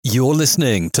You're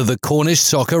listening to the Cornish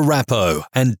Soccer RAPPO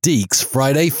and DEACS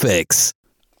Friday Fix.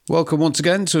 Welcome once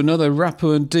again to another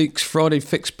RAPPO and DEACS Friday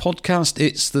Fix podcast.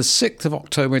 It's the 6th of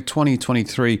October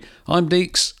 2023. I'm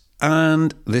DEACS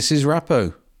and this is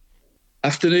RAPPO.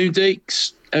 Afternoon,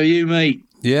 DEACS. How are you, mate?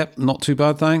 Yep, not too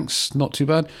bad, thanks. Not too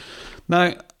bad.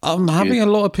 Now, I'm having a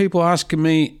lot of people asking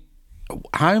me,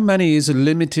 how many is a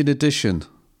limited edition?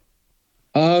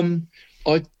 I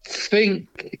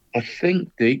think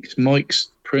DEACS, Mike's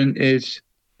printed,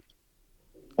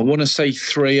 I want to say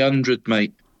 300,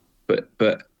 mate, but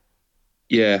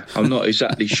yeah, I'm not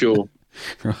exactly sure.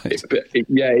 Right.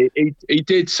 He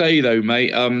did say though,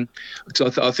 mate.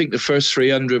 Because I think the first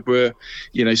 300 were,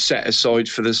 set aside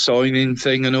for the signing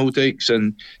thing and all, DEACS,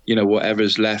 and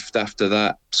whatever's left after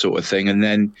that sort of thing. And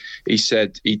then he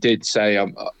did say,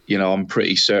 I'm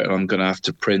pretty certain I'm going to have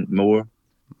to print more.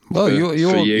 Well,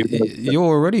 you're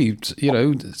already,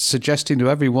 suggesting to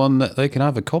everyone that they can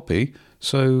have a copy.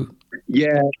 So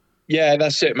yeah,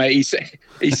 that's it, mate. He said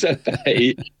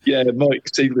that. Mike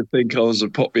seemed to think I was a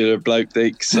popular bloke,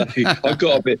 DEACS. So I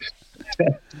got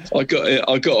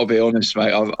to be honest,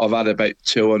 mate. I've had about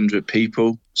 200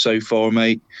 people so far,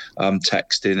 mate.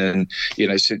 Texting and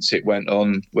since it went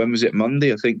on. When was it?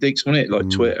 Monday, I think, DEACS, wasn't it? Like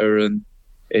Twitter and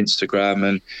Instagram,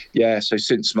 and so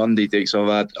since Monday, DEACS, I've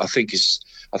had.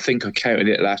 I think I counted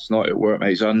it last night at work,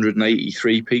 mate. It's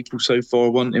 183 people so far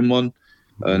wanting one,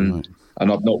 and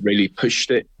I've not really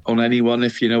pushed it on anyone,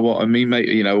 if you know what I mean,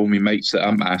 mate. All my mates that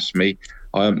haven't asked me,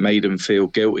 I haven't made them feel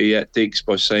guilty yet, DEACS,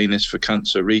 by saying this for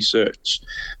cancer research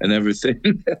and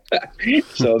everything.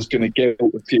 So I was going to get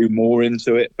a few more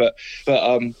into it, but So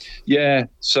I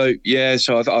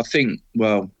think,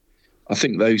 I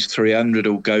think those 300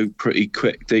 will go pretty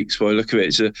quick, DEACS, by the look of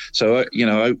it. So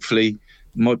hopefully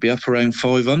might be up around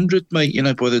 500, mate,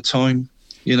 by the time,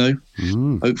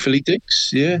 hopefully,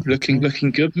 DEACS. Yeah, looking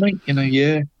good, mate,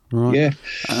 yeah. Right. Yeah.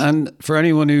 And for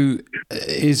anyone who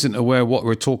isn't aware what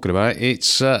we're talking about,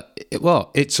 it's a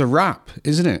rap,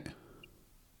 isn't it?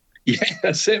 Yeah,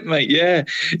 that's it, mate. Yeah,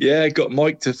 got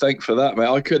Mike to thank for that,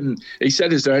 mate. He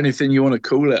said, is there anything you want to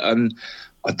call it? And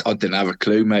I didn't have a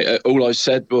clue, mate. All I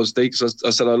said was, DEACS, I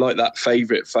said, I like that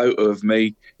favourite photo of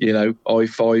me,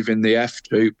 I5 in the F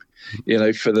troop,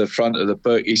 for the front of the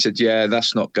book. He said, yeah,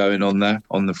 that's not going on there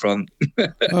on the front.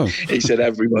 Oh. He said,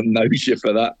 everyone knows you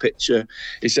for that picture.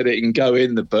 He said, it can go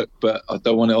in the book, but I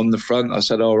don't want it on the front. I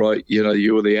said, all right,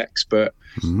 you're the expert.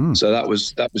 So that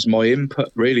was my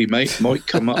input, really, mate. Mike's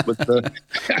come up with the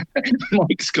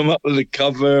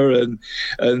cover and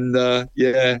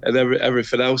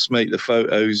everything else, mate. The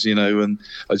photos, and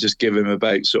I just give him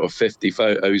about sort of 50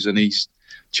 photos, and he's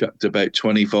chucked about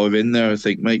 25 in there, I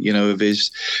think, mate. Of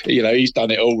his, he's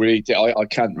done it all. Really, I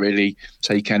can't really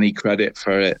take any credit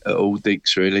for it at all,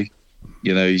 DEACS. Really,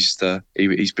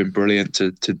 he's been brilliant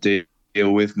to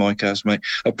deal with. Mike has, mate,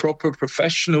 a proper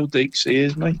professional, DEACS, he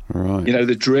is, mate. Right.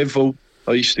 The drivel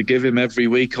I used to give him every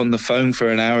week on the phone for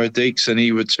an hour, DEACS, and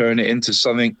he would turn it into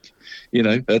something,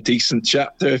 a decent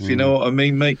chapter, if you know what I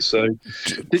mean, mate. So,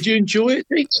 did you enjoy it,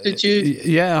 DEACS? Did you?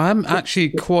 Yeah, I haven't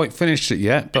actually quite finished it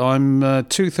yet, but I'm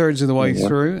 2/3 of the way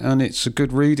through, and it's a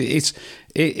good read.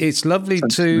 It's lovely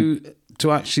to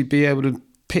actually be able to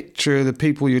picture the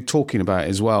people you're talking about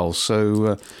as well.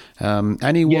 So,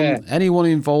 anyone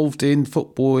involved in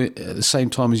football at the same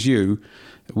time as you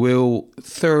will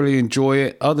thoroughly enjoy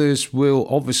it. Others will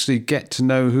obviously get to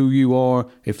know who you are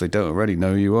if they don't already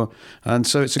know who you are. And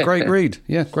so it's a great read.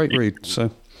 Yeah, great read.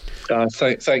 So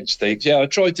thanks, DEACS. Yeah, I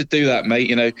tried to do that,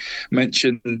 mate.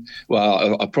 Mention.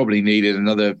 Well, I probably needed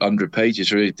another 100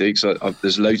 pages, really, DEACS.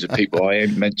 There's loads of people I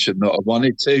ain't mentioned that I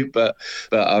wanted to, but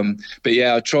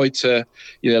yeah, I tried to,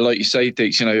 like you say,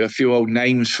 DEACS. A few old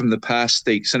names from the past,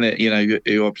 DEACS, innit?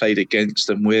 Who I played against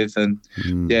them with, and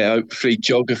hopefully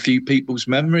jog a few people's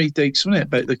memory, DEACS, wasn't it,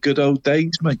 about the good old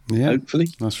days, mate? Yeah, hopefully.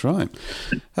 That's right.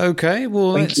 Okay,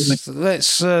 well,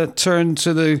 let's turn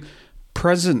to the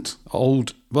present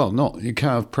old. Well, you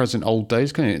can't have present old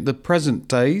days, can you? The present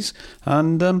days,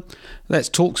 and let's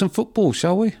talk some football,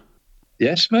 shall we?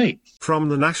 Yes, mate. From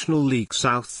the National League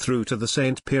South through to the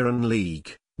St. Piran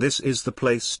League, this is the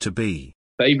place to be.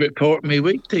 Favourite part of my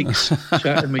week, DEACS.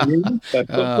 Chatting with you.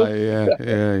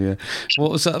 Yeah. What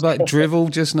was that about drivel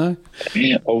just now?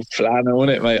 Old flannel,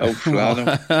 wasn't it, mate? Old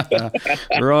flannel.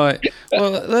 Right.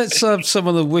 Well, let's have some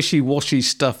of the wishy-washy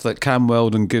stuff that Cam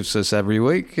Weldon gives us every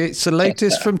week. It's the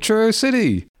latest from Truro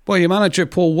City. Well, your manager,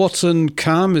 Paul Watson,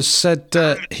 Cam, has said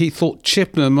he thought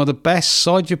Chippenham are the best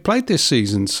side you played this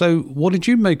season. So what did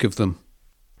you make of them?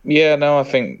 Yeah, no, I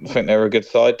think they were a good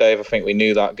side, Dave. I think we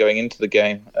knew that going into the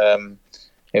game.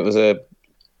 It was a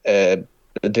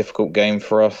a difficult game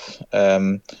for us.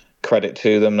 Credit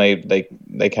to them,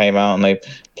 they came out and they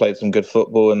played some good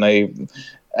football, and they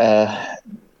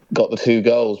got the 2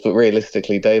 goals. But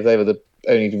realistically, Dave, they were the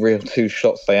only real 2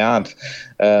 shots they had,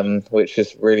 which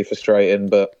is really frustrating.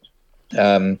 But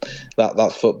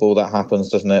that's football. That happens,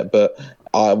 doesn't it? But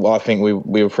I think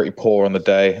we were pretty poor on the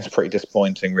day. It's pretty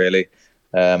disappointing, really.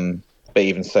 But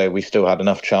even so, we still had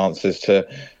enough chances to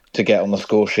get on the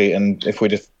score sheet, and if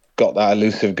we'd have got that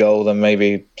elusive goal, then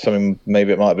maybe it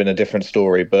might have been a different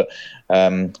story. But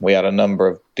we had a number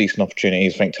of decent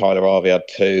opportunities. I think Tyler Harvey had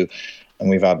 2, and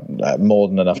we've had more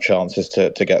than enough chances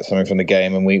to get something from the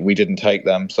game, and we didn't take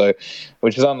them. So,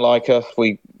 which is unlike us.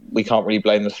 We can't really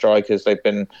blame the strikers. They've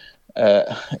been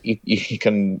you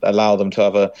can allow them to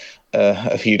have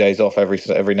a few days off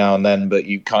every now and then, but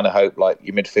you kind of hope like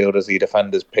your midfielders, your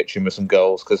defenders pitching with some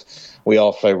goals, because we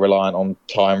are so reliant on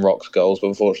Ty and Rock's goals. But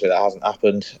unfortunately, that hasn't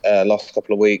happened last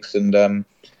couple of weeks, and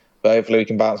but hopefully we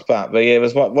can bounce back. But yeah, it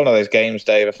was one of those games,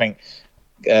 Dave. I think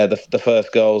the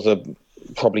first goals are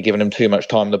probably giving him too much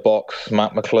time in the box,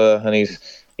 Matt McClure, and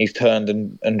he's turned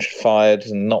and fired,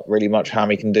 and not really much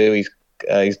Hammy can do. He's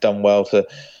done well to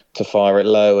fire it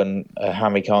low, and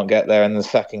Hammy can't get there. And the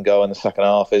second goal in the second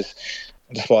half is,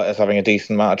 despite us having a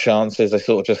decent amount of chances, they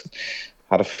sort of just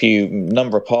had a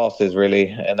number of passes really,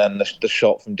 and then the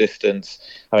shot from distance.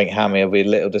 I think Hammy will be a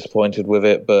little disappointed with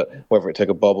it, but whether it took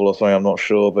a bobble or something, I'm not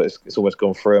sure. But it's almost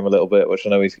gone through him a little bit, which I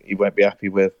know he won't be happy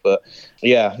with. But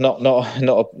yeah, not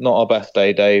our best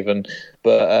day, Dave.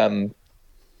 But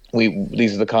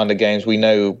these are the kind of games we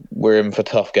know we're in for.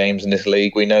 Tough games in this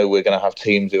league. We know we're going to have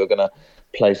teams who are going to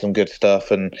play some good stuff,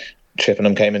 and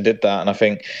Chippenham came and did that. And I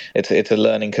think it's a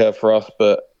learning curve for us,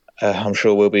 but I'm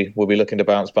sure we'll be looking to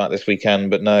bounce back this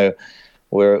weekend. But no,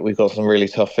 we've got some really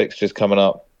tough fixtures coming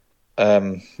up.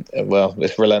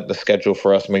 It's relentless schedule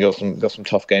for us, and we got some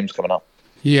tough games coming up.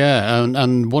 Yeah,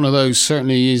 and one of those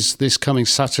certainly is this coming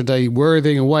Saturday,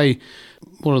 Worthing away.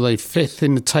 What are they, 5th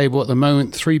in the table at the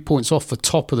moment, 3 points off the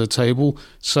top of the table.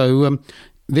 So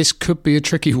this could be a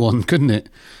tricky one, couldn't it?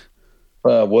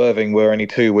 Worthing were only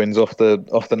 2 wins off the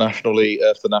National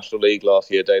League last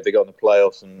year, Dave. They got in the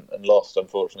playoffs and lost,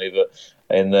 unfortunately, but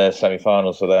in the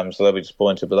semi-finals for them, so they'll be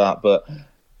disappointed with that. But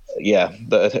yeah,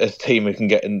 a team who can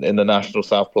get in the National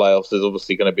South playoffs is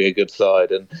obviously going to be a good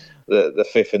side, and the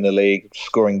 5th in the league,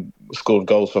 scored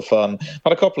goals for fun.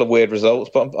 Had a couple of weird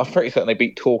results, but I'm pretty certain they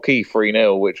beat Torquay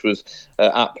 3-0, which was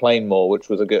at Plainmoor, which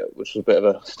was a bit of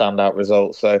a standout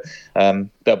result. So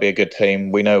they'll be a good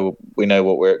team. We know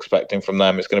what we're expecting from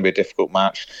them. It's going to be a difficult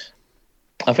match.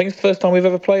 I think it's the first time we've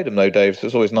ever played them, though, Dave. So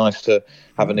it's always nice to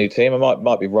have a new team. I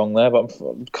might be wrong there, but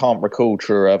I can't recall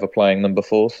Truro ever playing them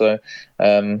before. So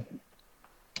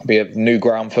be a new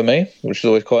ground for me, which is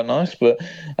always quite nice. But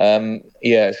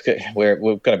yeah, we're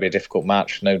going to be a difficult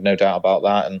match, no doubt about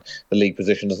that. And the league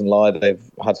position doesn't lie. They've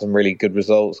had some really good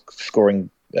results,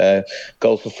 scoring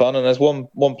goals for fun. And there's one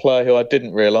player who I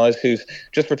didn't realise, who's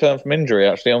just returned from injury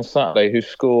actually on Saturday, who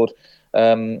scored.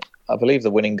 I believe the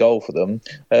winning goal for them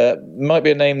might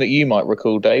be a name that you might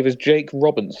recall, Dave, is Jake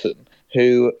Robinson,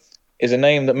 who is a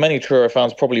name that many Truro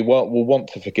fans probably will want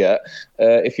to forget.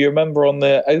 If you remember, on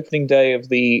the opening day of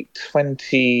the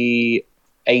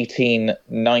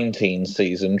 2018-19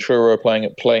 season, Truro are playing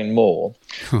at Plainmoor.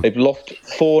 They've lost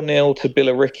 4-0 to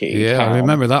Billericay. Yeah, Town, I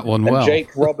remember that one well.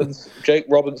 Jake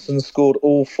Robinson scored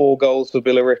all 4 goals for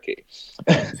Billericay.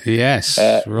 Yes,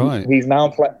 right. He's now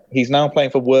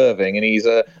playing for Worthing, and I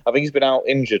think he's been out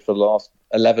injured for the last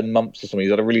 11 months or something.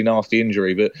 He's had a really nasty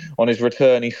injury, but on his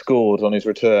return, he scored. On his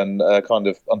return, kind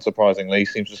of unsurprisingly, he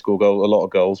seems to score a lot of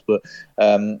goals. But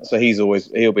so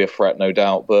he'll be a threat, no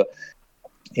doubt. But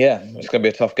yeah, it's going to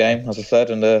be a tough game, as I said,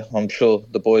 and I'm sure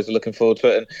the boys are looking forward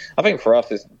to it. And I think for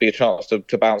us, it'd be a chance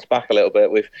to bounce back a little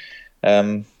bit. With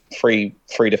 3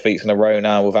 defeats in a row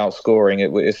now without scoring,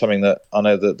 it is something that I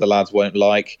know that the lads won't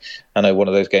like. I know one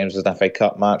of those games is an FA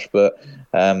Cup match, but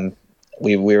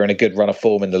we're in a good run of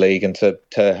form in the league, and to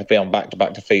be on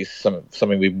back-to-back defeats is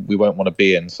something we won't want to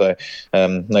be in. So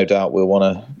no doubt we'll want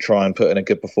to try and put in a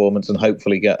good performance and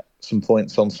hopefully get some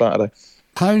points on Saturday.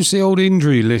 How's the old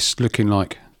injury list looking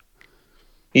like?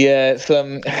 Yeah, it's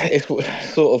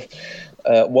sort of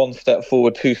 1 step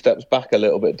forward, 2 steps back a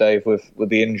little bit, Dave, with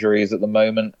the injuries at the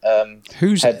moment.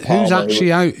 Who's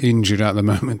actually out injured at the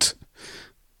moment?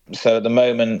 So at the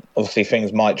moment, obviously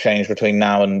things might change between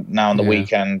now and the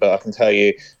weekend, but I can tell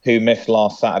you who missed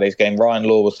last Saturday's game. Ryan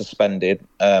Law was suspended.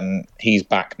 He's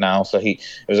back now, so it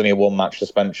was only a 1-match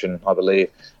suspension, I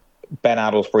believe. Ben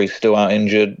Addlesbury's still out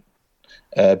injured.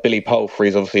 Billy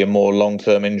Palfrey's obviously a more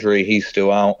long-term injury. He's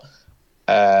still out.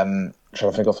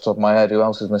 trying to think off the top of my head who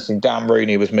else is missing. Dan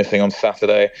Rooney was missing on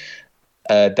Saturday.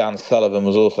 Dan Sullivan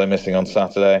was also missing on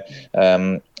Saturday.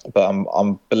 But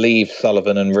I believe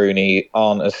Sullivan and Rooney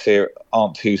aren't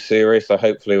too serious, so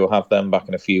hopefully we'll have them back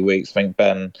in a few weeks. I think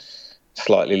Ben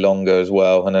slightly longer as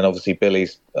well, and then obviously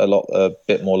Billy's a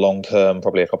bit more long term,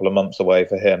 probably a couple of months away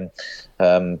for him.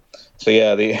 So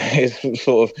yeah, it's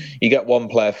sort of, you get one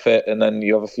player fit and then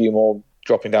you have a few more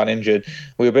dropping down injured.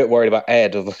 We were a bit worried about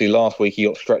Ed. Obviously last week he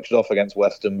got stretched off against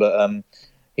Weston, but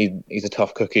he's a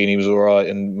tough cookie and he was all right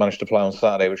and managed to play on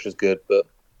Saturday, which was good. But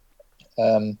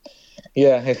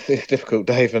yeah, it's difficult,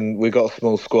 Dave, and we've got a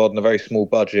small squad and a very small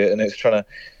budget, and it's trying to,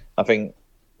 I think,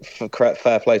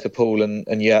 fair play to Paul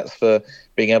and Yates for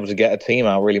being able to get a team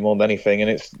out really more than anything. And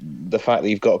it's the fact that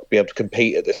you've got to be able to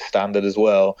compete at this standard as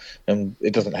well. And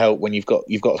it doesn't help when you've got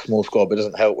a small squad, but it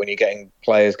doesn't help when you're getting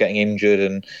players getting injured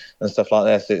and stuff like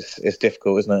this. It's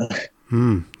difficult, isn't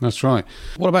it? That's right.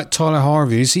 What about Tyler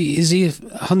Harvey? Is he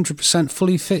 100%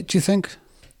 fully fit, do you think?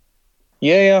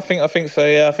 Yeah, I think so.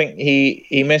 Yeah, I think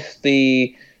he missed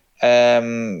the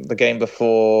game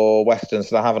before Western,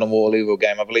 so the Havant and Waterlooville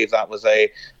game. I believe that was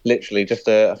literally just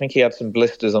I think he had some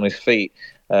blisters on his feet,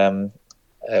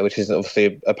 which is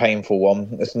obviously a painful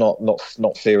one. It's not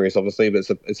serious, obviously, but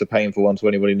it's a painful one to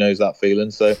anybody who knows that feeling.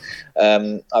 So,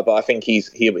 but I think he's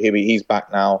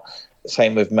back now.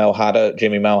 Same with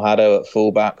Jimmy Melhaddo at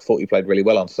fullback. Thought he played really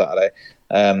well on Saturday.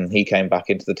 He came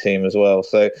back into the team as well.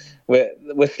 So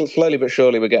we're slowly but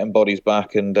surely we're getting bodies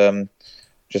back, and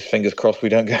just fingers crossed we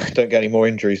don't get any more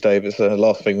injuries, Dave. It's the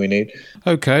last thing we need.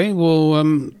 Okay, well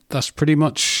that's pretty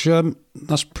much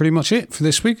it for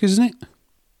this week, isn't it?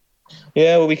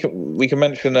 Yeah, well we can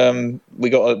mention we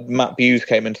got Matt Buse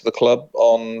came into the club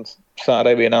on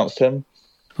Saturday. We announced him.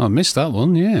 I missed that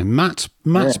one. Yeah, Matt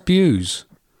Buse.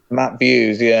 Matt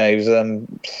Buse, yeah, he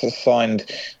was signed.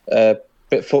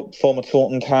 Former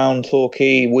Taunton Town,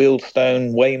 Torquay,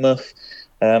 Wealdstone, Weymouth.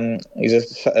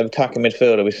 He's an attacking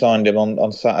midfielder. We signed him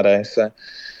on Saturday, so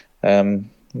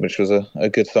which was a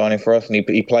good signing for us. And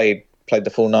he played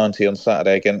the full 90 on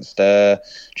Saturday against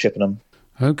Chippenham.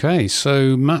 Okay,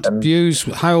 so Matt Buse,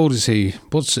 how old is he?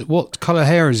 What colour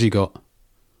hair has he got?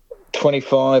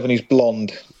 25, and he's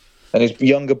blonde. And his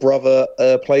younger brother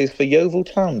plays for Yeovil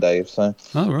Town, Dave. So,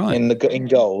 right. in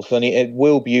goals. And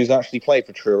Will Buse actually played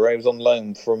for Truro. He was on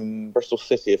loan from Bristol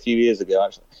City a few years ago.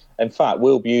 Actually, in fact,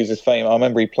 Will Buse is famous. I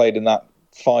remember he played in that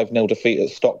 5-0 defeat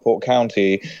at Stockport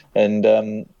County,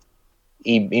 and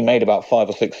he made about 5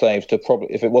 or 6 saves.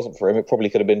 If it wasn't for him, it probably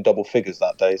could have been double figures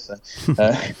that day. So,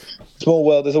 small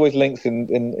world. There's always links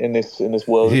in this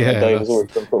world. Yeah, There's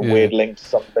always some weird link to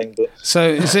something. But so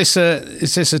is this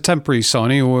a temporary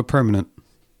signing or a permanent?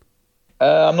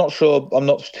 I'm not sure. I'm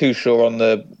not too sure on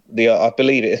the. I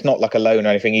believe it's not like a loan or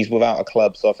anything. He's without a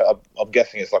club, so I'm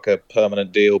guessing it's like a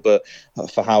permanent deal. But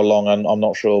for how long, I'm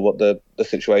not sure what the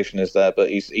situation is there. But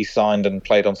he's signed and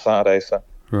played on Saturday. So.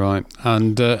 Right.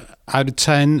 And out of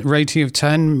 10, rating of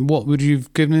 10, what would you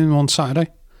have given him on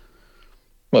Saturday?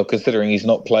 Well, considering he's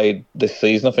not played this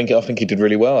season, I think he did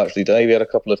really well, actually, Dave. He had a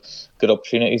couple of good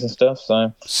opportunities and stuff.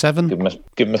 So 7? Give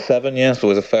him a 7, yeah. It's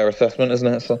always a fair assessment,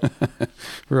 isn't it? So.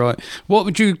 Right. What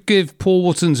would you give Paul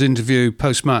Wootton's interview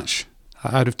post-match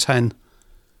out of 10?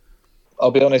 I'll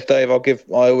be honest, Dave. I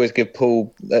always give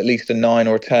Paul at least a 9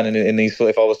 or a 10 in these.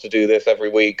 If I was to do this every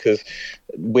week, because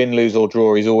win, lose or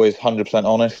draw, he's always 100%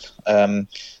 honest,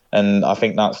 and I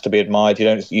think that's to be admired.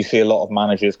 You see a lot of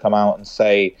managers come out and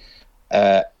say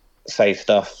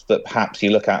stuff that perhaps you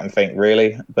look at and think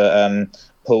really, but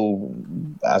Paul,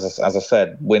 as I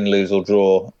said, win, lose or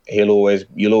draw, you'll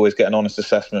always get an honest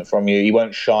assessment from you. He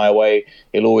won't shy away.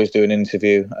 He'll always do an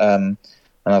interview, and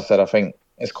as I said, I think.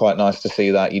 It's quite nice to see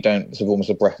that. It's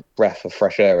almost a breath of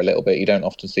fresh air a little bit. You don't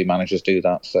often see managers do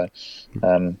that. So,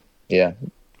 yeah.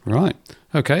 Right.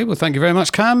 Okay. Well, thank you very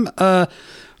much, Cam.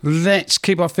 Let's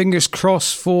keep our fingers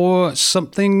crossed for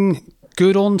something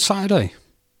good on Saturday.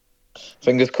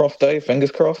 Fingers crossed, Dave.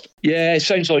 Fingers crossed. Yeah, it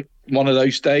sounds like one of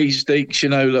those days, Deeks,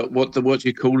 like what do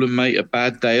you call them, mate? A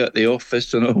bad day at the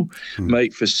office and all,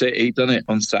 mate, for City, done it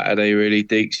on Saturday, really,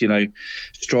 Deeks.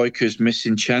 Strikers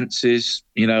missing chances,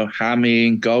 Hammy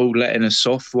in goal, letting a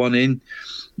soft one in.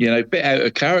 Bit out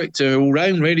of character all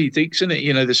round, really, Deeks, isn't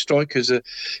it? The strikers are,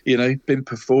 been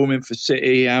performing for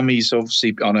City. Hammy's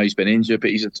obviously, I know he's been injured,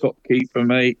 but he's a top keeper,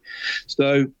 mate.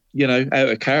 So, out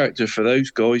of character for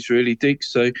those guys, really, Dig.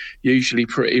 So usually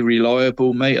pretty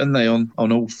reliable, mate, aren't they, on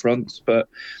all fronts? But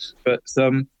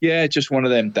yeah, just one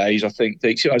of them days, I think,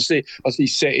 Dig. I see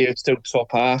City are still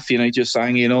top half, just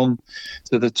hanging on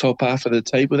to the top half of the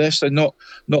table there. So not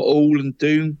all and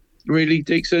doom, really,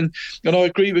 Dixon. And I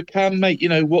agree with Cam, mate. You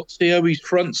know, see how he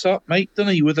fronts up, mate,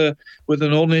 doesn't he? With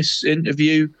an honest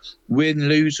interview, win,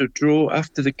 lose or draw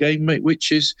after the game, mate,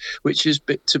 which is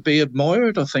bit to be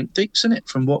admired, I think, Dixon, it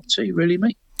from Watsy, really,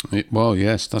 mate. Well,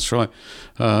 yes, that's right.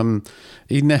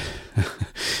 He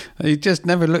he just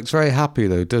never looks very happy,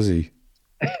 though, does he?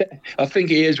 I think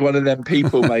he is one of them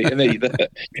people, mate, isn't he? That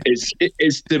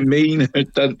his demeanour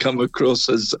doesn't come across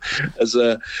as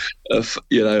a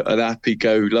an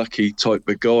happy-go-lucky type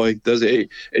of guy, does it?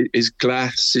 His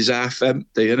glass is half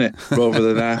empty, isn't it,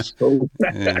 rather than half full.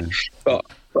 Yeah. But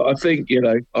I think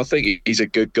he's a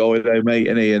good guy though, mate,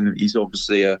 isn't he? And he's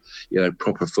obviously a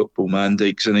proper football man,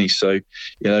 Deeks, isn't he? So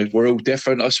we're all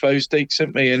different, I suppose, Deeks,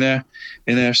 aren't we? In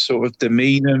our sort of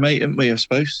demeanour, mate, aren't we? I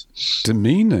suppose.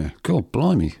 Demeanour, God,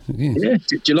 blimey. Yeah.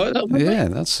 Did you like that one? Yeah,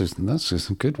 mate? that's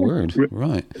a good word,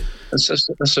 right?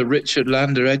 That's a Richard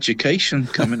Lander education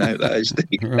coming out. That is,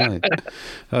 right.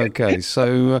 Okay,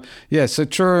 so so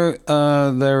Truro,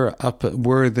 they're up at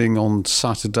Worthing on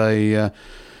Saturday.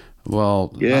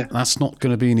 Well, yeah, that's not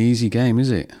going to be an easy game, is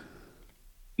it?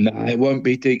 No, it won't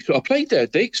be, Deeks. I played there,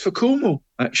 Deeks, for Cornwall,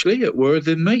 actually, at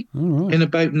Worthing, mate, in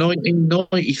about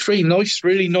 1993.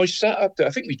 Really nice setup there.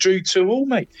 I think we drew 2-2,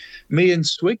 mate. Me and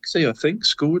Swigsy, I think,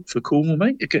 scored for Cornwall,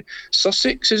 mate.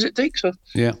 Sussex, is it, Deeks?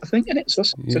 Yeah. I think, isn't it?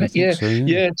 Sussex, isn't it? Yeah. So,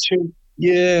 yeah. 2.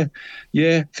 Yeah.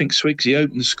 I think Swigsy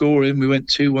opened the scoring. We went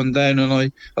 2-1 down, and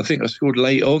I think I scored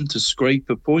late on to scrape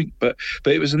a point. But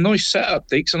it was a nice setup,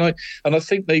 Deeks, and I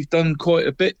think they've done quite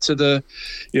a bit to the,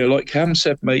 like Cam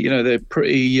said, mate. They're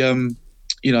pretty. I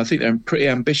think they're a pretty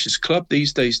ambitious club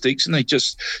these days, Deeks, and they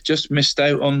just missed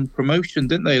out on promotion,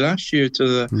 didn't they, last year to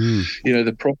the,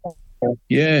 the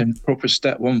proper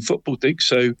Stat 1 football, Deeks.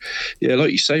 So,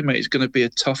 like you say, mate, it's going to be a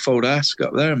tough old ask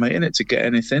up there, mate, innit, to get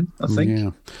anything, I think. Yeah.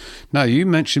 Now, you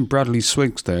mentioned Bradley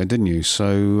Swiggs there, didn't you?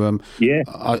 So,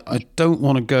 I don't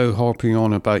want to go harping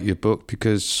on about your book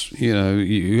because,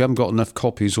 you haven't got enough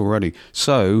copies already.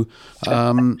 So,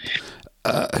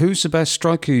 who's the best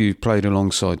striker you've played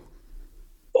alongside?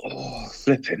 Oh,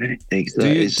 flipping it,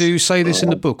 Deeks. Do you say this in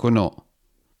the book or not?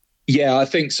 Yeah, I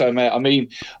think so, mate. I mean,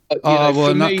 in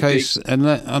that case,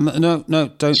 no,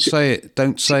 don't say it.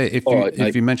 Don't say it.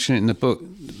 If you mention it in the book,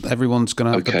 everyone's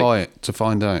going to have to buy it to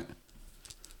find out.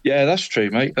 Yeah, that's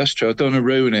true, mate. That's true. I don't want to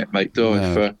ruin it, mate.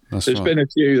 There's been a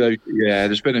few, though. Yeah,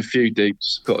 there's been a few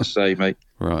Deeps, got to say, mate.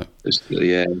 Right. Got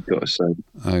to say.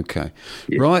 Okay.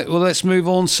 Yeah. Right, well, let's move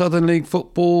on. Southern League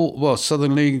football. Well,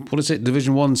 Southern League, what is it?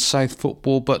 Division 1 South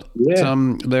football. But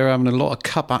they're having a lot of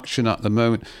cup action at the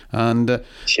moment. And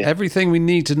everything we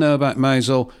need to know about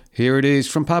Mousehole, here it is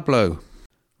from Pablo.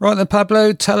 Right then,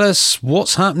 Pablo, tell us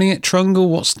what's happening at Trungle.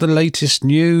 What's the latest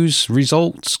news,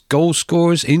 results, goal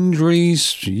scorers,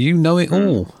 injuries? You know it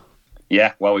all.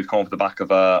 Yeah, well, we've come off the back of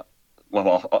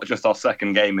just our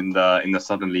second game in the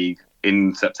Southern League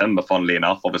in September, funnily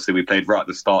enough. Obviously, we played right at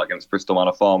the start against Bristol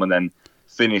Manor Farm and then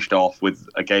finished off with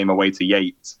a game away to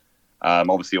Yates.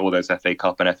 Obviously, all those FA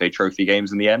Cup and FA Trophy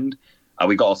games in the end.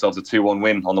 We got ourselves a 2-1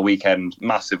 win on the weekend.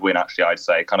 Massive win, actually, I'd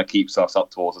say. Kind of keeps us up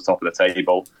towards the top of the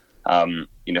table.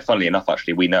 Funnily enough,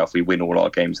 actually, we know if we win all our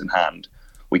games in hand,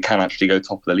 we can actually go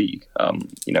top of the league,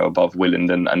 above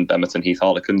Willand and Bemerton Heath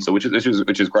Harlequin. So which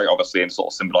is great, obviously, and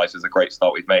sort of symbolises the great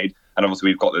start we've made. And obviously,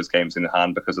 we've got those games in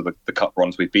hand because of the cup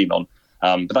runs we've been on.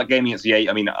 But that game against Yate,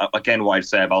 again, what I'd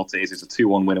say about it is it's a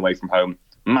 2-1 win away from home.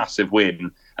 Massive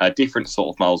win. Different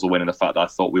sort of Mousehole win in the fact that I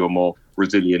thought we were more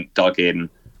resilient, dug in,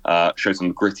 showed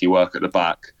some gritty work at the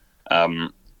back.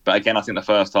 But again, I think the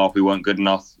first half we weren't good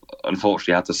enough.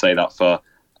 Unfortunately, I had to say that for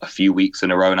a few weeks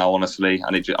in a row now, honestly.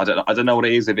 And I don't know what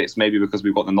it is, if it's maybe because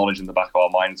we've got the knowledge in the back of our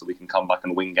minds that we can come back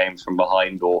and win games from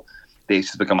behind, or it's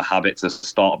just become a habit to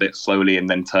start a bit slowly and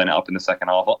then turn it up in the second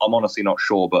half. I'm honestly not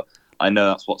sure, but I know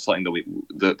that's something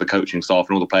that the coaching staff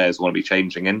and all the players want to be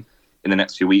changing in the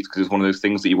next few weeks, because it's one of those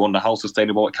things that you wonder how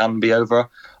sustainable it can be over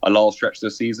a large stretch of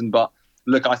the season. But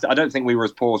look, I don't think we were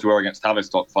as poor as we were against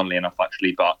Tavistock, funnily enough,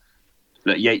 actually. But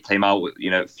Yate came out,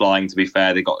 flying, to be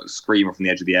fair. They got a screamer from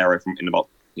the edge of the area in about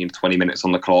 20 minutes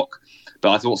on the clock. But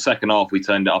I thought second half we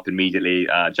turned it up immediately.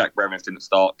 Jack Brevins didn't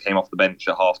start, came off the bench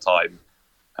at half time.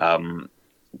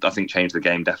 I think changed the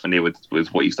game definitely with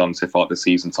what he's done so far this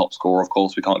season. Top scorer, of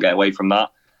course, we can't get away from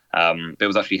that. But it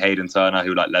was actually Hayden Turner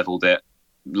who levelled it.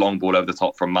 Long ball over the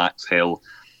top from Max Hill.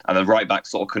 And the right back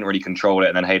sort of couldn't really control it.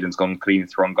 And then Hayden's gone clean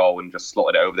through on goal and just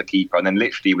slotted it over the keeper. And then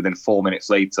literally within 4 minutes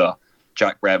later,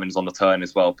 Jack Brevins on the turn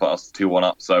as well, put us 2-1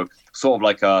 up. So sort of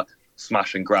like a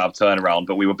smash and grab turnaround.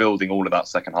 But we were building all of that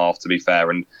second half, to be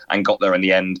fair, and got there in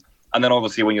the end. And then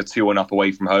obviously when you're 2-1 up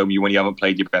away from home, when you haven't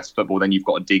played your best football, then you've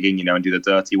got to dig in, and do the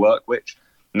dirty work, which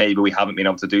maybe we haven't been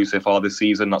able to do so far this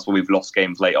season. That's why we've lost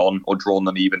games late on or drawn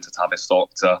them even to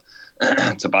Tavistock, to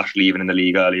Bashley even in the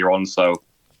league earlier on. So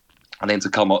I think to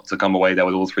come away there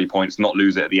with all 3 points, not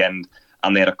lose it at the end,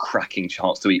 and they had a cracking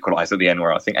chance to equalise at the end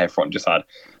where I think everyone just had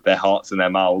their hearts in their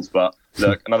mouths. But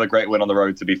look, another great win on the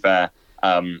road, to be fair.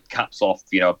 Caps off,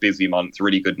 a busy month,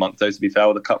 really good month though, to be fair,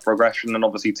 with the cup progression and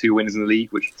obviously 2 wins in the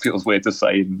league, which feels weird to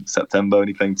say in September,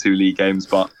 only playing 2 league games.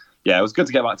 But yeah, it was good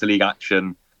to get back to league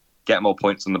action, get more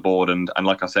points on the board, and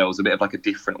like I said, it was a bit of like a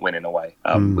different win in a way,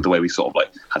 with the way we sort of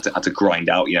like had to grind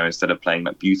out, instead of playing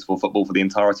like beautiful football for the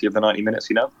entirety of the 90 minutes,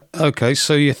 Okay,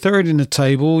 so you're third in the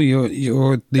table,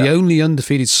 you're the only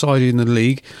undefeated side in the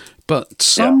league, but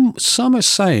some are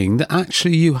saying that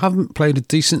actually you haven't played a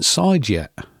decent side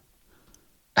yet.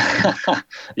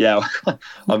 Yeah,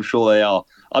 I'm sure they are.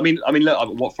 I mean,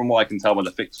 look, from what I can tell by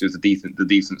the fixtures, the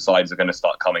decent sides are going to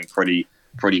start coming pretty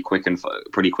quick and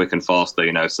fast,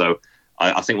 though. So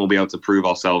I think we'll be able to prove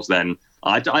ourselves then.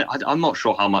 I'm not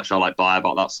sure how much I buy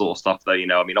about that sort of stuff, though.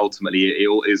 Ultimately, it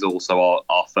is also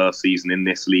our first season in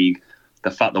this league.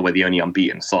 The fact that we're the only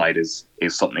unbeaten side is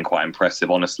something quite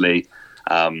impressive, honestly.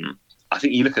 I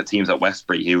think you look at teams like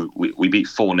Westbury, who we beat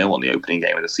 4-0 on the opening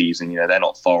game of the season. They're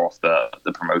not far off the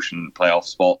promotion playoff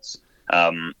spots.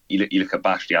 You look at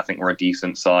Bashley, I think we're a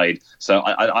decent side. So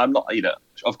I'm not,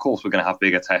 of course, we're going to have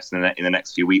bigger tests in the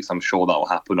next few weeks. I'm sure that will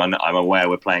happen. I'm aware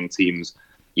we're playing teams,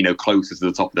 closer to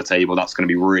the top of the table. That's going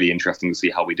to be really interesting to see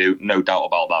how we do. No doubt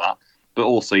about that. But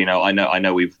also, I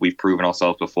know we've proven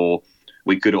ourselves before.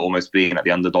 We're good at almost being at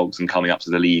the underdogs and coming up to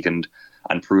the league and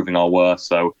proving our worth.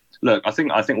 So look, I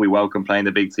think we welcome playing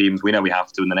the big teams. We know we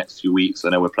have to in the next few weeks. I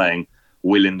know we're playing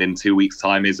Willand in 2 weeks'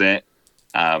 time, is it?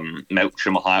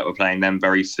 Melksham or Hyatt, we're playing them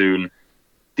very soon.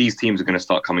 These teams are going to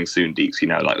start coming soon, Deeks.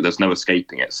 There's no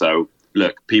escaping it. So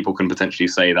look, people can potentially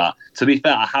say that. To be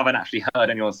fair, I haven't actually heard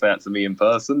anyone say that to me in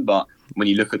person. But when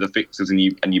you look at the fixtures and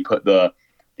you put the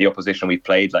opposition we've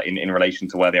played in relation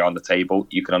to where they are on the table,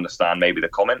 you can understand maybe the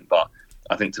comment. But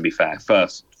I think, to be fair,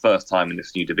 first time in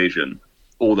this new division,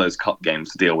 all those cup games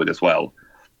to deal with as well.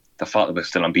 The fact that we're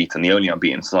still unbeaten, the only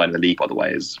unbeaten side of the league, by the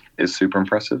way, is super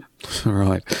impressive.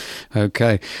 Right.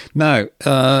 Okay. Now,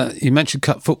 you mentioned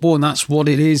cup football, and that's what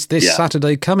it is this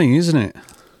Saturday coming, isn't it?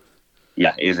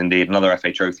 Yeah, it is indeed. Another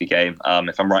FA Trophy game.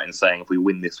 If I'm right in saying if we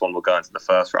win this one, we'll go into the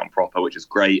first round proper, which is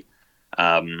great. So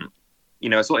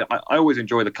I always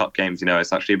enjoy the cup games.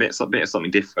 It's actually a bit of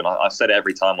something different. I've said it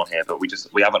every time on here, but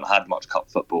we haven't had much cup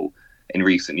football in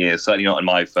recent years. Certainly not in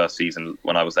my first season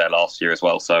when I was there last year as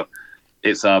well. So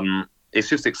it's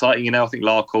just exciting. I think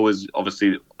Larkhall is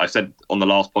obviously, I said on the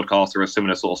last podcast, they're a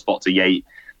similar sort of spot to Yate.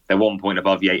 They're 1 point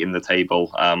above Yate in the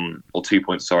table, or 2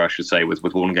 points, sorry, I should say, with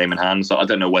one game in hand. So I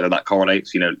don't know whether that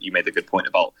correlates. You made a good point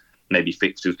about maybe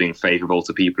fixtures being favourable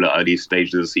to people at early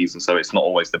stages of the season. So it's not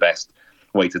always the best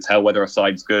way to tell whether a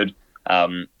side's good.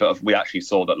 But we actually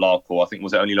saw that Larkhall, I think,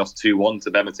 was it only lost 2-1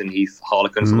 to Bemerton Heath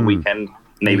Harlequins on the weekend.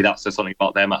 Maybe that's just something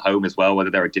about them at home as well,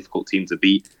 whether they're a difficult team to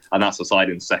beat. And that's a side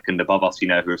in second above us, who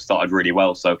have started really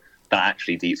well. So that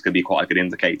actually, Deets, could be quite a good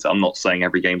indicator. I'm not saying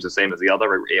every game's the same as the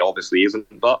other. It obviously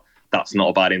isn't, but that's not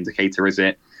a bad indicator, is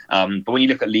it? But when you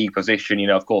look at league position,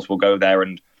 of course, we'll go there,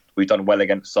 and we've done well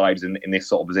against sides in this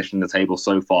sort of position in the table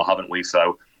so far, haven't we?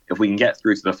 So if we can get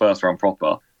through to the first round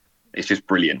proper, it's just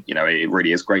brilliant. It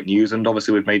really is great news. And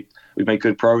obviously we've made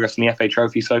good progress in the FA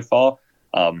Trophy so far.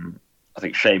 I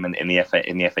think shame in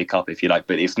the FA Cup, if you like,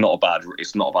 but it's not a bad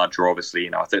draw. Obviously,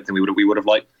 I don't think we would have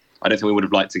liked. I don't think we would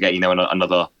have liked to get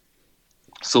another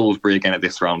Salisbury again at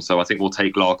this round. So I think we'll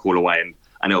take Larkhall away, and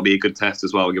it'll be a good test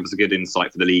as well. It'll give us a good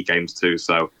insight for the league games too.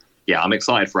 So yeah, I'm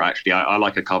excited for it, actually. I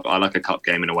like a cup. I like a cup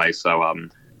game in a way. So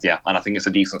and I think it's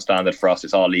a decent standard for us.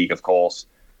 It's our league, of course.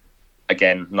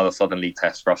 Again, another Southern League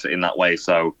test for us in that way.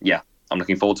 So yeah, I'm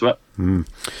looking forward to it.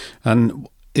 And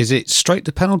is it straight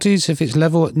to penalties if it's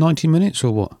level at 90 minutes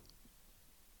or what?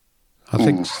 I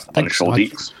think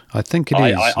it is. I think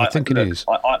it is.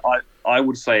 I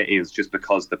would say it is, just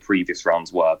because the previous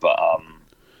rounds were, but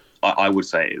I would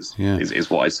say it is. Yeah. Is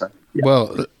what I say. Yeah.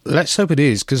 Well, let's hope it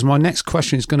is, because my next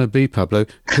question is going to be, Pablo,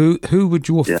 who would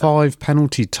your 5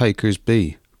 penalty takers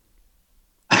be?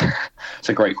 It's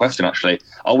a great question, actually.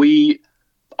 Are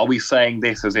we saying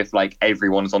this as if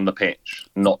everyone's on the pitch?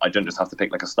 I don't just have to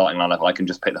pick a starting lineup. I can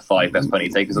just pick the 5 best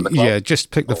penalty takers of the club. Yeah,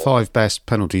 just pick the 5 best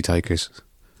penalty takers.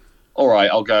 All right,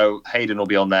 I'll go. Hayden will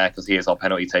be on there because he is our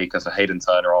penalty taker. So Hayden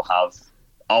Turner,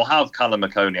 I'll have Callum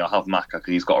McConey. I'll have Macca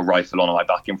because he's got a rifle on, and I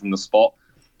back him from the spot.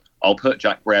 I'll put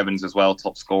Jack Brevins as well,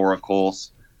 top scorer, of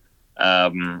course.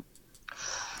 Then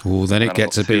it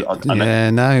gets a bit. And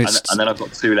then I've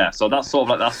got 2 left. So that's sort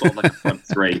of like a front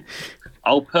 3.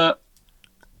 I'll put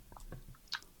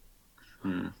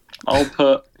I'll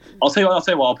tell you what.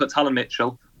 I'll put Talon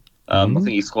Mitchell. I think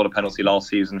he scored a penalty last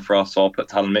season for us, so I'll put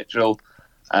Talon Mitchell.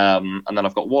 And then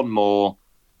I've got one more.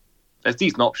 There's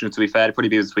decent options, to be fair. It'd probably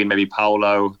be between maybe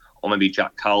Paolo or maybe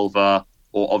Jack Calver,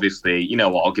 or obviously, you know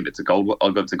what? I'll give it to Gold.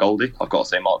 I'll go to Goldie. I've got to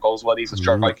say Mark Goldsworthy's a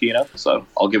striker, you know. So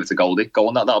I'll give it to Goldie. Go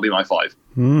on, that'll be my 5.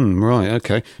 Right.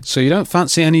 Okay. So you don't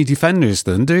fancy any defenders,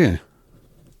 then, do you?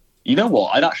 You know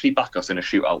what? I'd actually back us in a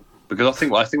shootout. Because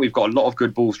I think we've got a lot of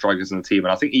good ball strikers in the team,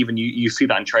 and I think even you see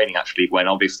that in training actually. When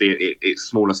obviously it's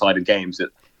smaller sided games, that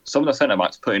some of the centre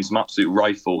backs put in some absolute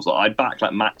rifles. Like, I'd back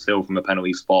like Max Hill from a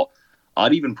penalty spot.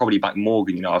 I'd even probably back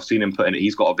Morgan. You know, I've seen him put in.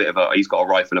 He's got a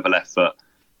rifle of a left foot.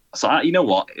 So you know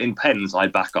what? In pens,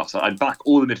 I'd back us. I'd back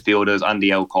all the midfielders: Andy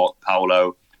Elcock,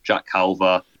 Paolo, Jack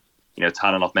Calver. You know,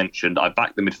 Talon I've mentioned. I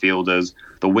back the midfielders.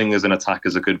 The wingers and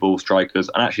attackers are good ball strikers,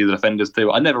 and actually the defenders too.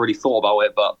 I never really thought about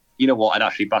it, but you know what? I'd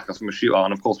actually back us from a shootout,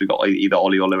 and of course we've got either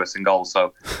Ollie or Lewis in goal.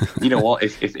 So, you know what?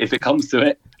 If it comes to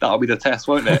it, that'll be the test,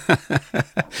 won't it?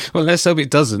 Well, let's hope it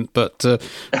doesn't, but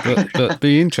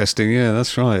be interesting. Yeah,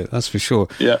 that's right. That's for sure.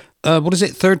 Yeah. What is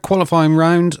it? Third qualifying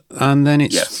round, and then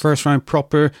it's first round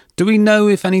proper. Do we know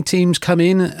if any teams come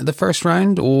in at the first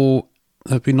round, or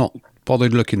have we not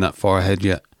bothered looking that far ahead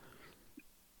yet?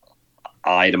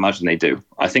 I'd imagine they do.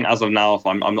 I think as of now, if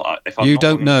I'm you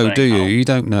don't know, do you? You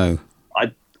don't know.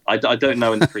 I don't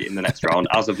know in the next round.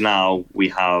 As of now, we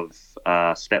have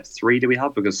step 3. Do we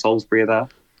have, because Salisbury are there?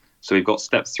 So we've got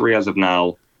step 3 as of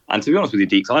now. And to be honest with you,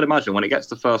 Deeks, I'd imagine when it gets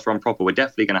to first round proper, we're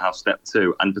definitely going to have step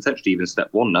 2 and potentially even step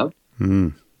 1. No.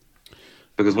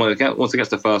 Because once it gets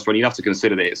to first round, you have to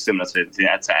consider that it's similar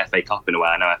to FA Cup in a way.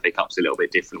 I know FA Cup's a little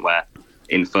bit different, where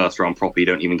in first round proper you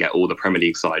don't even get all the Premier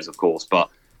League sides, of course, but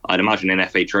I'd imagine in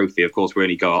FA Trophy, of course, we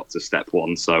only go up to step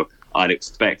 1. So I'd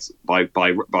expect by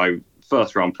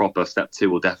first round proper, step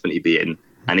 2 will definitely be in,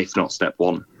 and if not, step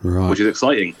 1, right, which is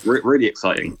exciting, really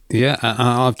exciting. Yeah,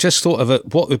 I've just thought of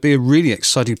what would be a really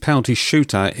exciting penalty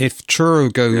shootout if Truro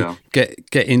get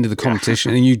into the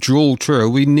competition and you draw Truro.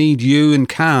 We need you and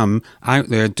Cam out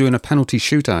there doing a penalty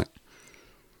shootout.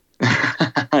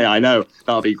 I know,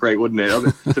 that'd be great, wouldn't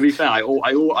it? To be fair,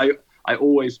 I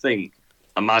always think,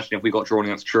 imagine if we got drawn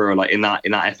against Truro, like in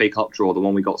that FA Cup draw, the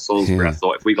one we got Salisbury. I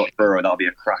thought if we got Truro, that'd be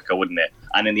a cracker, wouldn't it?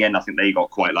 And in the end, I think they got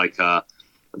quite like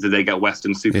did they get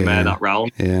Western-super-Mare that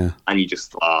round? Yeah. And you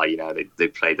just they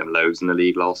played them loads in the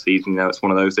league last season. You know, it's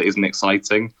one of those that isn't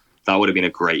exciting. That would have been a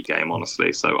great game,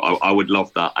 honestly. So I would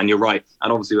love that. And you're right.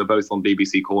 And obviously we're both on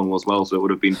BBC Cornwall as well, so it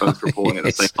would have been both reporting at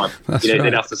the same time.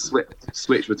 They'd have to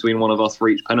switch between one of us for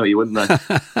each penalty, wouldn't they?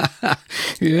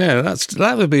 Yeah,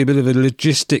 that would be a bit of a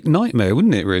logistic nightmare,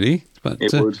 wouldn't it, really? But,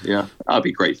 it would, yeah. That'd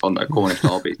be great fun, though. Cornish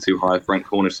derby, 2 high-ranked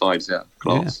Cornish sides, yeah.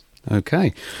 Class. Yeah.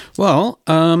 Okay. Well,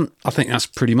 I think that's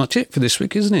pretty much it for this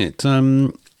week, isn't it?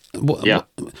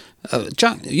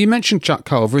 Jack, you mentioned Jack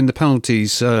Calver in the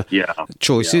penalties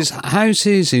choices. How's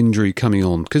his injury coming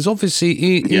on? Because obviously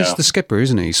he's the skipper,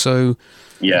 isn't he? So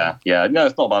no,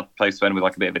 it's not a bad place to end with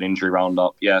like a bit of an injury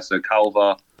roundup. Yeah, so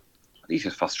Calver, he's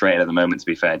just frustrated at the moment, to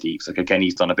be fair, Deeks. Like, again,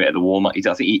 he's done a bit of the warm-up. I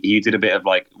think he did a bit of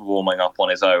like warming up on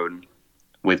his own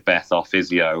with Beth, our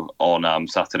physio, on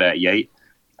Saturday at Yate.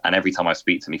 And every time I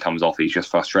speak to him, he comes off, he's just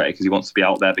frustrated because he wants to be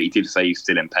out there, but he did say he's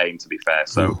still in pain, to be fair.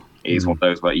 So it is one of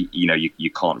those where,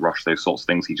 you can't rush those sorts of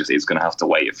things. He just is going to have to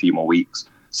wait a few more weeks.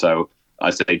 So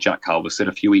I say Jack Calver's still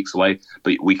a few weeks away,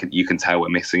 but you can tell we're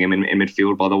missing him in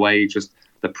midfield, by the way. Just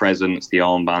the presence, the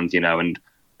armband, and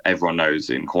everyone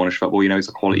knows in Cornish football, he's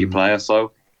a quality player.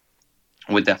 So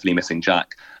we're definitely missing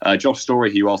Jack. Josh Story,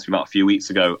 who you asked me about a few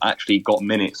weeks ago, actually got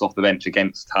minutes off the bench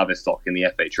against Tavistock in the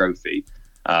FA Trophy.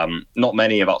 Not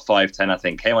many, about 5-10, I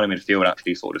think. Came on in midfield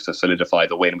actually sort of to solidify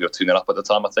the win. We were 2-0 up at the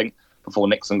time, I think, before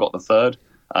Nixon got the third.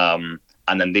 And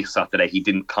then this Saturday, he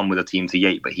didn't come with a team to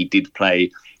Yate, but he did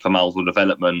play for Malville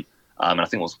Development. And I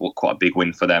think it was quite a big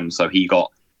win for them. So he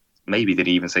got, maybe did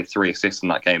he even say 3 assists in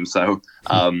that game. So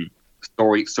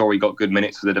Story got good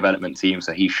minutes for the development team,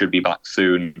 so he should be back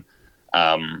soon.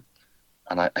 And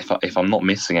if I'm not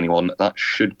missing anyone, that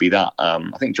should be that.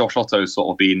 I think Josh Otto's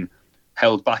sort of been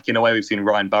held back in a way. We've seen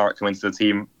Ryan Barrett come into the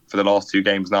team for the last 2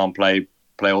 games now and play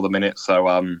all the minutes.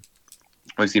 So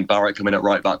we've seen Barrett come in at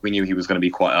right back. We knew he was going to be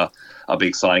quite a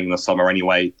big signing in the summer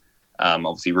anyway.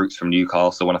 Obviously, roots from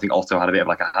Newcastle, when I think Otto had a bit of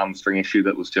like a hamstring issue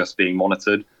that was just being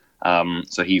monitored.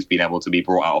 So he's been able to be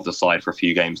brought out of the side for a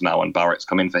few games now, and Barrett's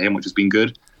come in for him, which has been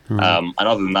good. And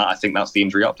other than that, I think that's the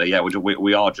injury update. Yeah,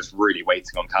 we are just really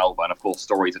waiting on Calver, and of course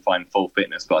Story to find full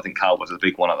fitness. But I think Calver's a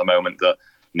big one at the moment that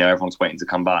everyone's waiting to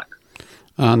come back.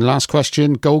 And last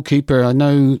question, goalkeeper. I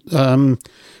know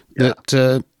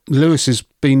that Lewis has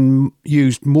been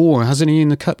used more, hasn't he, in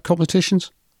the cup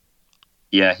competitions?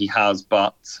 Yeah, he has,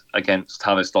 but against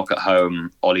Tavistock at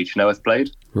home, Ollie Chenoweth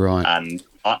played. Right. And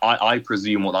I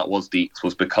presume what that was, Deeks,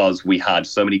 was because we had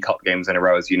so many cup games in a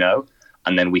row, as you know,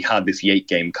 and then we had this Yate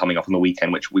game coming up on the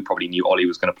weekend, which we probably knew Ollie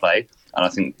was going to play. And I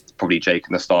think probably Jake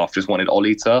and the staff just wanted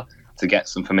Ollie to get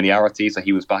some familiarity, so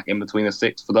he was back in between the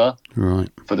six for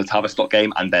the Tavistock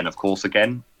game, and then, of course,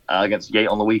 again against Yate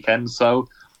on the weekend. So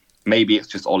maybe it's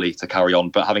just Ollie to carry on.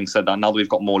 But having said that, now that we've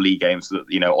got more league games, so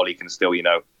that, Ollie can still,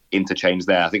 interchange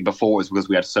there. I think before it was because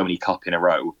we had so many cup in a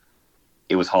row,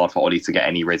 it was hard for Ollie to get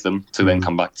any rhythm to then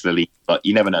come back to the league. But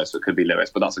you never know, so it could be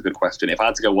Lewis. But that's a good question. If I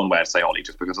had to go one way, I'd say Ollie,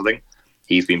 just because I think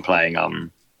he's been playing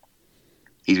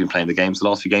the games, the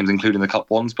last few games, including the cup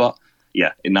ones. But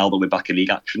yeah, now that we're back in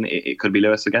league action, it could be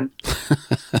Lewis again.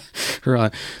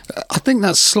 Right. I think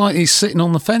that's slightly sitting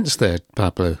on the fence there,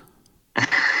 Pablo.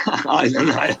 I don't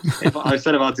know. If I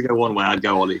said if I had to go one way, I'd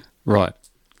go Ollie. Right.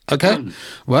 Okay.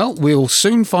 Well, we'll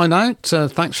soon find out.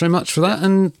 Thanks very much for that,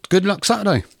 and good luck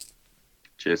Saturday.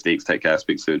 Cheers, Deeks. Take care.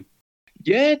 Speak soon.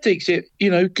 Yeah, Deeks,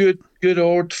 good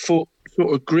hard fought,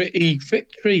 sort of gritty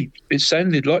victory. It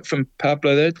sounded like from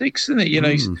Pablo there, Deeks, isn't it?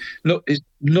 It's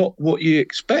not what you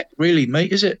expect, really,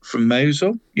 mate, is it? From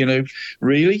Mosul,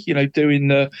 really, doing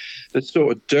the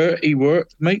sort of dirty work,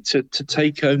 mate, to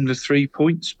take home the 3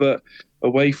 points, but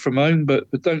away from home. But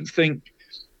don't think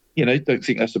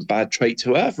that's a bad trait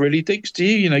to have, really, Deeks, do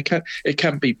you? It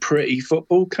can't be pretty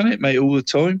football, can it, mate, all the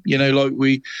time? Like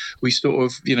we sort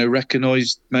of,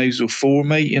 recognise Mosul for,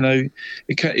 mate,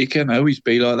 it can always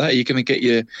be like that. You're going to get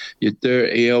your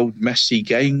dirty old messy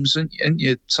games, and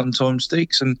you sometimes,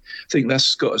 Deeks, and I think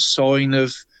that's got a sign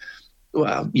of,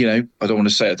 well, I don't want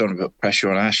to say I don't want to put pressure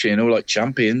on Ashley and all like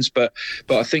champions, but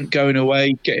I think going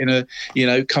away, getting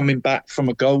coming back from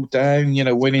a goal down,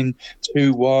 winning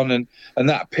 2-1 and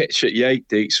that pitch at Yate,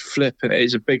 Deeks, flipping, it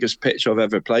is the biggest pitch I've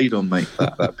ever played on, mate.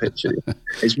 That pitch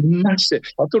is massive.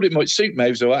 I thought it might suit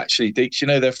Mosul, actually, Deeks,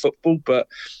 their football, but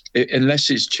unless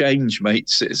it's changed, mate,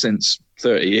 since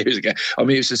 30 years ago. I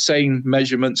mean, it's the same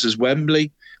measurements as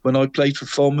Wembley. When I played for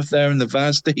Falmouth there in the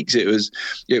Vaz Deeks, it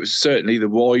was certainly the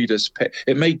widest pitch.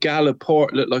 It made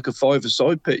Gallaport look like a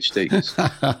five-a-side pitch, Deeks.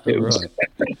 It was,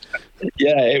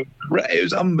 it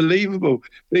was unbelievable.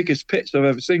 Biggest pitch I've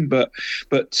ever seen. But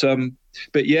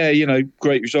yeah,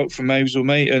 great result from Mosul,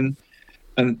 mate. And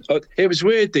it was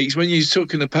weird, Deeks, when you were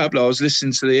talking to Pablo. I was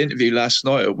listening to the interview last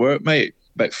night at work, mate.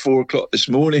 About 4:00 this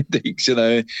morning,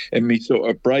 Deeks, in me sort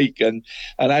of break, and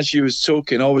as you was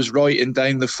talking, I was writing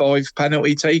down the 5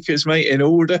 penalty takers, mate, in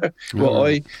order.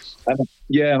 And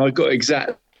I got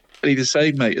exactly the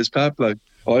same, mate, as Pablo.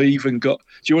 I even got.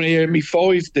 Do you want to hear me 5,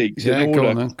 Deeks? Yeah, in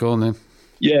order? Go on then.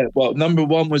 Yeah, well, number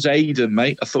 1 was Aidan,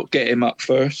 mate. I thought get him up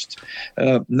first.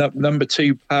 Number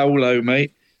 2, Paolo,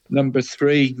 mate. Number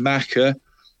 3, Macca.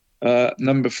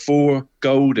 Number 4,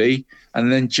 Goldie, and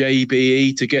then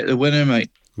JBE to get the winner, mate.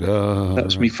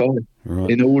 That's me 5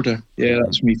 in order. Yeah,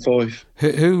 that's me 5.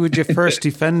 Who would your first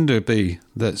defender be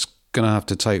that's going to have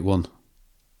to take one?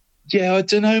 Yeah, I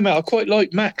don't know, mate. I quite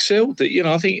like Max Hill.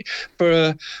 I think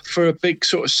for a big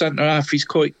sort of centre half, he's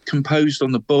quite composed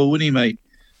on the ball, isn't he, mate?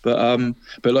 But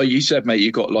like you said, mate,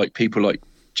 you got like people like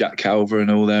Jack Calver and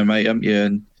all there, mate, haven't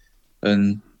you?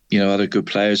 And other good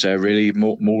players there, really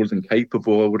more than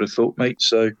capable, I would have thought, mate.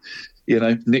 So,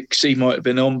 Nixie might have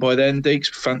been on by then, Deeks.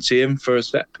 Fancy him for a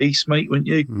set piece, mate, wouldn't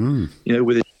you?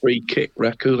 With his free kick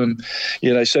record. And,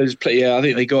 so I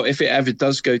think they got, if it ever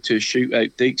does go to a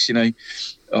shootout, Deeks,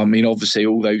 I mean, obviously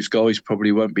all those guys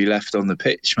probably won't be left on the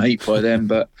pitch, mate, by then,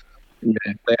 but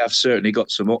they have certainly got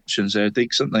some options there,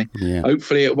 Deeks, haven't they? Yeah.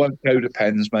 Hopefully it won't go to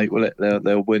pens, mate, will it?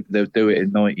 They'll win. They'll do it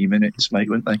in 90 minutes, mate,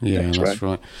 won't they? Yeah, that's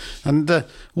right. And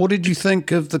what did you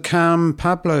think of the Cam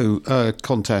Pablo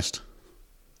contest?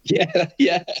 Yeah,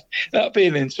 that'd be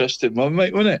an interesting one,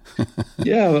 mate, wouldn't it?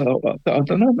 Yeah, well, I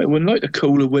don't know, mate. Wouldn't like the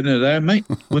cooler winner there, mate.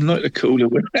 Wouldn't like the cooler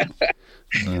winner.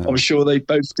 I'm sure they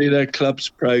both do their clubs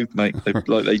proud, mate,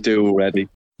 like they do already.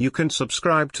 You can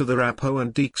subscribe to the Rappo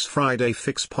and Deeks Friday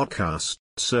Fix podcast.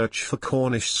 Search for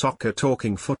Cornish Soccer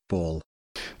Talking Football.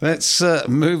 Let's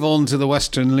move on to the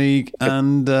Western League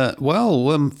and,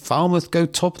 Falmouth go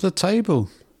top of the table.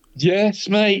 Yes,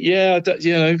 mate. Yeah,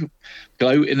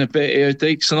 gloating a bit here,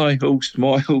 Deeks, and I all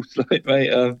smiles, like,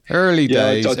 mate. Early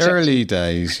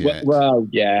days. Yeah. Well,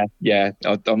 yeah.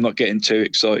 I'm not getting too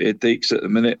excited, Deeks, at the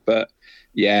minute, but.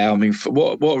 Yeah, I mean,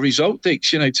 what a result,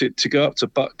 Deeks, to go up to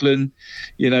Buckland,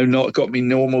 not got me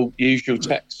normal, usual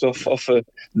text off I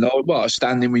was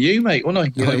standing with you, mate,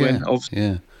 wasn't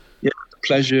I?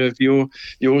 pleasure of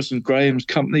yours and Graham's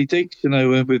company, Dick. You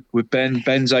know, with Ben.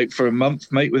 Ben's out for a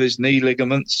month, mate, with his knee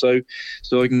ligaments, so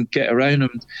I can get around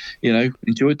and, you know,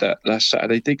 enjoyed that last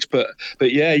Saturday, Dicks. But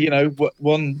yeah, you know,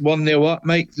 1-0 up,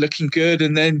 mate, looking good,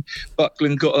 and then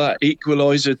Buckland got that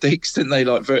equaliser, Dicks, didn't they?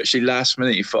 Like virtually last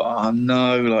minute, you thought, oh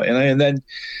no, like, you know,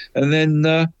 and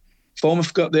then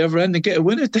Bournemouth got the other end and get a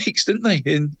winner, Dicks, didn't they?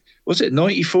 Was it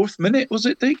 94th minute? Was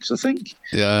it, Dicks? I think.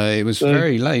 Yeah, it was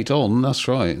very late on. That's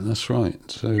right.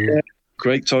 So yeah,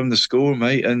 great time to score,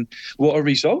 mate. And what a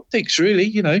result, Dicks. Really,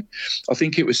 you know, I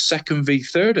think it was 2nd v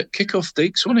 3rd at kickoff,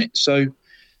 Dicks, wasn't it? So,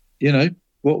 you know,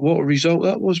 what a result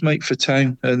that was, mate, for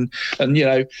Town. And you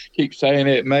know, keep saying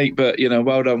it, mate. But you know,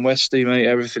 well done, Westy, mate.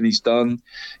 Everything he's done.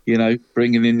 You know,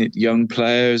 bringing in young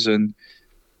players and,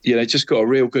 you know, just got a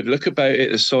real good look about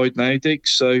it, the side now,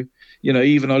 Dicks. So, you know,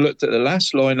 even I looked at the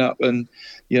last lineup and,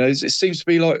 you know, it seems to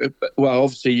be like, well,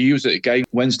 obviously you use it again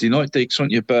Wednesday night, Dicks,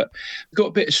 aren't you? But got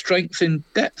a bit of strength in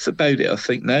depth about it, I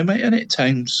think, now, mate. And it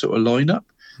Town's sort of lineup.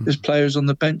 There's players on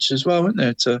the bench as well, aren't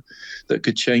there, that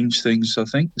could change things, I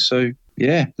think. So,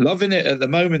 yeah, loving it at the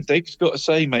moment, Dicks, got to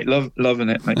say, mate. Loving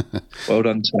it, mate. Well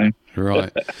done, Town.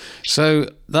 Right. So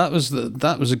that was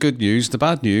the good news. The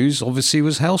bad news, obviously,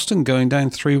 was Helston going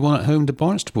down 3-1 at home to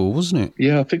Barnstaple, wasn't it?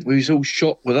 Yeah, I think we was all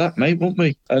shocked with that, mate, weren't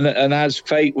we? And as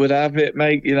fate would have it,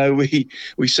 mate, you know,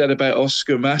 we said about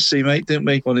Oscar Massey, mate, didn't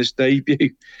we, on his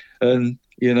debut? And,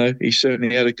 you know, he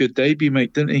certainly had a good debut,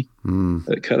 mate, didn't he?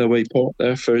 At Callaway Park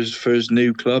there for his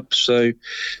new club. So,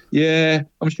 yeah,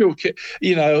 I'm sure,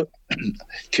 you know,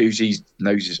 Cousy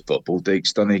knows his football,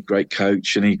 Dicks, doesn't he? Great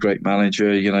coach and great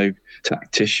manager, you know,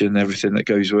 tactician, everything that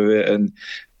goes with it. And,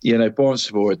 you know,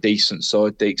 Barnstaple are a decent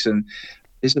side, Dicks, and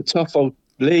it's a tough old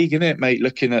league, isn't it, mate?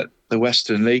 Looking at the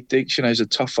Western League, Dicks, you know, it's a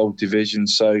tough old division.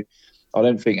 So I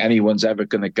don't think anyone's ever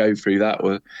going to go through that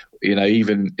with, you know,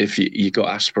 even if you got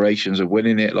aspirations of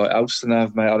winning it like Elston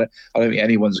have, mate. I don't think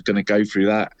anyone's going to go through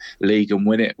that league and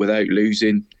win it without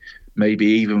losing maybe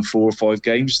even 4 or 5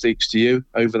 games, Dicks, to you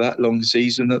over that long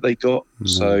season that they got.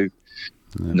 So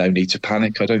no need to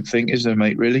panic, I don't think, is there,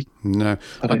 mate, really? No.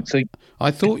 I don't think.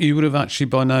 I thought you would have actually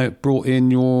by now brought in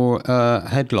your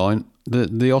headline,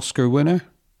 the Oscar winner.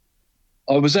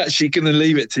 I was actually going to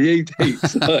leave it to you,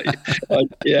 Dicks. I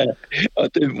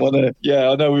didn't want to. Yeah,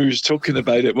 I know we was talking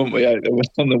about it, weren't we?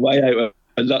 On the way out of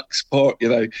Lux Park, you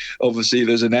know, obviously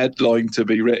there's an headline to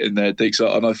be written there, Dicks.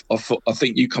 And I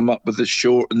think you come up with the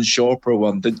short and sharper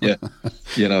one, didn't you?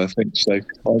 You know, I think so. I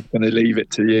was going to leave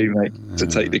it to you, mate, to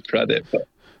take the credit. But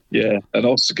yeah, an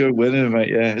Oscar winner, mate.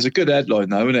 Yeah, it's a good headline,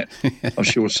 though, isn't it? I'm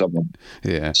sure someone's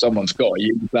got to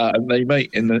use that, haven't they, mate,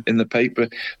 in the paper.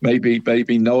 Maybe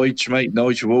Nige, mate,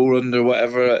 Nige Warland or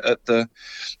whatever at the,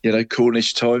 you know,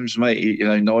 Cornish Times, mate. You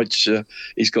know, Nige,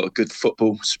 he's got a good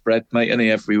football spread, mate, isn't he,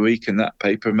 every week in that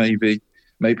paper. Maybe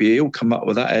he'll come up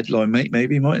with that headline, mate.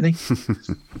 Maybe, mightn't he?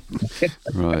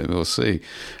 Right, we'll see.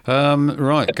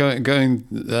 Right, going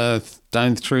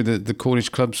down through the Cornish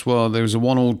clubs. Well, there was a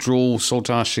 1-1 draw,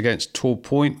 Saltash against Tor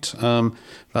Point.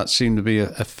 That seemed to be a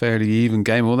fairly even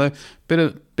game, although bit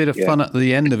of fun at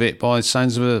the end of it. By the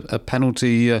sounds of a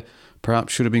penalty,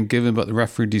 perhaps should have been given, but the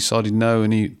referee decided no,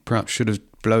 and he perhaps should have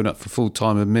blown up for full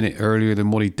time a minute earlier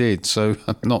than what he did. So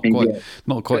I'm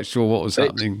not quite sure what was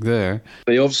happening there.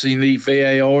 They obviously need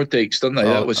VAR, Dicks, don't they?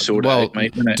 That was sorted out,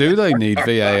 mate, wasn't it? Do they need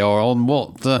VAR on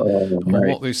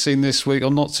what we've seen this week?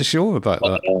 I'm not so sure about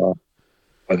that.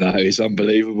 I know, it's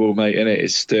unbelievable, mate, isn't it?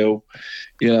 It's still,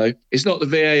 you know, it's not the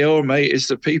VAR, mate, it's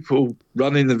the people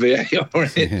running the VAR,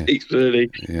 It's really.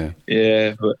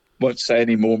 Yeah, but won't say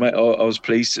any more, mate. I was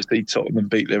pleased to see Tottenham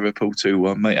beat Liverpool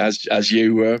 2-1, mate, as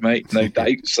you were, mate, no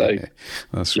doubt. So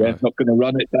that's right. Not going to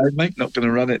run it down, mate. Not going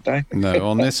to run it down. No,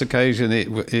 on this occasion, it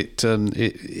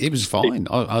was fine.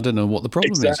 I don't know what the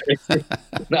problem is.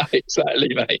 No,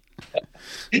 exactly, mate.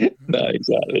 No,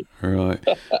 exactly. Right.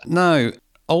 No.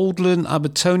 Oldland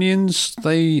Abertonians,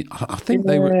 I think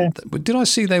they were. Did I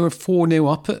see they were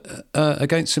 4-0 up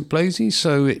against St Blaise?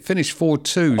 So it finished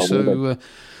 4-2. So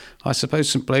I suppose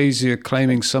St Blaise are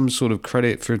claiming some sort of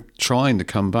credit for trying to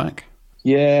come back.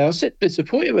 Yeah, I was a bit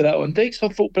disappointed with that one, Dicks. I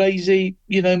thought Blaise,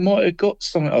 you know, might have got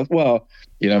something. Well,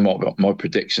 you know, my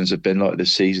predictions have been like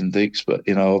this season, Dicks, but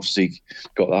you know, obviously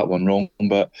got that one wrong.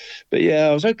 But yeah,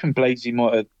 I was hoping Blaise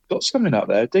might have got something up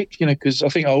there, Dick, you know, because I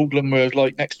think Oldland were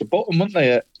like next to bottom, weren't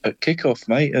they, at kick-off,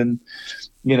 mate? And,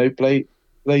 you know,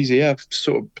 Blaise have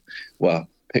sort of,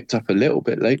 picked up a little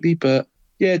bit lately, but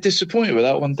yeah, disappointed with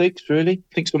that one, Diggs, really.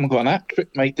 I think someone got an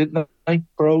hat-trick, mate, didn't they,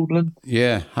 for Oldland?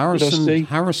 Yeah,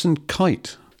 Harrison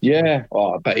Kite. Yeah,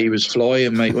 I bet he was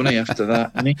flying, mate, wasn't he, after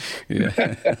that, wasn't he?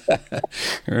 Yeah.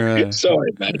 Right.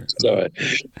 Sorry, mate, sorry.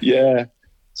 Yeah.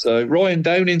 So Ryan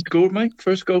Downing scored, mate.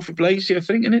 First goal for Blazy, I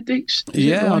think, isn't it, Deeks?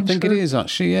 Yeah, I think it is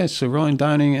actually. Yeah, so Ryan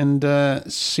Downing and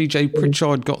CJ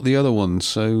Pritchard got the other one.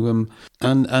 So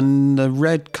and a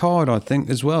red card, I think,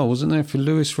 as well, wasn't there, for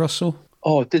Lewis Russell?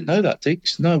 Oh, I didn't know that,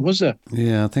 Deeks. No, was there?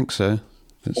 Yeah, I think so.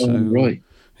 Right.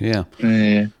 Yeah.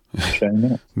 Yeah.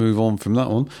 Move on from that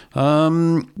one.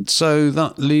 So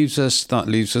that leaves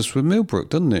us with Millbrook,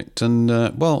 doesn't it? And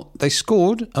well, they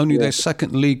scored only their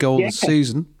second league goal of the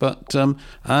season, but and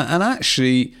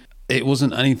actually it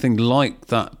wasn't anything like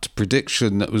that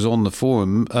prediction that was on the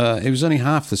forum. It was only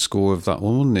half the score of that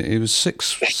one, wasn't it? It was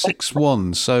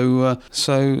 6-1.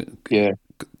 So yeah,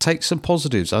 take some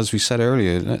positives, as we said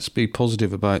earlier. Let's be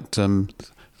positive about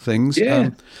things.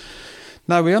 Yeah.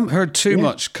 Now, we haven't heard too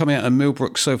much coming out of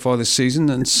Millbrook so far this season,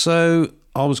 and so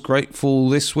I was grateful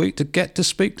this week to get to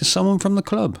speak to someone from the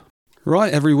club.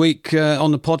 Right, every week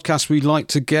on the podcast, we like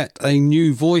to get a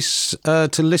new voice to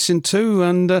listen to,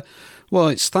 and well,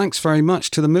 it's thanks very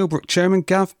much to the Millbrook chairman,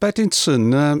 Gav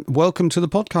Bettinson. Welcome to the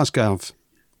podcast, Gav.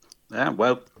 Yeah,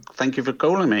 well, thank you for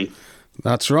calling me.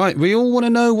 That's right. We all want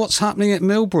to know what's happening at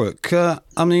Millbrook. I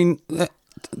mean,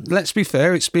 let's be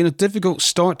fair, it's been a difficult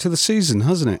start to the season,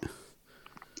 hasn't it?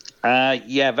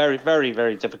 Yeah, very, very,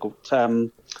 very difficult.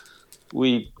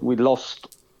 We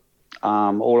lost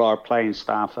all our playing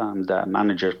staff and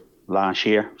manager last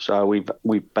year, so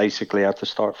we basically had to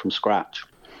start from scratch.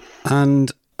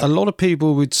 And a lot of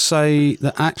people would say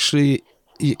that actually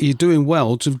you're doing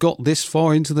well to have got this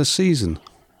far into the season.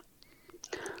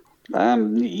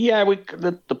 Yeah,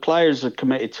 the players are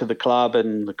committed to the club,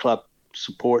 and the club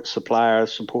supports the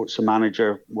players, supports the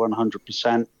manager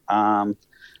 100%.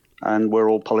 And we're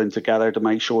all pulling together to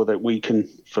make sure that we can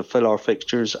fulfil our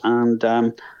fixtures and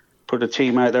put a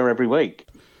team out there every week.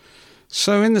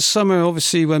 So in the summer,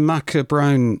 obviously, when Macca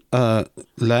Brown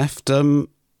left,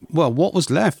 well, what was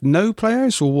left? No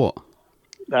players or what?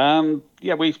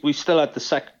 Yeah, we still had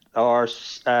our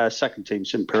second team,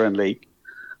 St. Piran League.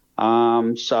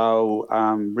 So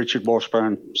Richard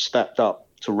Washburn stepped up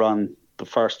to run the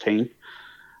first team.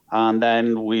 And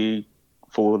then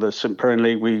for the St. Piran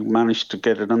League, we managed to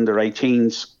get an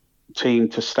under-18s team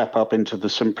to step up into the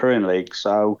St. Piran League.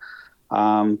 So,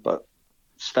 but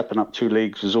stepping up 2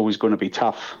 leagues was always going to be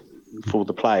tough for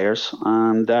the players.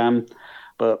 And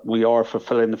but we are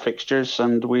fulfilling the fixtures,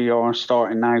 and we are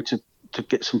starting now to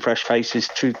get some fresh faces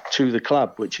to the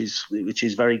club, which is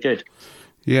very good.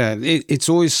 Yeah, it's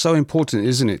always so important,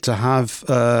 isn't it, to have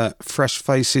fresh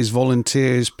faces,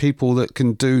 volunteers, people that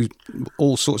can do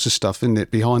all sorts of stuff, isn't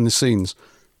it, behind the scenes?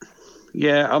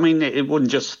 Yeah, I mean, it wasn't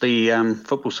just the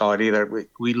football side either.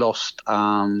 We lost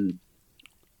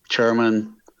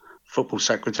chairman, football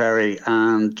secretary,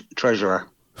 and treasurer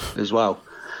as well.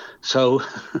 So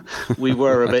we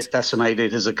were a bit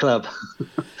decimated as a club.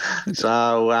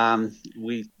 So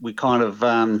we kind of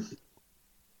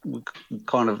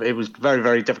it was very,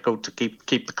 very difficult to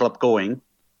keep the club going.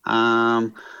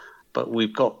 But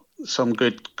we've got some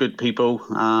good people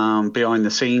behind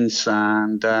the scenes,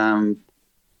 and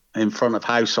in front of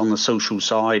house on the social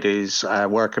side is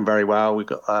working very well. We've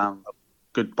got a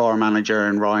good bar manager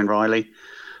in Ryan Riley,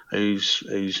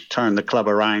 who's turned the club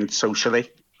around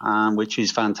socially, which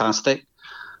is fantastic.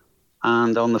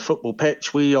 And on the football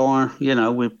pitch, we are,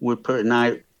 we're putting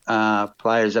out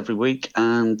players every week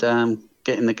and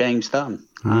getting the games done.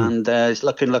 And it's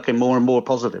looking more and more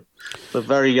positive. A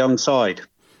very young side.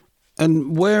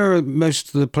 And where are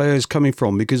most of the players coming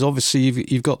from? Because obviously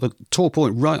you've got the Tor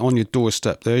Point right on your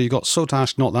doorstep there. You've got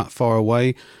Sotash not that far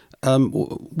away.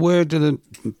 Where do the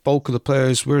bulk of the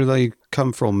players, where do they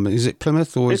come from? Is it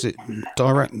Plymouth or is it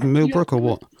direct Millbrook or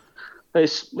what?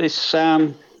 It's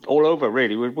all over,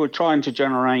 really. We're trying to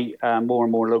generate more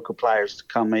and more local players to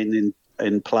come in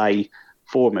and play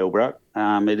for Millbrook.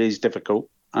 It is difficult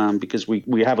because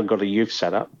we haven't got a youth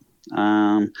set up.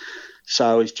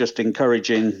 So it's just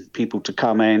encouraging people to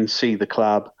come in, see the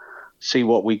club, see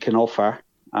what we can offer,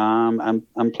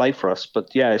 and play for us.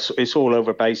 But yeah, it's all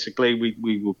over basically.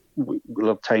 We will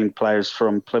obtain players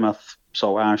from Plymouth,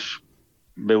 Saltash,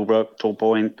 Millbrook, Tor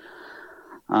Point,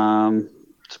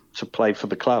 to play for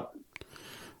the club.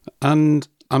 And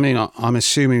I mean, I'm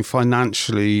assuming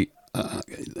financially,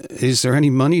 is there any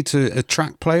money to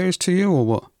attract players to you or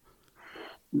what?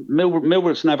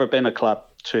 Millbrook's never been a club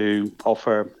to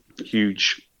offer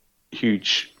huge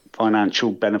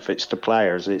financial benefits to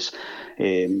players. It's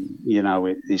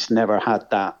it's never had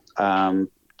that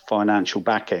financial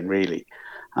backing really.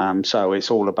 So it's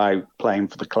all about playing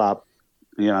for the club,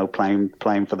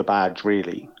 playing for the badge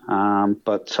really.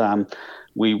 But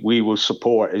we will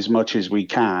support as much as we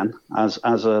can as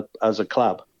a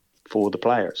club for the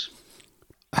players.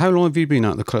 How long have you been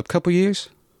at the club? Couple of years?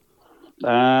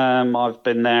 I've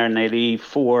been there nearly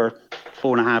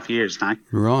 4.5 years now.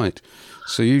 Right.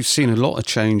 So you've seen a lot of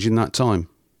change in that time.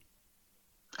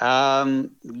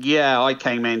 Yeah, I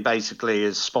came in basically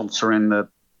as sponsoring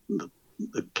the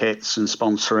kits and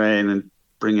sponsoring and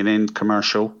bringing in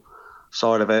commercial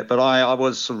side of it. But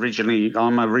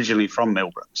I'm originally from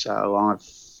Millbrook, so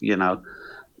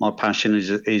my passion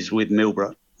is with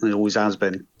Millbrook. It always has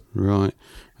been. Right.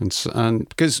 And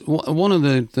because one of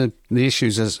the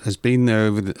issues has been there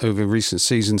over recent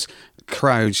seasons,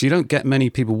 crowds. You don't get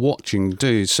many people watching, do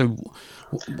you? So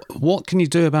what can you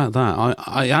do about that?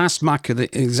 I asked Macca the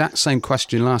exact same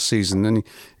question last season, and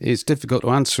it's difficult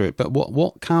to answer it. But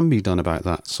what can be done about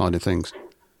that side of things?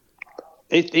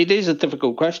 It is a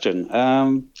difficult question.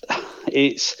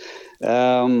 We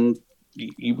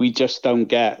just don't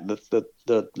get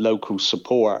the local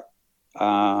support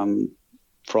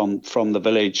from the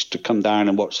village to come down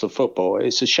and watch the football.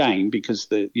 It's a shame because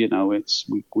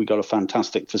we got a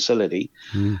fantastic facility,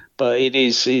 but it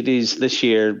is this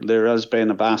year there has been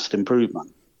a vast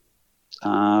improvement.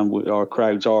 Our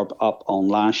crowds are up on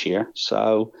last year,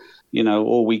 so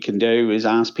all we can do is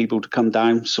ask people to come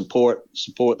down, support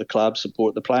the club,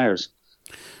 support the players.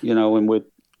 And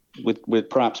with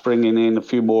perhaps bringing in a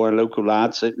few more local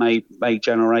lads, it may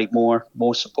generate more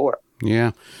support.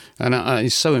 Yeah, and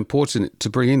it's so important to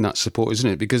bring in that support, isn't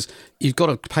it? Because you've got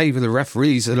to pay for the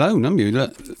referees alone, haven't you?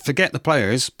 Forget the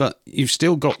players, but you've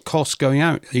still got costs going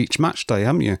out each match day,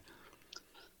 haven't you?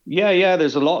 Yeah.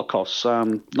 There's a lot of costs,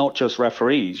 not just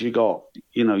referees. You got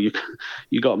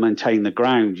to maintain the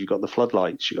ground. You got the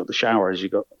floodlights. You got the showers. You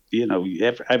got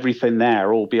everything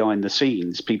there, all behind the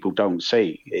scenes. People don't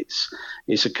see.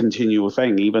 It's a continual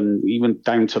thing, even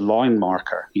down to line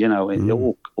marker. It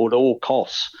all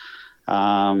costs.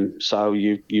 So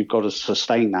you've got to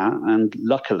sustain that, and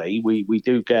luckily we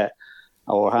do get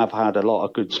or have had a lot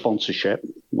of good sponsorship,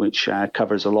 which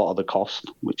covers a lot of the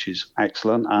cost, which is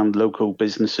excellent, and local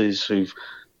businesses who've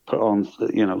put on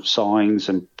signs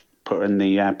and put in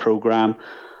the program.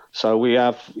 So we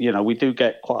do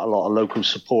get quite a lot of local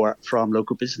support from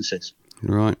local businesses.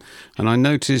 Right, and I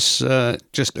noticed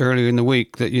just earlier in the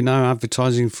week that you're now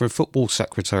advertising for a football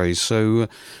secretary. So.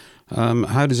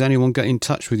 How does anyone get in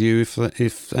touch with you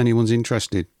if anyone's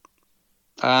interested?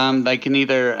 They can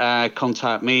either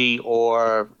contact me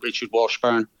or Richard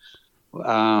Washburn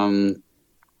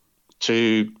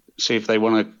to see if they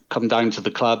want to come down to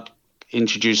the club,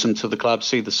 introduce them to the club,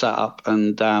 see the setup,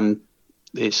 and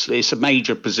it's a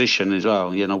major position as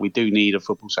well. We do need a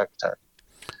football secretary.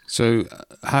 So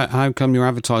how come you're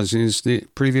advertising? Is the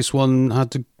previous one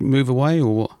had to move away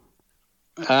or what?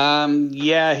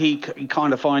 Yeah, he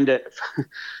kind of found it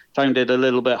a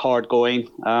little bit hard going.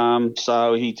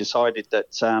 So he decided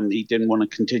that he didn't want to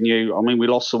continue. I mean, we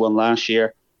lost the one last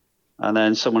year, and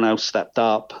then someone else stepped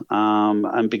up.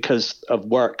 And because of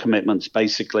work commitments,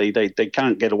 basically, they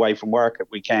can't get away from work at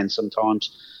weekends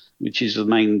sometimes, which is the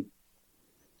main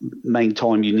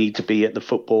time you need to be at the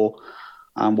football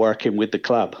and working with the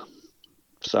club.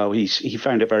 So he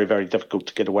found it very, very difficult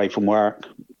to get away from work,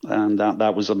 and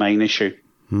that was the main issue.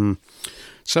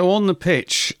 So on the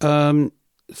pitch,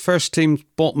 first team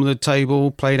bottom of the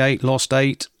table, played 8, lost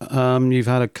 8. You've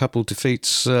had a couple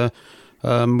defeats,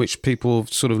 which people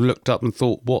have sort of looked up and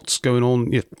thought, what's going on?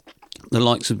 The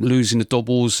likes of losing the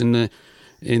doubles in the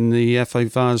FA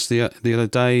Vase the other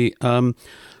day.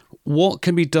 What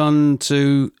can be done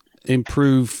to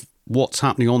improve what's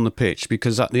happening on the pitch?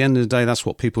 Because at the end of the day, that's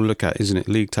what people look at, isn't it?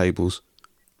 League tables.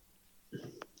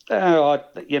 Everyone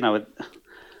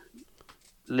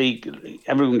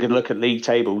can look at league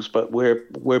tables, but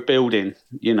we're building.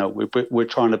 We're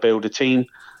trying to build a team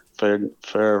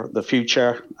for the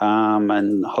future,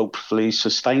 and hopefully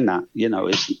sustain that.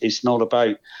 It's not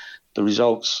about the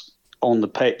results on the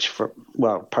pitch.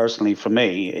 Personally for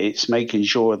me, it's making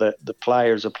sure that the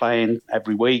players are playing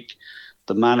every week,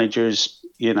 the manager's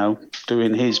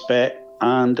doing his bit,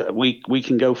 and we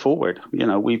can go forward.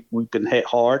 We've been hit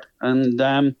hard,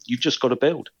 and you've just got to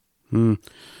build.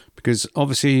 Because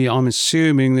obviously I'm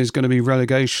assuming there's going to be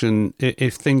relegation.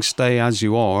 If things stay as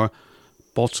you are,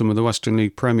 bottom of the Western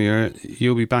League Premier,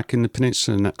 you'll be back in the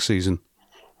Peninsula next season.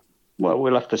 Well,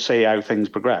 we'll have to see how things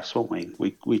progress, won't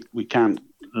we? We can't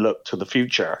look to the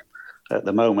future at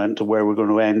the moment to where we're going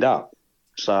to end up.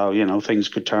 So, things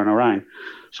could turn around.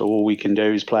 So all we can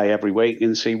do is play every week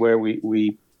and see where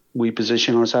we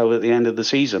position ourselves at the end of the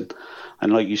season.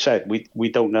 And like you said, we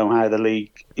don't know how the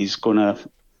league is going to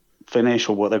finish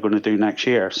or what they're going to do next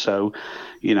year. So,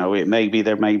 there may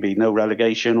be no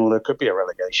relegation, or there could be a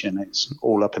relegation. It's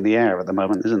all up in the air at the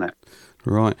moment, isn't it?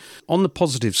 Right. On the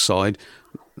positive side,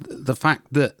 the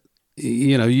fact that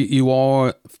you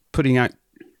are putting out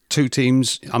two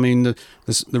teams. I mean,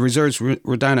 the reserves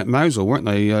were down at Mousehole, weren't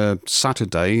they?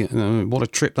 Saturday. What a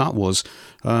trip that was.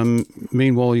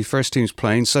 Meanwhile, your first team's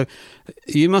playing. So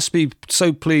you must be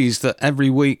so pleased that every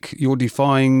week you're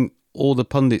defying all the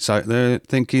pundits out there,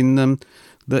 thinking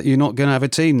that you're not going to have a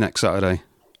team next Saturday.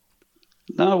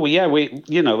 No,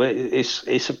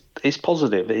 it's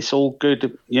positive. It's all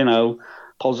good.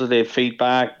 Positive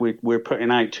feedback. We're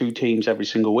putting out two teams every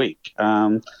single week.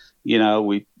 The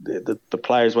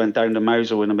players went down to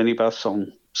Mousehole in a minibus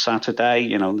on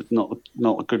Saturday.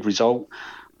 Not a good result,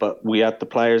 but we had the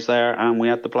players there, and we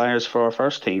had the players for our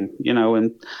first team.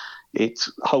 And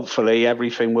it's hopefully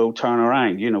everything will turn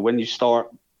around. When you start,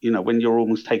 when you're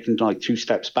almost taking like two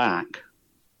steps back,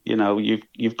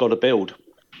 you've got to build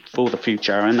for the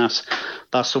future, and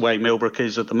that's the way Millbrook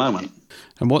is at the moment.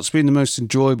 And what's been the most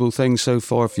enjoyable thing so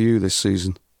far for you this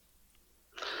season?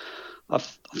 I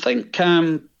think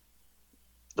the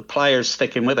players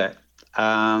sticking with it,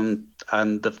 and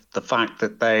the fact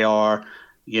that they are,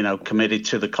 committed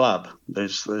to the club.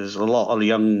 There's a lot of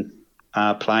young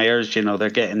players. They're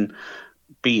getting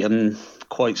beaten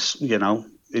quite.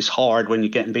 It's hard when you're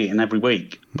getting beaten every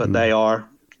week, but they are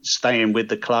staying with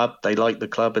the club. They like the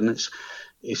club, and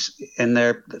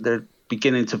they're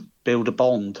beginning to build a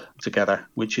bond together,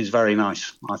 which is very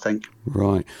nice, I think.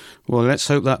 Right. Well, let's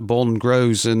hope that bond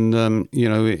grows and,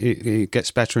 it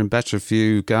gets better and better for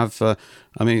you, Gav.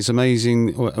 It's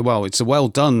amazing. Well, it's a well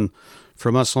done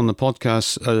from us on the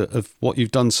podcast of what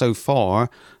you've done so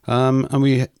far. And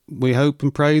we hope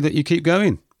and pray that you keep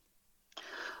going.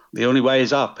 The only way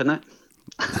is up, isn't it?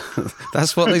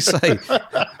 That's what they say.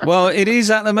 Well, it is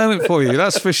at the moment for you,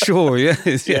 that's for sure.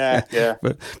 Yeah.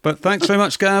 But thanks very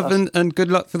much, Gav, and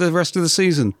good luck for the rest of the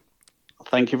season.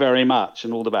 Thank you very much,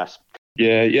 and all the best.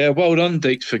 Yeah. Well done,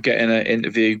 Deeks, for getting an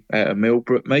interview out of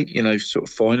Millbrook, mate. Sort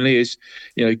of finally is,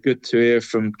 good to hear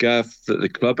from Gav that the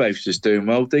clubhouse is doing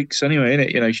well, Deeks. Anyway,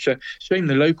 innit? Shame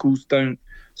the locals don't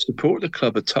support the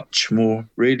club a touch more,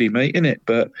 really, mate, innit?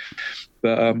 But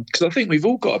because I think we've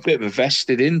all got a bit of a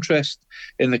vested interest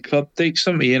in the club, Deeks,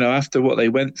 something, after what they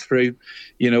went through,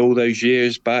 all those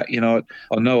years back. I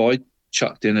know I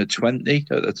chucked in a 20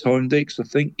 at the time, Deeks, I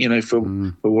think, for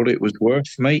what it was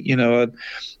worth, mate. Because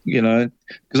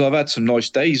I've had some nice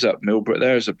days up Millbrook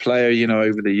there as a player,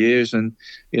 over the years, and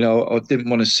I didn't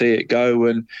want to see it go.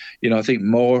 And I think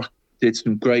Moore did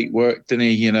some great work, didn't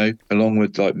he? Along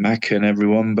with like Macca and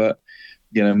everyone, but.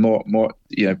 More,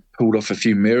 pulled off a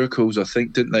few miracles, I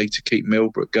think, didn't they, to keep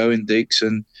Millbrook going, Deeks,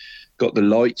 and got the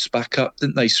lights back up,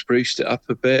 didn't they? Spruced it up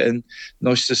a bit, and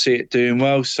nice to see it doing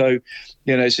well. So,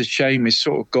 it's a shame it's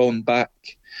sort of gone back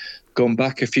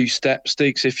a few steps,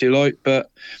 Deeks, if you like.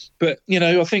 But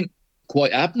I think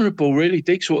quite admirable, really,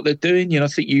 Deeks, what they're doing. I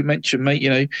think you mentioned,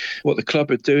 mate, what the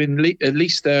club are doing. At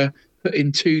least they're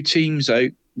putting two teams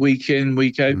out week in,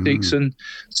 week out, Deeks, and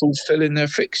fulfilling their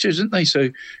fixtures, aren't they? So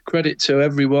credit to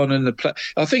everyone and the play.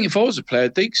 I think if I was a player,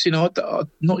 Deeks, I'm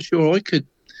not sure I could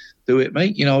do it,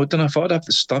 mate. I don't know if I'd have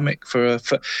the stomach for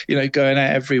going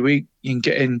out every week and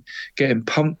getting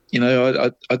pumped.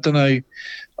 I don't know.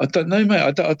 I don't know, mate.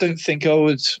 I don't think I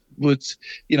would.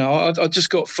 I just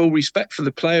got full respect for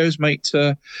the players, mate.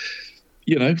 For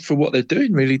what they're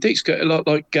doing, really. Deeks, got a lot,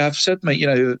 like Gav said, mate.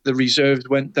 The reserves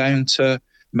went down to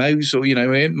Mousehole,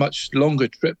 a much longer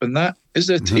trip than that, is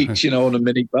there, Deeks, on a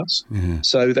minibus. Yeah.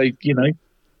 So they,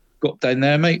 got down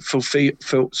there, mate, fulfilled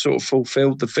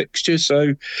the fixture.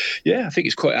 So, yeah, I think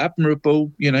it's quite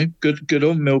admirable, good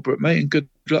on Millbrook, mate, and good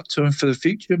luck to him for the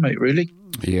future, mate, really.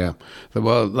 Yeah,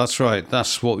 well, that's right.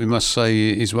 That's what we must say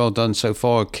is well done so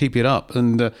far. Keep it up.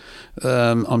 And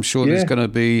I'm sure there's going to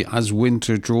be, as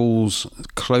winter draws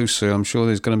closer, I'm sure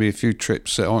there's going to be a few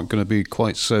trips that aren't going to be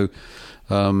quite so...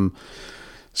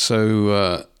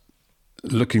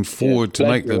 looking forward to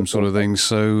make them sort of things.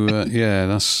 So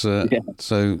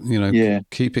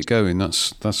keep it going.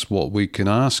 That's what we can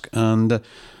ask. And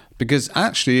because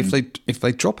actually, if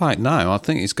they drop out now, I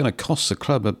think it's going to cost the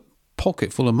club a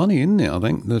pocket full of money, isn't it? I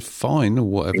think the fine or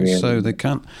whatever. Yeah. So they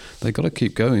got to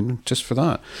keep going just for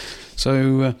that.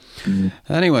 So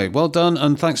anyway, well done,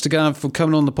 and thanks to Gav for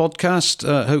coming on the podcast.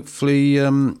 Hopefully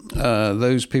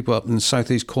those people up in South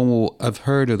East Cornwall have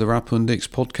heard of the RAPPO and DEACS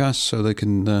podcast, so they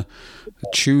can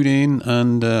tune in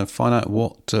and find out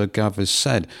what Gav has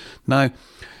said. Now,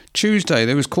 Tuesday,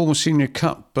 there was Cornwall Senior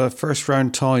Cup first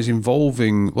round ties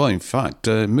involving, well, in fact,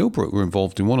 Millbrook were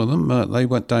involved in one of them. They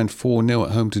went down 4-0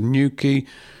 at home to Newquay.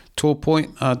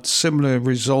 Torpoint had similar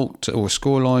result or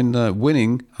scoreline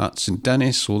winning at St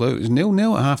Dennis, although it was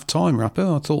 0-0 at half time,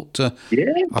 Rappo.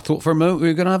 I thought for a moment we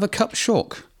were going to have a cup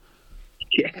shock.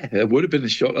 Yeah, it would have been a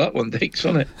shot, that one, Deeks,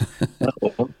 wasn't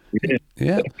it?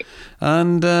 Yeah.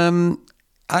 And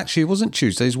actually, it wasn't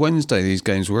Tuesday, it was Wednesday these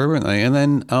games were, weren't they? And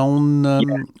then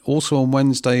also on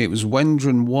Wednesday, it was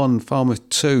Wendron 1, Falmouth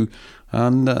 2.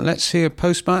 And let's hear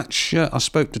post-match. I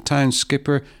spoke to town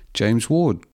skipper James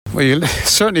Ward. Well, you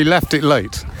certainly left it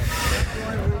late.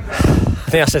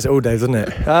 I think that says it all day, doesn't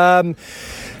it?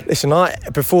 Listen,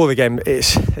 before the game,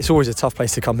 it's always a tough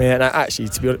place to come here, and actually,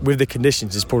 to be honest, with the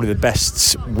conditions, it's probably the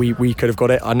best we could have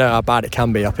got it. I know how bad it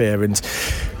can be up here,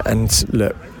 and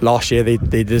look, last year they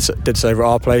did us over at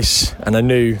our place, and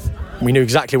we knew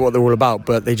exactly what they're all about,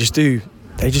 but they just do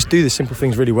the simple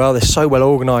things really well. They're so well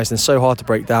organised and so hard to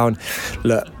break down.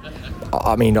 Look,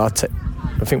 I mean, I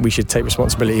think we should take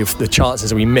responsibility of the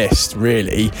chances that we missed,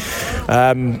 really.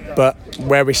 But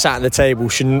where we sat at the table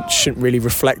shouldn't really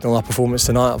reflect on our performance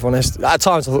tonight, if I'm honest. At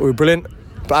times I thought we were brilliant,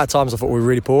 but at times I thought we were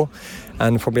really poor.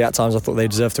 And probably at times I thought they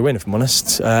deserved to win, if I'm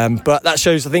honest. But that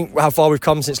shows, I think, how far we've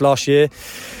come since last year.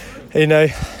 You know,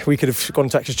 we could have gone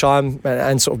to extra time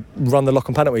and sort of run the lock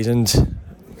on penalties, and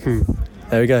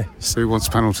there we go. Who wants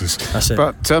penalties? That's it.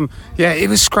 But yeah, it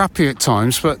was scrappy at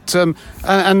times. But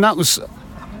and that was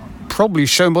probably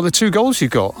shown by the 2 goals you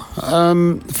got.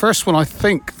 The first one, I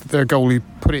think their goalie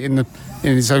put it in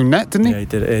his own net, didn't he? Yeah, he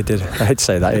did. I hate to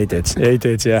say that, he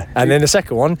did, yeah. And then the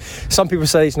second one, some people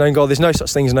say it's an own goal. There's no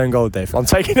such thing as an own goal, Dave. I'm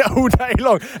taking it all day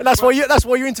long, and that's why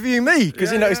you're interviewing me,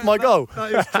 because it's my goal.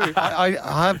 That is true. I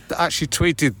have actually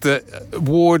tweeted that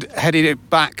Ward headed it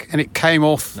back and it came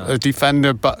off a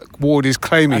defender, but Ward is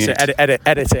claiming it. Edit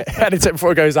Edit it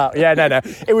before it goes out. Yeah, no.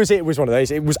 It was one of those.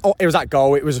 It was that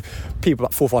goal. It was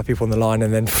about 4 or 5 people on the line,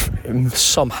 and then it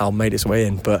somehow made its way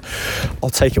in. But I'll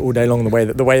take it all day long.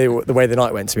 The way the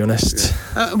night went, to be honest.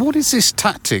 What is this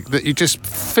tactic that you just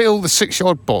fill the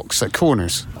 6-yard box at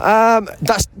corners?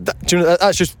 That's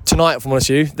just tonight, if I'm honest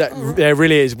with you. That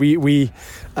really is.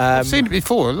 I've seen it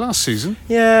before last season.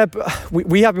 Yeah, but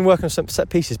we have been working on some set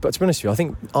pieces. But to be honest with you, I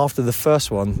think after the first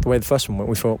one, the way the first one went,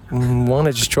 we thought, why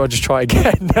not just try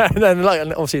again? and then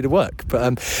obviously it'd work. But I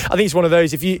think it's one of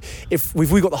those. If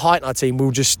we've got the height in our team,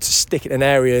 we'll just stick it in an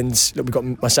area, and look, we've got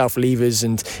myself levers,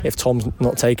 and if Tom's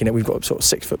not taking it, we've got sort of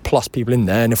 6 foot plus people in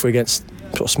there, and if we're against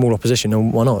sort of small opposition,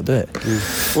 then why not do it?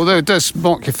 Although it does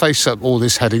mark your face up, all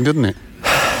this heading, doesn't it?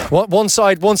 One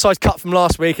side cut from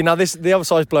last week, and now the other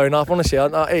side's blown up. Honestly,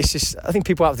 it's just, I think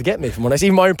people have to get me, from honest.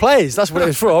 Even my own players, that's what it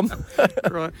was from.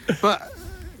 Right. But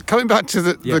coming back to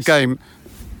the game,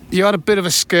 you had a bit of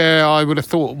a scare, I would have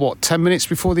thought, 10 minutes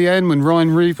before the end when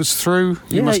Ryan Reeve was through?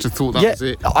 You must have thought that was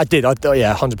it. I did,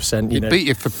 100%. He beat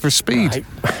you for speed.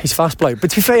 He's a fast bloke.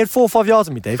 But to be fair, he had 4 or 5 yards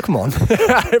on me, Dave, come on.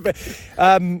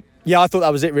 Yeah, I thought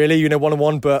that was it, really,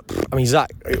 1-on-1. But I mean, Zach,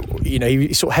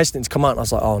 he sort of hesitant to come out, and I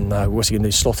was like, oh no, what's he going to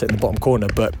do? Slot it in the bottom corner?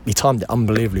 But he timed it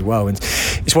unbelievably well, and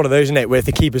it's one of those, isn't it, where if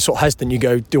the keeper's sort of hesitant, you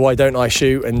go, do I, don't I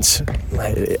shoot? And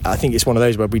I think it's one of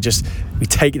those where we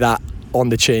take that on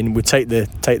the chin, we take the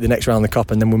next round of the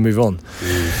cup, and then we'll move on.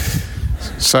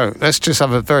 So let's just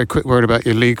have a very quick word about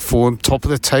your league form. Top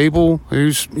of the table,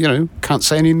 who's, can't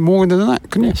say any more than that,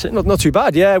 can you? Yeah, not too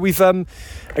bad, yeah. We've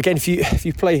again, if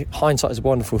you play, hindsight is a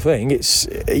wonderful thing. It's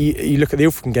you look at the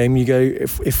Ilfracombe game, you go,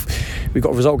 if we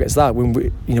got a result against that, when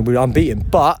we're unbeaten,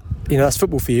 but that's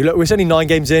football for you. Look, we're only 9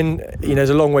 games in.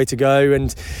 There's a long way to go,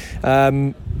 and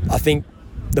I think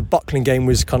the Buckland game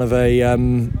was kind of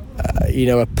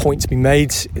a point to be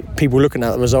made. People looking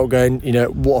at the result going,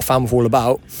 what a fan we're all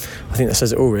about. I think that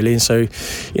says it all, really. And so,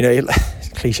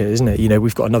 cliche, isn't it?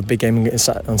 We've got another big game on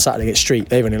Saturday against Street.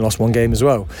 They've only lost 1 game as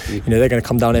well. They're going to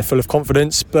come down here full of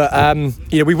confidence. But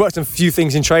we've worked on a few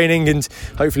things in training, and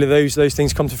hopefully those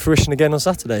things come to fruition again on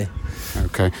Saturday.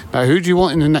 Okay. Now, who do you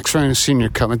want in the next round of Senior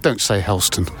Cup? And don't say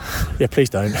Helston. Yeah, please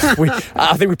don't.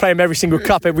 I think we play them every single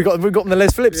cup. We got them the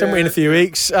Les Phillips, haven't we, in a few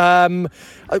weeks?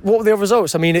 What were the other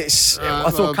results? I mean, I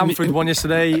thought Camford won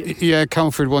yesterday. Yeah,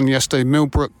 Camford won yesterday.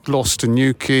 Millbrook lost to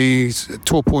Newquay.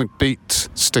 12 Point beat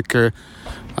Sticker.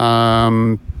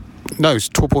 It's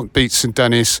 12 Point beat St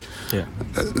Dennis. Yeah.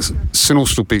 St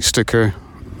Austell beat Sticker,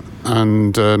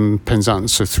 and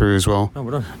Penzance are through as well. Oh,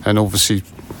 well done. And obviously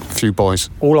a few boys.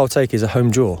 All I'll take is a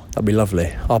home draw. That'd be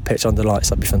lovely. Our pitch under lights.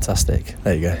 That'd be fantastic.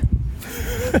 There you go.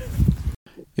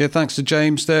 Yeah, thanks to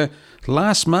James there.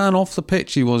 Last man off the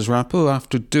pitch he was, Rappo,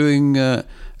 after doing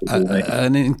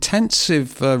an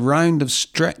intensive round of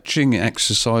stretching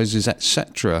exercises,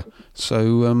 etc.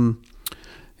 So,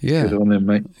 yeah. Good on him,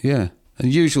 mate. Yeah. The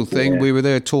usual thing, we were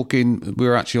there talking, we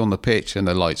were actually on the pitch and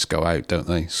the lights go out, don't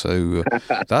they? So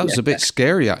that was a bit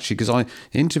scary, actually, because I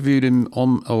interviewed him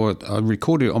I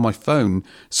recorded it on my phone.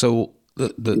 So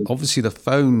obviously the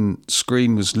phone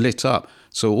screen was lit up,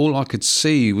 so all I could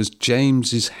see was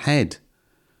James's head.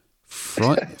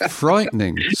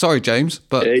 Frightening. Sorry, James,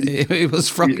 but it was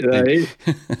frightening.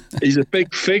 He's a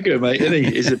big figure, mate, isn't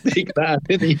he? He's a big man,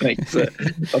 isn't he, mate? So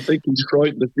I think he's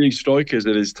frightened a few strikers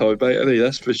in his time, mate, isn't he?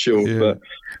 That's for sure. Yeah.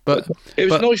 But it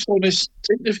was nice on this.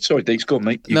 Sorry, Deeks, go on,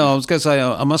 mate. No, I was going to say,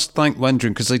 I must thank Wendron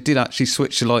because they did actually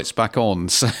switch the lights back on.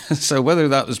 So whether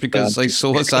that was because they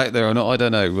saw us out there or not, I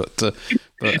don't know.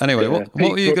 But anyway, what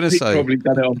were you going to say? He probably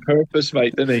done it on purpose,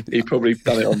 mate, didn't he? He probably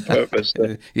done it on purpose.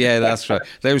 Yeah, that's right.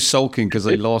 They were sulking because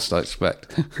they lost, I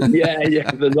expect. Yeah.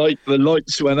 The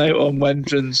lights went out on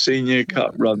Wendron's Senior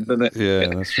Cup run, didn't it? Yeah,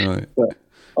 that's right.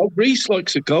 Reece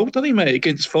likes a goal, doesn't he, mate,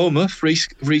 against Falmouth?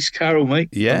 Reece Carroll, mate.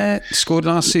 Yeah, scored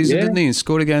last season, didn't he? And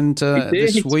scored again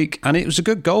this week. And it was a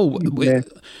good goal. Yeah.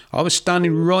 I was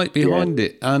standing right behind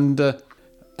it. And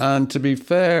to be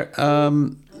fair,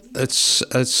 as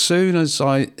soon as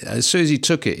he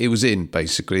took it, it was in,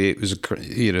 basically. It was a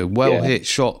well-hit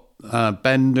shot,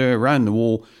 bender, around the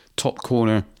wall, top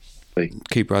corner.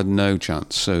 Keeper had no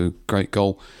chance, so great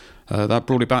goal. That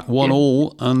brought it back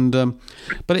 1-1, and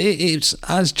but it's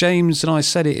as James and I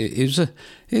said, it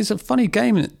was a funny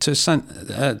game to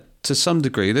some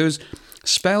degree. There was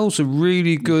spells of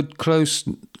really good, close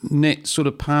knit sort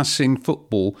of passing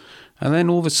football, and then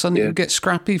all of a sudden it would get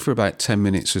scrappy for about 10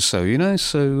 minutes or so.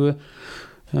 So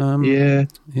but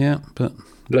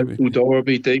local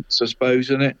derby, Deeks, I suppose,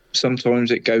 isn't it? Sometimes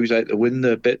it goes out the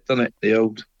window a bit, doesn't it? The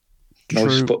old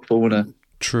nice football in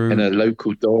a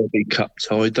local derby cup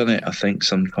tie, doesn't it? I think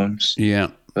sometimes. Yeah.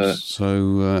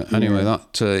 Anyway,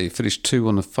 that he finished 2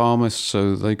 on the Falmouth,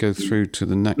 so they go through to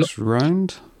the next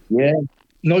round. Yeah.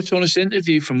 Nice honest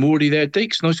interview from Wardy there,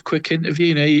 Deeks. Nice quick interview.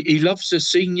 You know, he loves the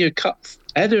Senior Cup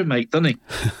header, mate, doesn't he?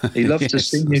 He loves the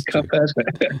Senior Cup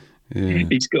header. Yeah.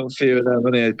 He's got a few of them,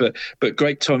 hasn't he? But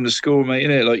great time to score, mate,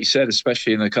 isn't it? Like you said,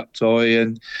 especially in the cup tie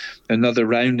and another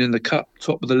round in the cup,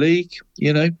 top of the league.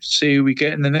 You know, see who we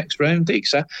get in the next round,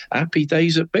 Deeks. Happy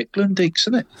days at Bickland, Deeks,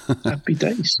 isn't it? Happy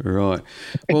days. Right.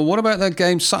 Well, what about that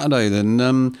game Saturday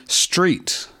then?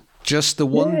 Street. Just the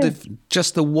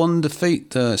one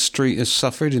defeat Street has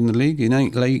suffered in the league in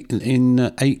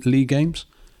 8 league games.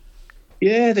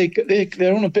 Yeah,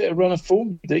 they're on a bit of run of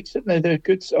form, Deeks, aren't they? They're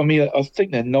good. I mean, I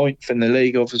think they're 9th in the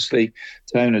league, obviously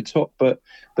down the top. But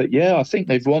yeah, I think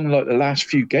they've won like the last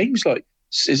few games. Like,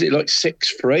 is it like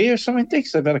 6-3 or something,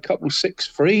 Deeks? They've had a couple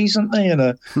 6-3s, haven't they? And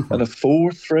a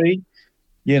 4-3.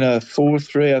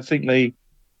 4-3. I think they.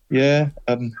 Yeah.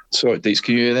 Sorry, Deeks,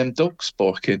 can you hear them dogs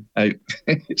barking out?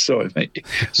 Sorry, mate.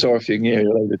 Sorry if you can hear a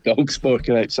load of dogs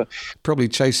barking out. So, probably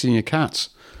chasing your cats.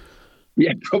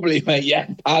 Yeah, probably, mate. Yeah,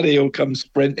 Paddy will come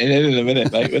sprinting in a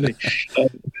minute, mate, won't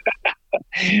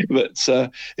he?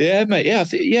 Yeah, mate.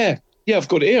 Yeah, I've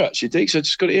got it here actually, Deeks. I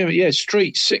just got it here. Yeah,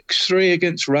 Street 6-3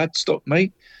 against Radstock,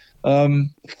 mate.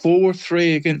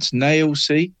 4-3 against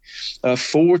Nailsea.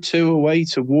 4-2 away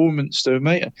to Warminster,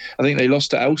 mate. I think they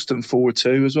lost to Elston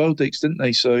 4-2 as well, Deeks, didn't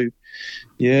they? So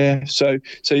yeah,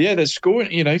 they're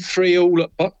scoring. 3 all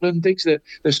at Buckland, Deeks.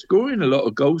 They're scoring a lot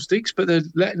of goals, Deeks, but they're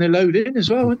letting a load in as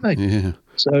well, aren't they? Yeah.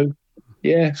 So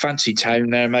yeah, fancy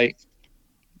Town there, mate.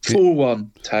 4-1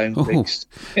 Town, Deeks.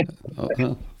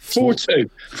 4-2.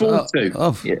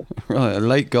 4-2. Yeah. Right, a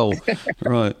late goal.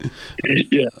 Right.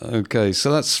 Yeah. Okay,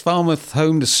 so that's Falmouth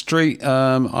home to Street.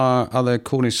 Our other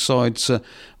Cornish sides,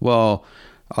 well,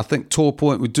 I think Tor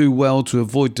Point would do well to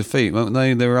avoid defeat, won't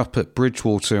they? They're up at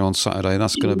Bridgewater on Saturday.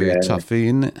 That's going to be a toughie,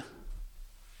 isn't it?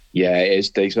 Yeah, it is,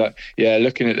 Deeks.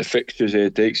 Looking at the fixtures here,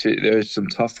 Deeks, there's some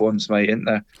tough ones, mate, isn't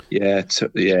there?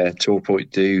 Yeah, Tor Point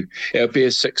do. It'll be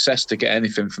a success to get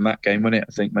anything from that game, won't it,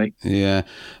 I think, mate? Yeah.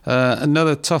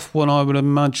 Another tough one, I would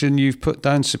imagine you've put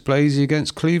down Sablazy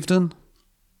against Clevedon.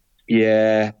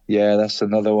 Yeah, that's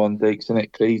another one, Deeks, isn't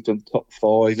it? Clevedon, top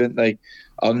 5, aren't they?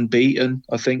 Unbeaten,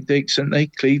 I think, Deeks, aren't they?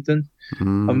 Clevedon,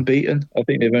 unbeaten. I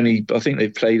think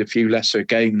they've played a few lesser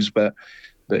games, but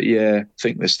yeah, I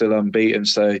think they're still unbeaten.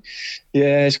 So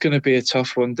yeah, it's going to be a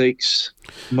tough one, Deeks.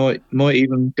 Might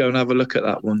even go and have a look at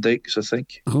that one, Deeks, I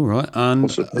think. All right. And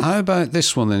possibly. How about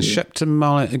this one then? Shepton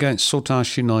Mallet against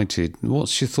Saltash United.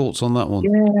 What's your thoughts on that one?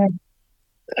 Yeah,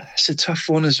 it's a tough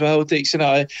one as well, Deeks.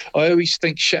 I always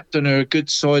think Shepton are a good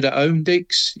side at home,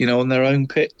 Deeks, on their own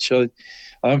pitch. I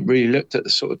haven't really looked at the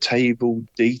sort of table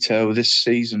detail this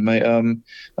season, mate.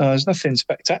 There's nothing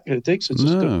spectacular, Deeks.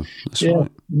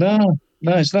 Right. No.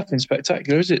 No, it's nothing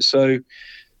spectacular, is it? So,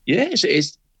 yeah,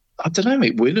 it's I don't know,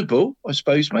 mate. Winnable, I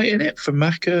suppose, mate. In it for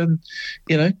Macca, and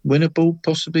winnable,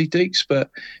 possibly Deeks. But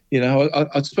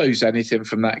I suppose anything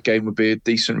from that game would be a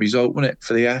decent result, wouldn't it,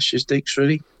 for the Ashes, Deeks?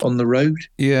 Really on the road.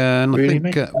 Yeah, and really,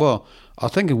 I think I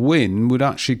think a win would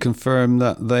actually confirm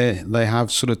that they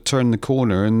have sort of turned the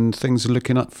corner and things are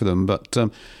looking up for them. But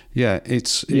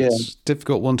it's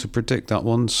difficult one to predict, that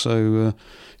one. So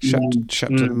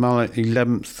Shepton Mallet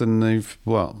 11th, and they've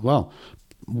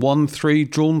won 3,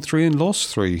 drawn 3, and lost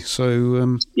 3.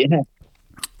 So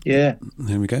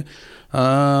there we go.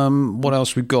 What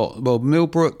else we got? Well,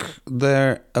 Millbrook,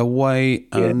 they're away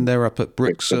and they're up at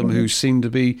Brixham, who seem to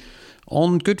be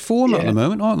on good form at the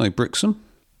moment, aren't they, Brixham?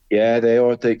 Yeah, they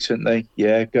are, Dicks, aren't they?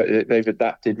 Yeah, they've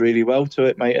adapted really well to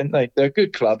it, mate, aren't they? They're a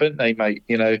good club, aren't they, mate?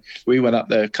 We went up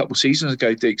there a couple of seasons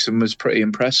ago, Dicks, and was pretty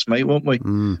impressed, mate, weren't we,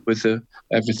 with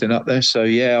everything up there? So,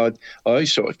 I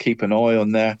sort of keep an eye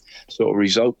on their sort of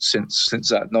results since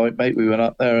that night, mate. We went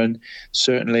up there, and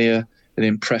certainly an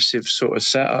impressive sort of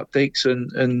setup, Dicks,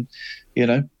 and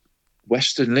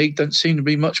Western League don't seem to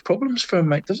be much problems for them,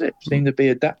 mate, does it? Seem to be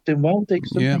adapting well, Dicks,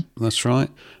 Yeah, that's right.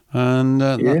 And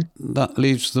that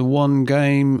leaves the one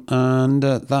game, and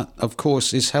that, of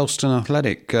course, is Helston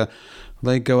Athletic.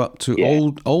 They go up to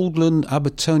Oldland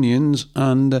Abertonians,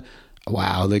 and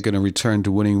they're going to return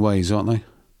to winning ways, aren't they?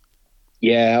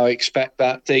 Yeah, I expect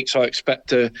that, Deeks. I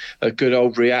expect a good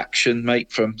old reaction,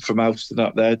 mate, from Helston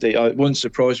up there. It wouldn't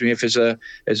surprise me if there's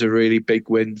a really big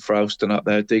win for Helston up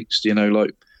there, Deeks.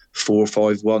 Like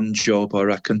 4-5-1 job, I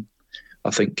reckon.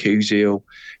 I think Cousy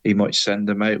he might send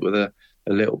them out with a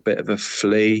little bit of a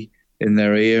flea in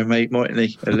their ear, mate, mightn't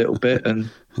he? A little bit. And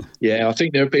I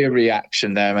think there'll be a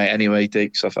reaction there, mate. Anyway,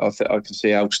 Deeks, I can see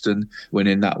Helston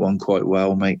winning that one quite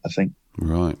well, mate, I think.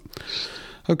 Right.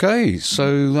 Okay,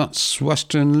 so that's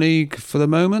Western League for the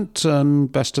moment.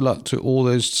 Best of luck to all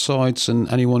those sides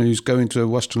and anyone who's going to a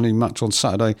Western League match on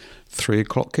Saturday,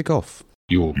 3:00 kickoff.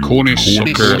 Your Cornish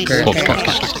Soccer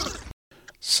Podcast.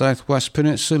 South West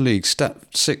Peninsula League,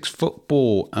 Step 6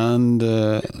 football, and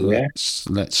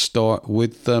let's start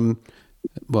with who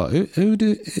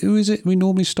is it we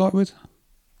normally start with?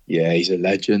 Yeah, he's a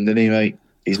legend, isn't he, mate?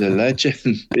 He's a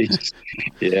legend.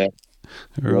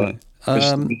 Right.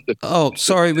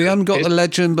 Sorry, we haven't got the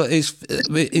legend, but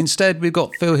instead we've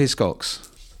got Phil Hiscox.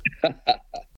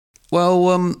 Well,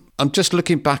 I'm just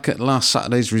looking back at last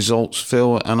Saturday's results,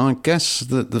 Phil, and I guess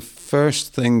that the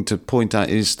first thing to point out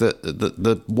is that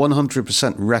the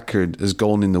 100% record has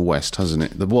gone in the West, hasn't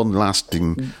it? The one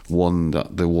lasting one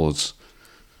that there was.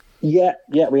 Yeah,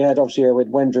 we had obviously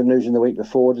with Wendron losing the week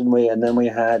before, didn't we? And then we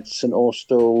had St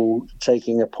Austell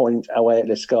taking a point away at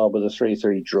Liscard with a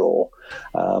 3-3 draw.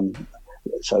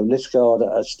 So Liscard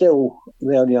are still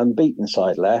the only unbeaten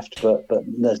side left, but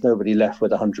there's nobody left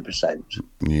with 100%.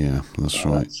 Yeah, that's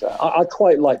right. I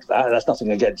quite like that. That's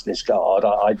nothing against Liscard.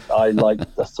 I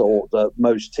like the thought that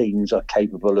most teams are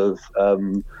capable of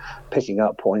picking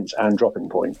up points and dropping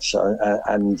points. So,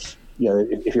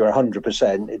 if you're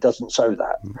 100%, it doesn't show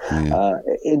that. Yeah.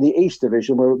 In the East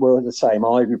Division, we're the same.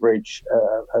 Ivy Bridge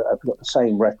have got the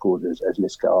same record as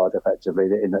Liscard, effectively,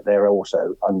 in that they're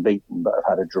also unbeaten but have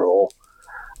had a draw.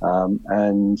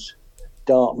 And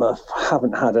Dartmouth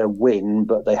haven't had a win,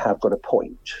 but they have got a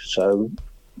point. So,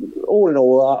 all in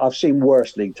all, I've seen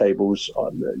worse league tables,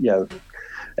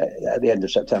 at the end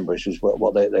of September, which is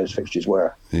what those fixtures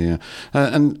were. Yeah.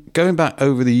 And going back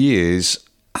over the years,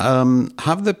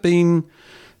 have there been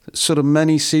sort of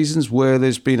many seasons where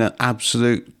there's been an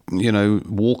absolute,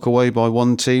 walk away by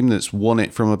one team that's won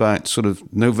it from about sort of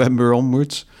November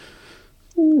onwards?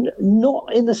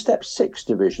 Not in the Step 6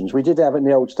 divisions. We did have it in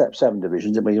the old Step 7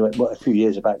 divisions, and we went a few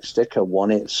years back. Sticker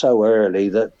won it so early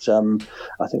that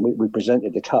I think we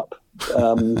presented the cup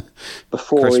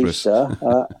before Christmas. Easter.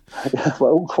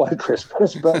 Well, quite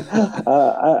Christmas, but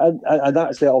and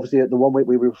that's obviously the one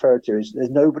we referred to is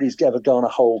nobody's ever gone a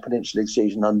whole Peninsula League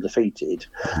season undefeated.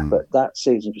 But that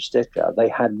season for Sticker, they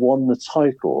had won the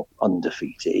title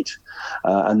undefeated,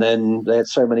 and then they had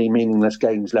so many meaningless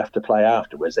games left to play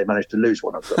afterwards. They managed to lose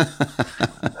one of them.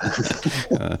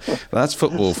 That's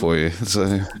football for you.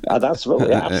 So that's football,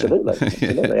 yeah, absolutely.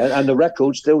 Yeah. And the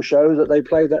records still show that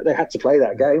they had to play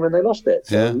that game and they lost it.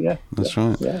 So, yeah, that's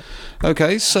right. Yeah.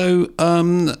 Okay, so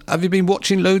have you been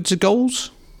watching loads of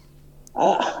goals?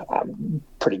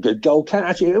 Pretty good goal count.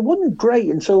 Actually, it wasn't great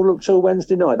until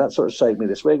Wednesday night. That sort of saved me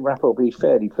this week. Rappo will be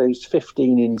fairly pleased.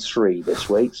 15 in 3 this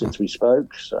week since we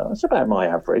spoke. So it's about my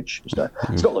average. It's not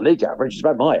the league average. It's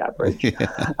about my average.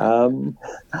 Yeah.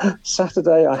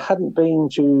 Saturday, I hadn't been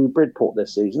to Bridport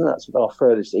this season. That's our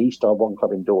furthest east, our one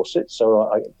club in Dorset.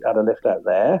 So I had a lift out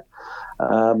there.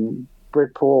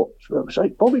 Bridport. Sorry,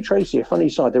 Bobby Tracy, a funny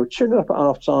side. They were 2-0 up at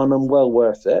half time and well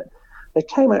worth it. They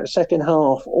came out second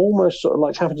half almost sort of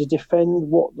like having to defend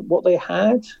what they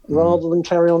had rather than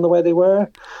carry on the way they were.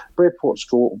 Bridport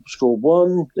scored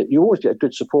one. You always get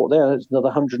good support there. There's another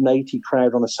 180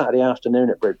 crowd on a Saturday afternoon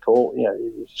at Bridport.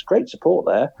 It's great support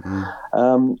there.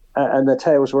 And their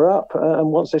tails were up. And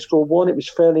once they scored one, it was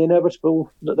fairly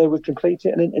inevitable that they would complete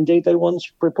it. And indeed,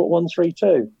 Bridport won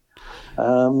 3-2.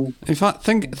 In fact,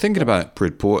 thinking about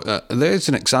Bridport, there's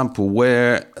an example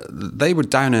where they were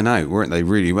down and out, weren't they?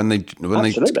 Really, when they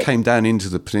came down into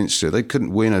the peninsula, they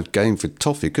couldn't win a game for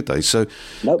toffee, could they? So,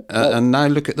 nope. And now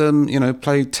look at them.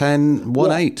 Played 10,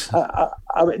 won 8.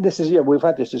 I mean, we've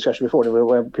had this discussion before,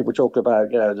 where people talk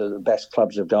about the best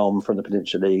clubs have gone from the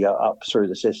Peninsula League up through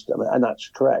the system, and that's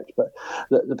correct. But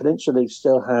the Peninsula League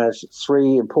still has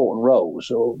 3 important roles.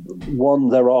 One,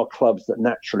 there are clubs that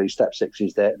naturally Step 6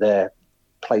 is their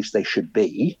place they should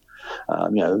be. I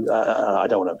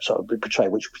don't want to sort of portray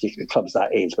which particular clubs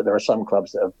that is, but there are some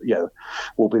clubs that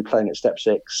will be playing at Step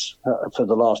 6 for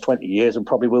the last 20 years and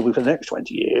probably will be for the next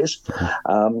 20 years.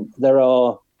 There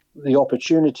are the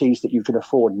opportunities that you can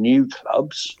afford new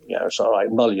clubs, so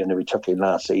like Mullion, who we took in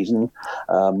last season,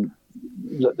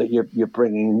 that you're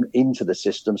bringing into the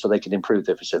system so they can improve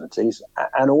their facilities.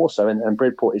 And also, and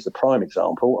Bridport is the prime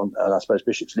example, and I suppose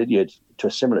Bishop's Lydeard to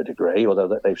a similar degree,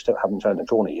 although they still haven't turned the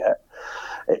corner yet,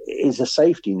 is a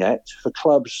safety net for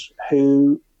clubs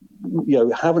who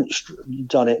haven't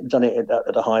done it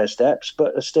at the higher steps,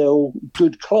 but are still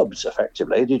good clubs.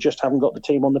 Effectively, they just haven't got the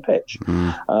team on the pitch.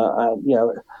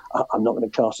 I'm not going to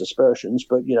cast aspersions,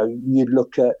 but you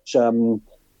look at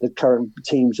the current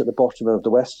teams at the bottom of the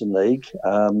Western League,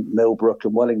 Millbrook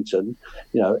and Wellington.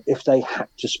 If they had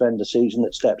to spend a season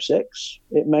at Step 6,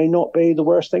 it may not be the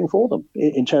worst thing for them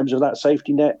in terms of that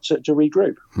safety net to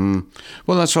regroup.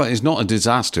 Well, that's right. It's not a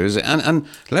disaster, is it? And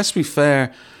let's be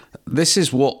fair. This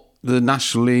is what the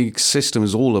National League system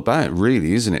is all about,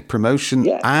 really, isn't it? Promotion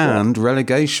and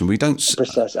relegation. We don't.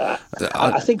 Precisely.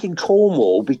 I think in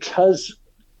Cornwall, because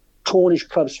Cornish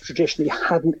clubs traditionally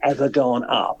hadn't ever gone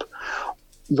up,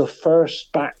 the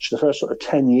first sort of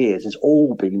 10 years has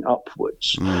all been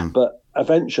upwards. But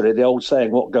eventually the old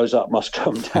saying, what goes up must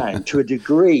come down, to a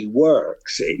degree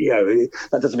works.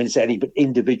 That doesn't mean to say any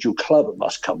individual club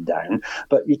must come down,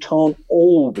 but you can't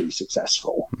all be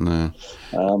successful. No.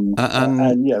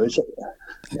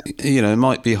 It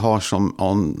might be harsh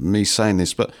on me saying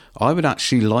this, but I would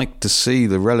actually like to see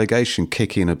the relegation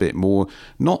kick in a bit more.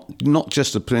 Not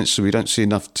just the Peninsula. We don't see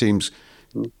enough teams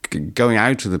going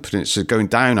out of the Peninsula, going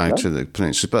down out of the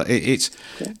Peninsula, but it's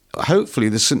hopefully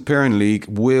the St Piran League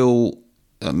will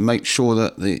make sure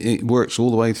that it works all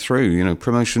the way through,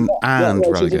 promotion and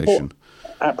relegation.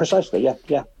 Precisely,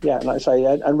 yeah. And like I say,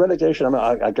 and relegation.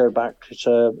 I go back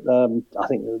to I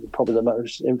think probably the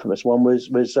most infamous one was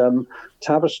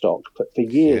Tavistock. But for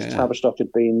years, Tavistock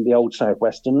had been the old South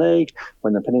Western League.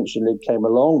 When the Peninsula League came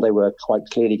along, they were quite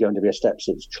clearly going to be a Step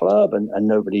 6 club, and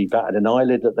nobody batted an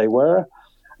eyelid that they were.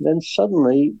 And then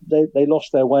suddenly they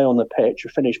lost their way on the pitch,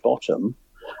 finished bottom.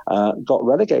 Got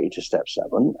relegated to Step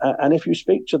 7, and if you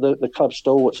speak to the club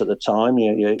stalwarts at the time,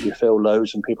 you Phil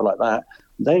Lowe's and people like that,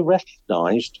 they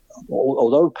recognised,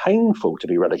 although painful to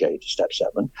be relegated to Step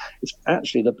 7, it's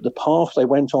actually the path they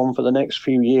went on for the next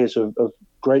few years of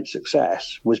great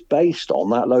success was based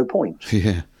on that low point.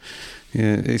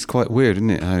 Yeah, it's quite weird, isn't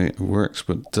it, how it works,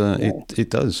 but it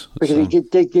does. Because it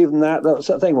did give them that sort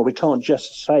of thing. Well, we can't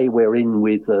just say we're in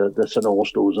with the St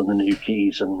Austels and the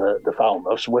Newquays and the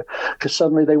Falmouths, because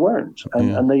suddenly they weren't.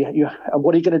 And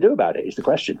what are you going to do about it is the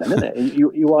question, then, isn't it?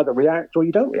 You either react or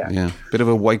you don't react. Yeah, bit of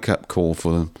a wake-up call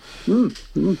for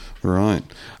them. Right.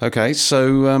 Okay,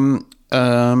 so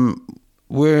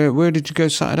where did you go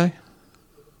Saturday?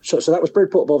 So that was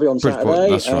Bridport Bovey on Saturday.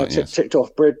 That's right, ticked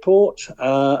off Bridport.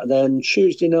 Then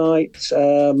Tuesday night,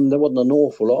 there wasn't an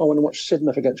awful lot. I went and watched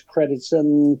Sidmouth against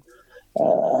Crediton.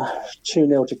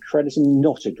 2-0 to Crediton,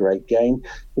 not a great game.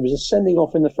 There was a sending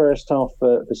off in the first half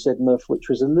for Sidmouth, which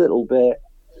was a little bit,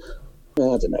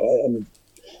 I don't know.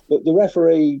 The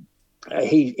referee,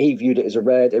 he viewed it as a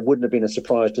red. It wouldn't have been a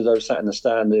surprise to those sat in the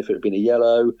stand if it had been a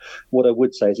yellow. What I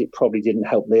would say is it probably didn't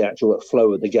help the actual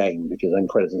flow of the game, because then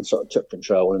Crediton sort of took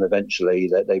control, and eventually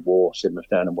they wore Sidmouth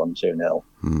down and won 2-0.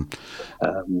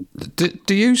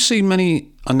 Do you see many?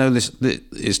 I know this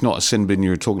is not a sin bin you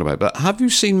were talking about, but have you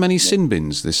seen many sin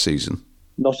bins this season?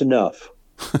 Not enough.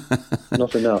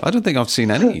 Not enough. I don't think I've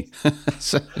seen any.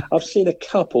 I've seen a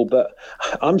couple, but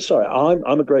I'm sorry.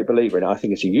 I'm a great believer in it. I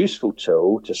think it's a useful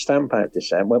tool to stamp out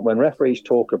dissent. When referees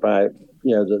talk about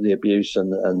the abuse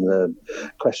and the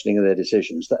questioning of their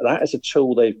decisions, that is a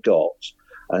tool they've got.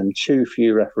 and too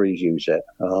few referees use it.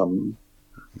 I'm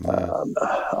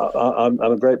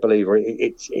a great believer.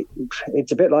 It's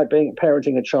a bit like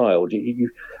parenting a child.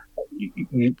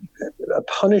 A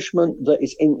punishment that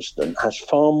is instant has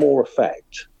far more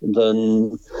effect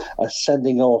than a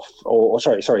sending off,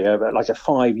 like a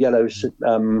 5 yellow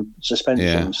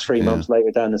suspensions 3 months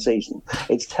later down the season.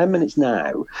 It's 10 minutes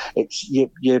now. It's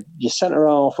your centre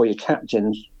half or your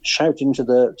captain shouting to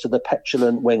the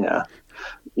petulant winger,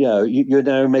 you're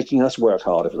now making us work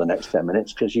harder for the next 10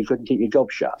 minutes because you couldn't keep your gob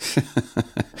shut.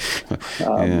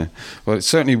 Well, it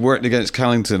certainly worked against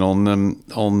Callington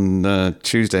on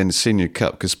Tuesday in the Senior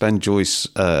Cup, because Ben Joyce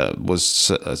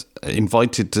was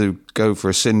invited to go for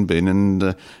a sin bin,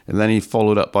 and then he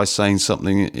followed up by saying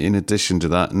something in addition to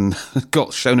that and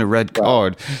got shown a red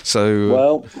card.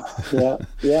 So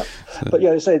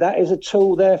But say that is a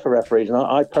tool there for referees, and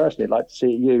I personally like to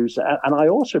see it used. And I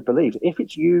also believe if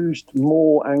it's used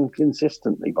more and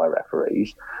consistently by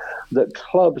referees, that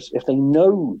clubs, if they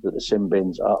know that the sin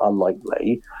bins are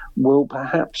likely, will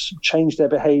perhaps change their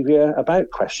behaviour about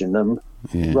questioning them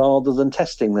rather than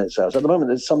testing themselves. At the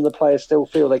moment, some of the players still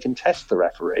feel they can test the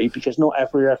referee because not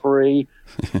every referee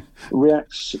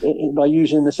reacts by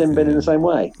using the sin bin in the same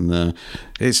way. No.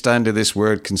 It's down to this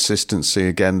word consistency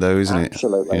again, though, isn't it?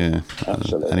 Absolutely. Yeah.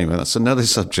 Absolutely. Anyway, that's another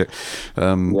subject.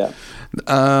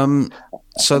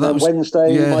 So that was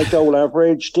Wednesday. My goal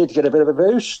average did get a bit of a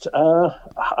boost. I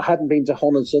hadn't been to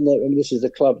Honiton. This is the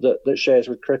club that shares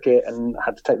with cricket and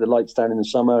had to take the lights down in the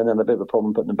summer, and then a bit of a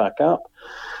problem putting them back up.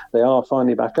 They are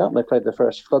finally back up. They played their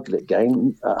first floodlit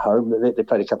game at home. They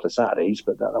played a couple of Saturdays,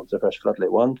 but that was their first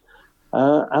floodlit one.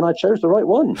 And I chose the right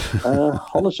one.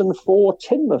 Honiton 4,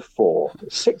 Teignmouth 4.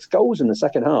 6 goals in the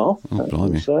second half. It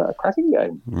was a cracking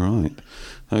game. Right.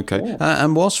 Okay.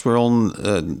 And whilst we're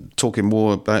on talking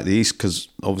more about the East, because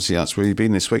obviously that's where you've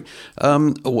been this week,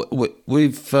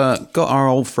 we've got our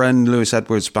old friend Lewis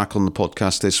Edwards back on the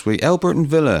podcast this week. Elberton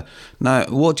Villa. Now,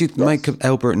 what do you make of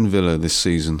Elberton Villa this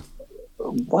season?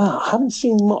 Well, I haven't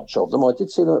seen much of them. I did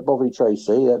see them at Bobby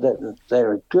Tracy.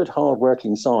 They're a good,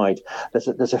 hard-working side.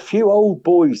 There's a few old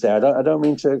boys there. I don't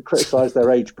mean to criticise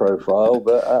their age profile,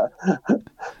 but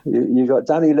you got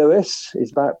Danny Lewis.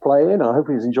 He's back playing. I hope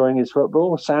he's enjoying his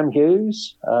football. Sam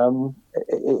Hughes.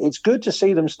 It's good to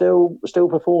see them still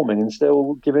performing and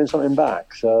still giving something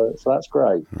back. So that's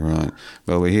great. Right.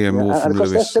 Well, we hear more from and of course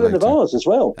Lewis they're still later. in the Vars as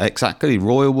well. Exactly.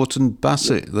 Royal Wootton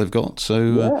Bassett they've got.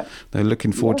 So they're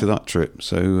looking forward to that trip.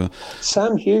 So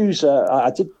Sam Hughes,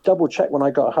 I did double check when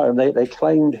I got home. They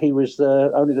claimed he was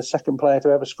only the second player to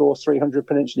ever score 300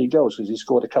 Peninsula goals, because he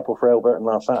scored a couple for Elberton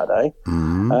last Saturday.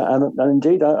 Mm-hmm. And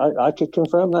indeed, I could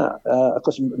confirm that. Of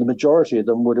course, the majority of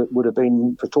them would have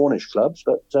been for Cornish clubs,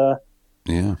 but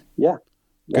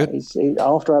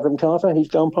after Adam Carter, he's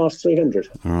gone past 300.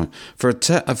 All right.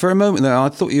 For a moment there, I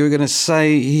thought you were going to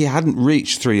say he hadn't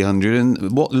reached 300,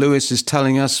 and what Lewis is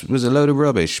telling us was a load of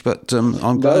rubbish. But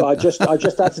I'm glad. No, I just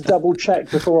had to double check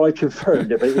before I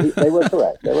confirmed it. But they were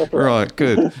correct. Right.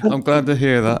 Good. I'm glad to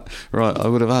hear that. Right. I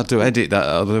would have had to edit that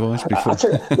otherwise before.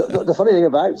 The funny thing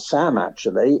about Sam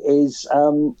actually is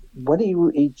when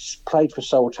he played for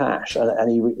Saltash and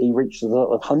he reached the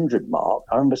 100 mark.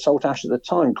 I remember Saltash at the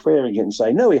time querying him and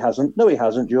saying, "No, he hasn't.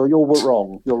 You're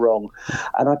wrong."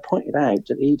 And I pointed out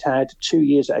that he'd had 2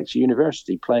 years at Exeter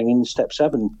University playing in Step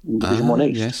 7 in Division 1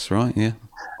 East. Yes, right, yeah.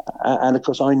 And of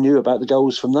course, I knew about the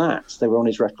goals from that. They were on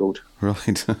his record.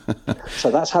 Right.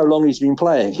 So that's how long he's been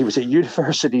playing. He was a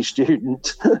university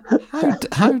student.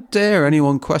 How dare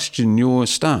anyone question your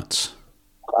stats?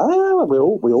 We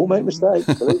all make mistakes.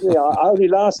 Believe me, only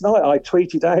last night I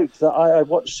tweeted out that I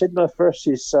watched Sidmouth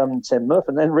versus Teignmouth,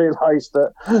 and then realised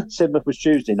that Sidmouth was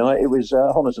Tuesday night. It was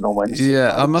Honiton on Wednesday.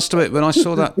 Yeah, I must admit, when I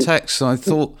saw that text, I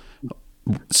thought,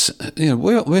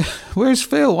 where's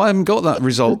Phil? I haven't got that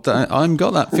result. I haven't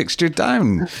got that fixture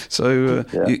down. So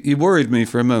you worried me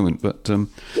for a moment, but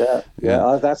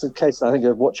that's a case, I think,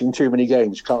 of watching too many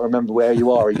games. You can't remember where you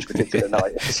are each particular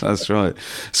night. That's right.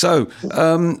 So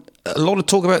a lot of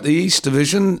talk about the East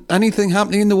Division. Anything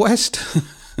happening in the West?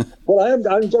 Well, I'm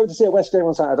going to see a West game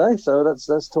on Saturday, so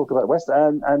let's talk about West.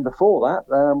 And before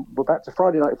that, we're back to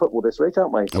Friday night football this week,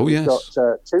 aren't we? Oh, yes. We've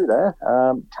got 2 there.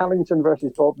 Callington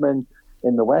versus Bodmin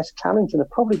in the West. Callington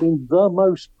have probably been the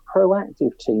most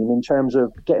proactive team in terms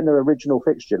of getting their original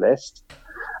fixture list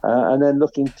and then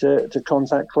looking to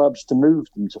contact clubs to move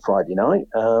them to Friday night,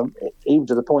 even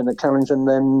to the point that Callington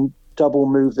then double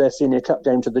move their Senior Cup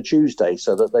game to the Tuesday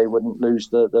so that they wouldn't lose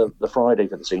the Friday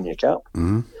for the Senior Cup.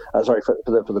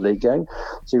 For the league game.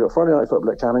 So you've got Friday night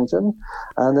football at Cannington,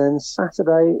 and then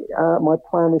Saturday, my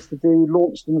plan is to do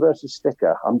Launceston versus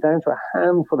Sticker. I'm down to a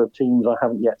handful of teams I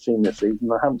haven't yet seen this season.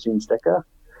 I haven't seen Sticker,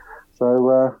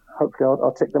 so hopefully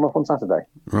I'll tick them off on Saturday.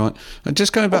 Right. And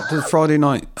just going back to the Friday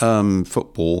night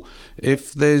football,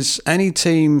 if there's any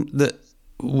team that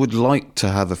would like to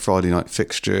have a Friday night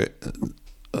fixture,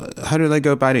 how do they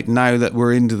go about it now that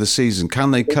we're into the season?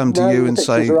 Can they come to you and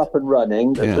say... are up and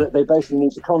running, they basically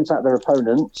need to contact their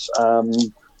opponents, and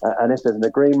if there's an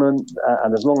agreement,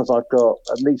 and as long as I've got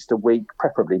at least a week,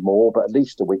 preferably more, but at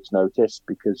least a week's notice,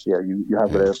 because you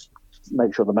have to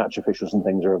make sure the match officials and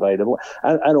things are available,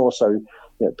 and also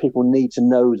people need to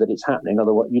know that it's happening.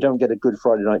 Otherwise, you don't get a good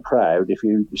Friday night crowd if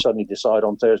you suddenly decide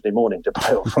on Thursday morning to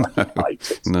play on Friday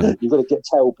night. You've got to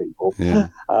tell people. Yeah.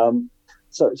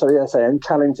 So and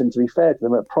Callington, to be fair to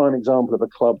them, a prime example of a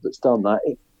club that's done that.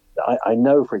 I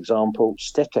know, for example,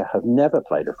 Sticker have never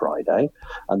played a Friday,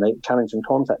 and Callington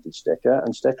contacted Sticker,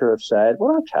 and Sticker have said,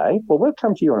 well, okay, we'll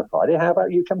come to you on a Friday. How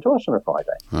about you come to us on a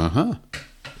Friday?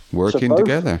 Working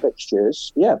together.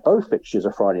 Both fixtures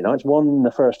are Friday nights, one in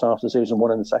the first half of the season,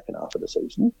 one in the second half of the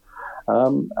season.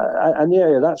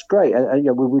 That's great. And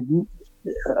we would,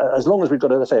 as long as we've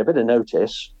got, a bit of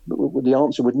notice, the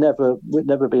answer would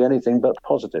never be anything but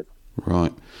positive.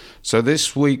 Right. So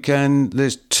this weekend,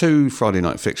 there's 2 Friday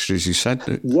night fixtures, you said?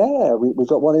 Yeah, we've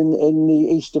got one in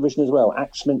the East Division as well,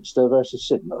 Axminster versus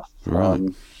Sidmouth. Right.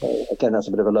 Again, that's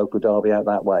a bit of a local derby out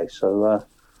that way. So...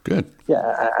 Good.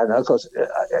 Yeah, and of course,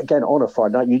 again, on a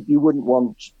Friday night, you wouldn't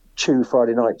want 2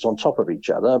 Friday nights on top of each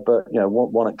other, but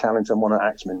one at Callington, one at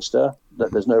Axminster.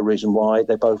 There's no reason why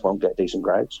they both won't get decent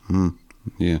crowds.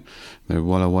 Yeah, they're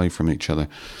well away from each other.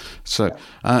 So,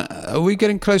 are we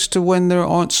getting close to when there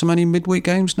aren't so many midweek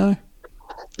games now?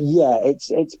 Yeah,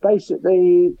 it's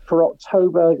basically for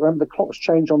October. Remember, the clocks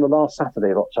change on the last Saturday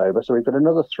of October, so we've got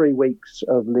another 3 weeks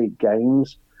of league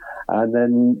games. And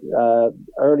then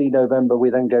early November, we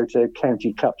then go to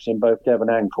county cups in both Devon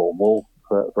and Cornwall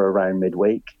for around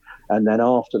midweek. And then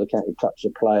after the county cups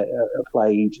are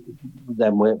played,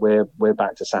 then we're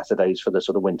back to Saturdays for the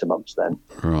sort of winter months then.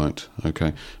 Right,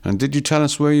 okay. And did you tell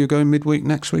us where you're going midweek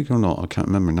next week or not? I can't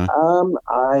remember now.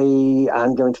 I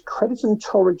am going to Crediton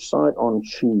Torridge side on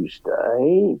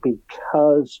Tuesday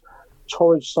because...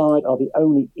 Torridge side are the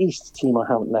only East team I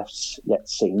haven't yet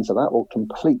seen, so that will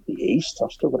complete the East.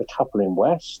 I've still got a couple in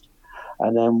West.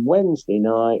 And then Wednesday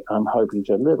night, I'm hoping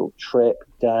to do a little trip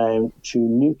down to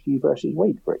Newquay versus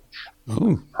Wadebridge.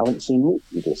 Oh. Haven't seen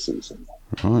Newquay this season.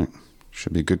 Right.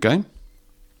 Should be a good game.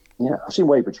 Yeah, I've seen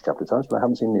Wadebridge a couple of times, but I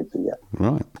haven't seen Newquay yet.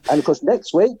 Right. And, of course,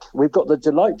 next week, we've got the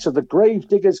delights of the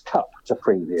Gravediggers Cup to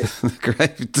preview. The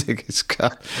Gravediggers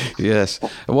Cup, yes.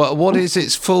 What is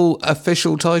its full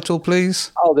official title,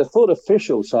 please? Oh, the full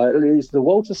official title is the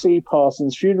Walter C.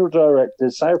 Parsons Funeral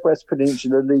Directors Southwest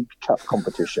Peninsula League Cup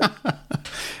Competition.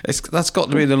 That's got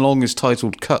to be the longest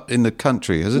titled cup in the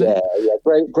country, hasn't it? Yeah.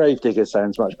 Gravedigger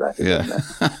sounds much better. Yeah.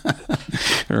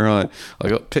 Right. I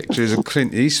got pictures of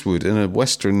Clint Eastwood in a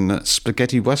Western,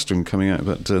 spaghetti Western coming out,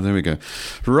 but there we go.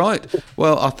 Right.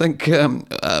 Well, I think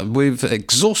we've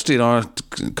exhausted our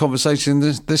conversation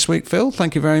this week, Phil.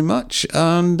 Thank you very much.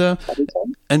 And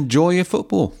enjoy your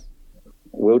football.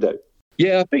 Will do.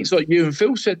 Yeah, I think it's like you and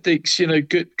Phil said, Deeks,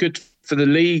 good for the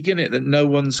league, isn't it? That no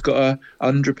one's got a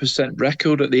 100%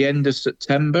 record at the end of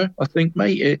September. I think,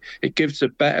 mate, it gives a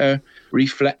better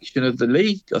reflection of the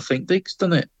league. I think, Deeks,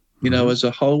 doesn't it? As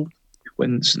a whole,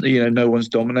 when no one's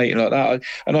dominating like that.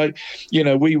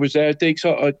 We was there, Deeks.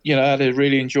 I had a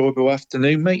really enjoyable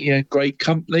afternoon, mate. Great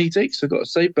company, Deeks, I've got to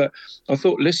say. But I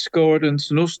thought Liskeard and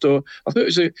St Austell, I thought it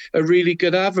was a really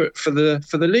good advert for the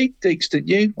league, Deeks, didn't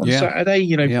you? On Saturday,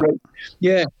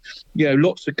 great,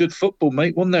 lots of good football,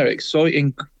 mate. Wasn't there?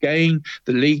 Exciting game.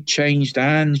 The league changed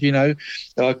hands. A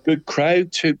good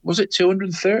crowd. Was it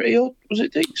 230 odd? Was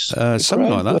it, Deeks?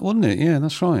 Something like that, wasn't it? Yeah,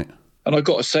 that's right. And I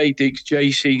got to say, Deeks,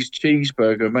 JC's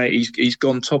cheeseburger, mate. He's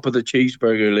gone top of the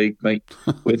cheeseburger league, mate,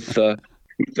 with the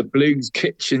Blues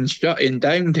kitchen shutting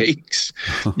down, Deeks.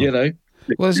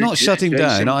 Well, it's not shutting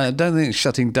down. I don't think it's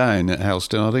shutting down at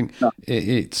Helston. I think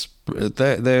it's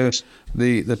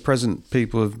the present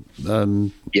people have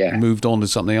moved on to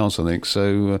something else. I think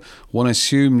so. One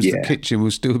assumes the kitchen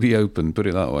will still be open. Put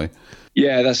it that way.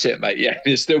 Yeah, that's it, mate. Yeah,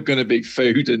 there's still going to be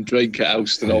food and drink at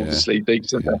Elston, obviously.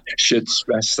 Things should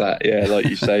stress that. Yeah, like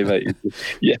you say, mate.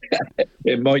 Yeah,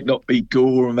 it might not be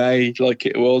gourmet like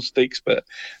it was, Deeks, but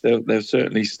there'll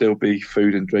certainly still be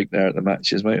food and drink there at the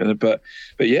matches, mate. But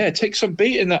yeah, take some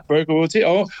beating that burger, was it?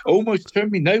 I almost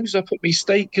turned my nose up at me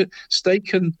steak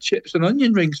and chips and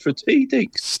onion rings for tea,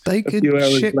 Deeks. Steak and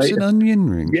chips later. And onion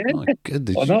rings. Yeah, my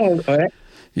goodness. I know.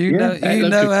 You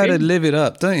know how to live it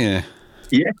up, don't you?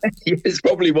 Yeah, it's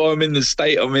probably why I'm in the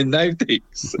state I'm in now,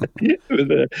 Deeks,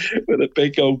 with a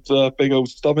big old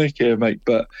stomach here, mate.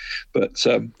 But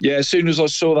yeah, as soon as I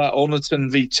saw that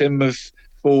Oniton v Timoth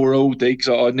 4-4, Deeks,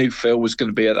 I knew Phil was going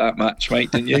to be at that match,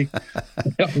 mate, didn't you?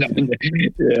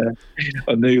 Yeah,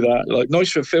 I knew that. Like,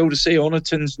 nice for Phil to see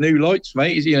Oniton's new lights,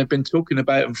 mate. He's been talking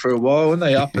about them for a while, and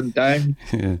they up and down,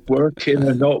 working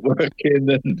and not working,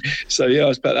 and so yeah,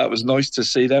 I bet that was nice to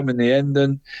see them in the end.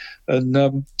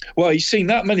 And well, he's seen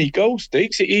that many goals,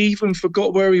 Deeks. He even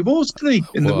forgot where he was, didn't he,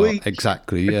 in the week?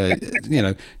 Exactly, yeah.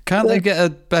 Can't they get a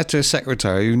better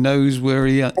secretary who knows where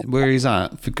he's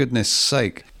at? For goodness'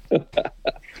 sake.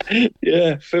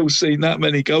 Yeah, Phil's seen that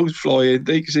many goals fly in,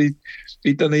 Deeks.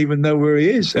 He doesn't even know where he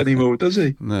is anymore, does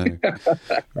he? No.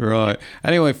 Right.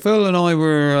 Anyway, Phil and I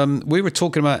were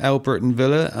talking about Elburton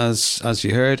Villa, as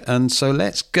you heard, and so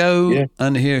let's go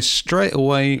and hear straight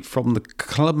away from the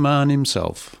club man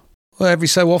himself. Well, every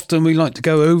so often we like to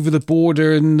go over the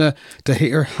border and to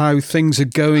hear how things are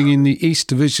going in the East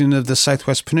Division of the South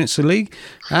West Peninsula League.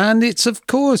 And it's, of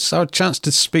course, our chance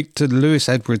to speak to Lewis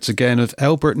Edwards again of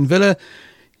Elburton Villa.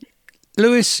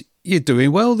 Lewis, you're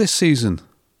doing well this season.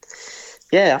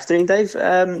 Yeah, afternoon, Dave.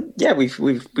 Yeah,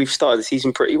 we've started the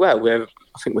season pretty well. I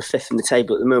think we're fifth in the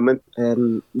table at the moment,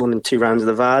 1 and 2 rounds of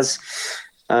the Vase.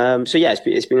 So yeah,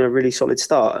 it's been a really solid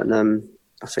start, and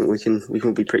I think we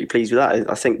can be pretty pleased with that.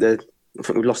 I think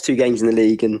we've lost 2 games in the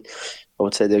league, and I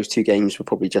would say those 2 games were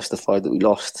probably justified that we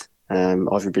lost.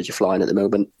 Ivory Bridge are flying at the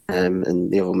moment,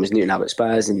 and the other one was Newton Abbott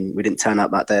Spurs, and we didn't turn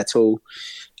up that day at all.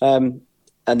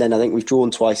 And then I think we've drawn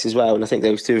twice as well, and I think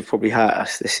those 2 have probably hurt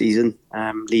us this season,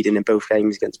 leading in both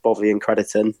games against Bovey and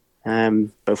Crediton,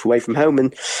 both away from home.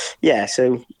 And yeah,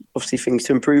 so obviously things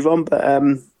to improve on, but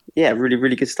yeah, really,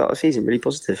 really good start of the season, really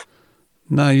positive.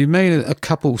 Now, you made a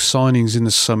couple signings in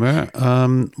the summer.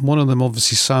 One of them,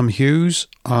 obviously, Sam Hughes,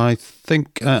 I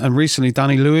think, and recently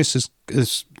Danny Lewis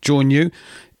has joined you.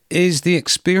 Is the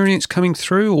experience coming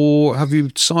through, or have you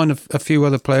signed a few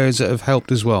other players that have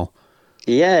helped as well?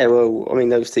 Yeah, well, I mean,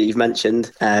 those 2 you've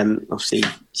mentioned. Obviously,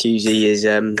 Hughesy is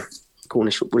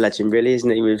Cornish football legend, really, isn't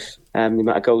he? With the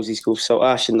amount of goals he scored for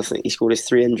Saltash, and I think he scored his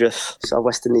 300th South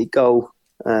Western League goal,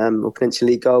 or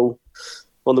Peninsula League goal,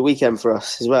 on the weekend for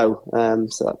us as well.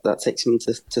 So that takes him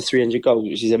to 300 goals,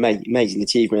 which is an amazing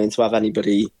achievement. And to have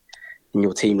anybody in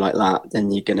your team like that,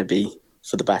 then you're going to be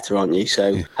for the better, aren't you?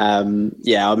 So,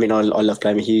 yeah, I mean, I love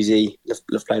playing with Hughesy,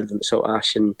 love playing with him at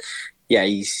Saltash, and yeah,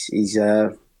 he's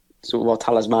sort of our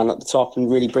talisman at the top,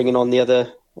 and really bringing on the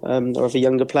other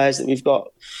younger players that we've got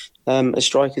as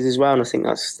strikers as well. And I think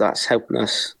that's helping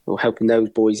us, or helping those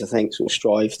boys, I think, sort of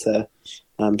strive to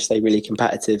stay really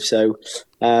competitive. So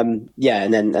yeah,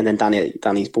 and then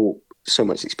Danny's brought so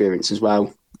much experience as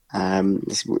well.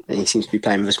 He seems to be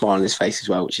playing with a smile on his face as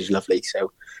well, which is lovely.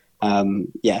 So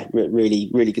yeah, really,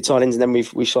 really good signings. And then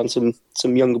we've signed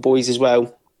some younger boys as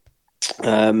well.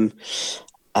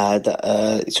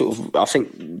 That sort of, I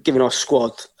think, giving our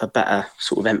squad a better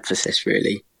sort of emphasis,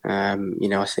 really.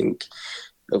 I think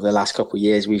over the last couple of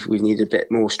years we've needed a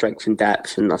bit more strength and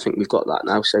depth, and I think we've got that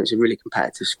now. So it's a really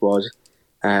competitive squad,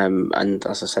 and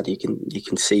as I said, you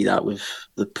can see that with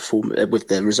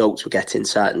the results we're getting.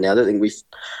 Certainly, I don't think we've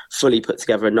fully put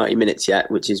together 90 minutes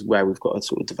yet, which is where we've got to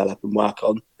sort of develop and work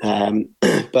on.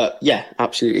 But yeah,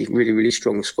 absolutely, really, really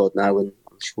strong squad now, and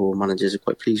I'm sure managers are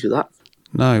quite pleased with that.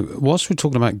 Now, whilst we're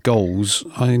talking about goals,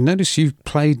 I noticed you've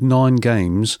played 9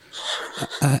 games.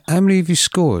 How many have you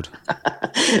scored?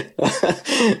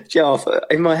 Joe,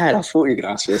 in my head, I thought you were going to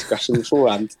ask me this question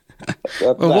beforehand.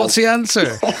 Well, what's the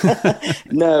answer?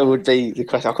 No, would be the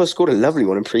question. I could have scored a lovely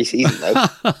one in pre-season, though.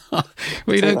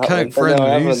 Well, you don't count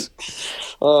friendlies.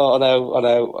 Oh, I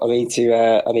know. I need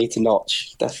to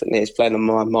notch. Definitely, it's playing on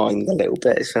my mind a little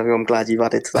bit. So I'm glad you've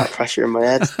added to that pressure in my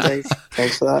head, Dave.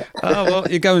 Thanks for that. Oh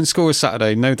well, you go and score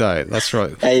Saturday, no doubt. That's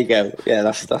right. There you go. Yeah,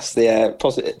 that's the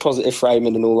positive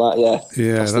framing and all that. Yeah.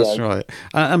 Yeah, that's right.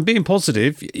 And being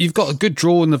positive, you've got a good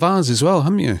draw in the Vase as well,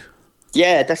 haven't you?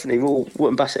 Yeah, definitely.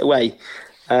 Wouldn't pass it away.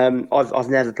 I've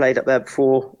never played up there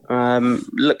before.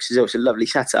 Looks as though it's a lovely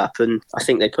setup, and I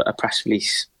think they put a press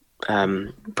release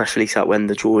press release out when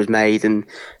the draw was made, and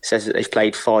says that they've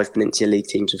played 5 Peninsula League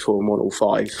teams before and won all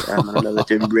 5. And I know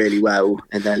they're doing really well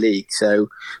in their league. So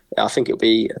I think it'll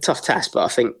be a tough test, but I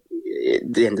think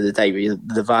at the end of the day,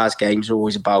 the Vars games are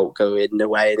always about going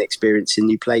away and experiencing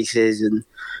new places and,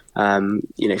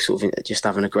 sort of just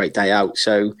having a great day out.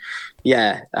 So,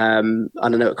 yeah, and I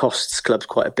know it costs clubs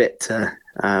quite a bit to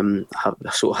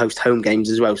sort of host home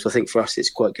games as well. So I think for us, it's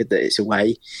quite good that it's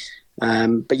away.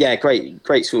 But yeah,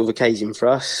 great sort of occasion for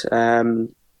us. They're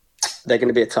going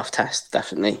to be a tough test,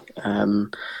 definitely.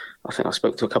 I think I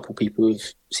spoke to a couple of people who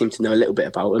seem to know a little bit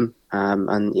about them.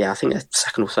 And yeah, I think they're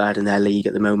second or third in their league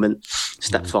at the moment,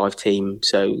 Step 5 team.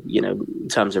 So, in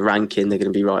terms of ranking, they're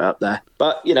going to be right up there.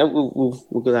 But,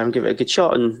 we'll go there and give it a good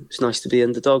shot. And it's nice to be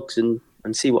underdogs and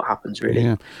see what happens, really.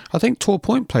 Yeah. I think Tor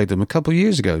Point played them a couple of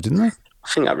years ago, didn't they? I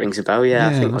think that rings a bell, yeah.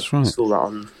 I think that's I right. saw that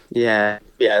on... Yeah,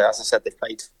 as I said, they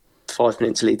played 5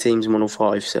 Peninsula League teams and won all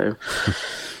 5, so...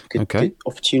 Good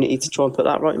opportunity to try and put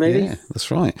that right, maybe. Yeah, that's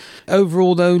right.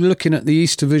 Overall, though, looking at the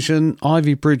East Division,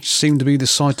 Ivy Bridge seem to be the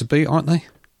side to beat, aren't they?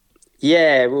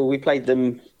 Yeah, well, we played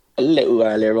them a little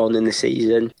earlier on in the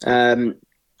season. And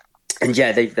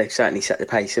yeah, they've certainly set the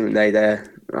pace, haven't they?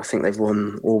 I think they've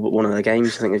won all but one of their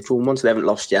games. I think they've drawn one, so they haven't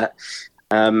lost yet.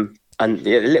 And a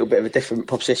little bit of a different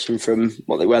proposition from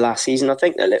what they were last season, I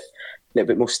think. They're a little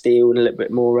bit more steel and a little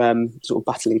bit more sort of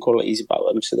battling qualities about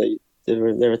them. So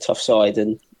they're a tough side,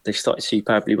 and they've started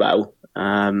superbly well.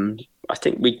 I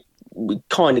think we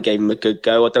kind of gave them a good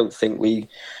go. I don't think we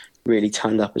really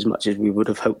turned up as much as we would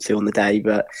have hoped to on the day,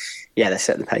 but yeah, they're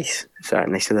setting the pace,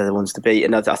 certainly, so they're the ones to beat.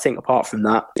 And I think apart from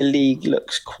that, the league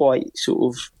looks quite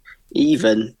sort of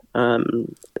even.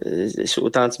 It's sort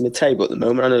of down to mid-table at the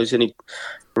moment. I know there's only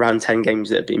around 10 games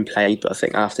that have been played, but I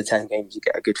think after 10 games you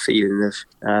get a good feeling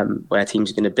of where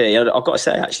teams are going to be. I've got to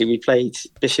say, actually, we played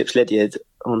Bishop's Lydiard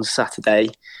on Saturday,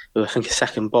 who I think are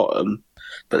second bottom,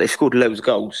 but they've scored loads of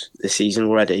goals this season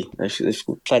already. They've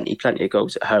scored plenty of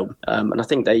goals at home, and I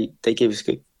think they give us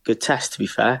a good test, to be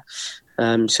fair.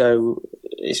 So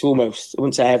it's almost, I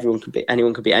wouldn't say anyone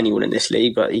could beat anyone in this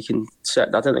league, but I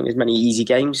don't think there's many easy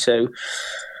games, so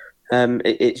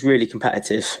it's really good.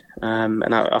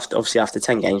 And after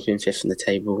 10 games being 5th in the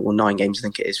table, or 9 games I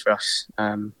think it is for us,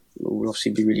 we'll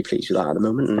obviously be really pleased with that at the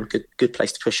moment, and a good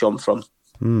place to push on from.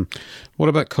 What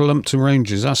about Columpton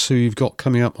Rangers? That's who you've got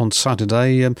coming up on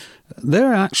Saturday.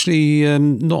 They're actually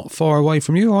not far away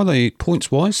from you, are they?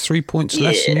 Points wise, 3 points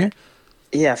less than you.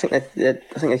 Yeah, I think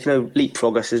they can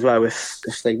leapfrog us as well if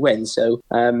they win. So,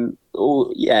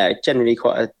 generally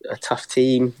quite a tough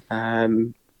team.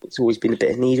 It's always been a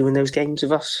bit of needle in those games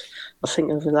of us, I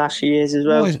think, over the last few years as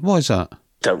well. Why is that?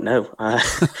 Don't know.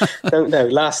 Don't know.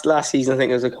 Last season, I think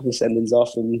there was a couple of send-ins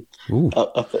off and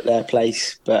up at their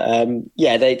place. But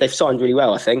they've signed really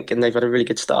well, I think, and they've had a really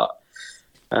good start.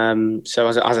 So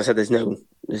as I said, there's no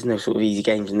sort of easy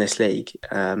games in this league,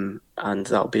 and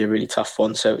that'll be a really tough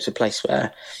one. So it's a place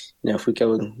where, if we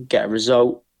go and get a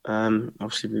result,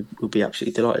 obviously we'll be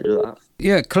absolutely delighted with that.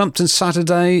 Yeah, Columpton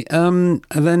Saturday, and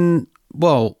then,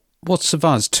 what's the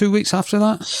Vaz? 2 weeks after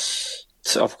that?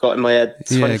 So I've got in my head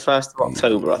 21st of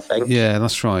October, I think. Yeah,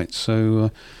 that's right. So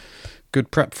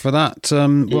good prep for that.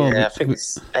 I think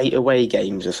it's 8 away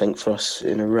games, I think, for us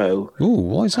in a row. Oh,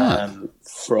 why is that?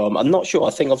 I'm not sure. I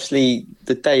think obviously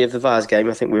the day of the Vars game,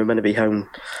 I think we were meant to be home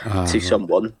to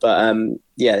someone. But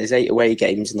there's 8 away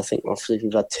games, and I think obviously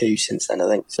we've had 2 since then, I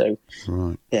think. So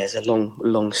it's a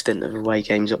long stint of away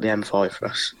games up the M5 for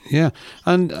us. Yeah,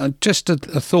 and just a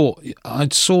thought. I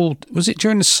saw, was it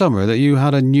during the summer that you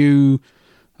had a new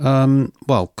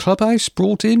clubhouse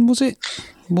brought in, was it?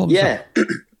 What was that?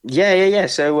 Yeah.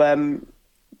 So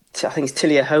I think it's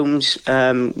Tillia Homes,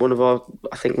 one of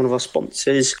our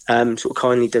sponsors, sort of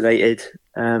kindly donated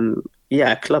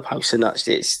a clubhouse, and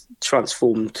it's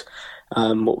transformed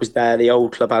what was there. The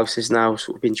old clubhouse has now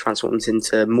sort of been transformed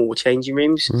into more changing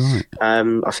rooms. Right.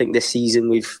 I think this season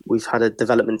we've had a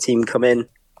development team come in.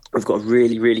 We've got a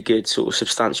really, really good sort of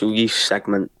substantial youth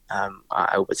segment at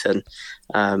Alberton.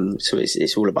 So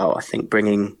it's all about, I think,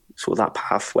 bringing sort of that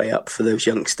pathway up for those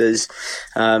youngsters,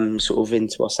 sort of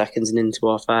into our seconds and into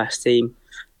our first team.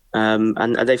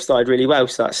 And they've started really well.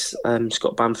 So that's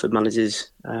Scott Bamford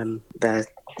manages the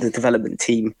development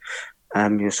team,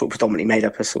 sort of predominantly made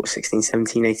up of sort of 16,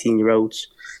 17, 18-year-olds.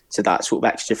 So that sort of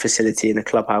extra facility in the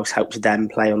clubhouse helps them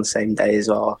play on the same day as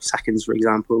our seconds, for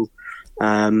example.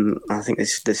 I think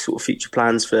there's sort of future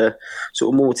plans for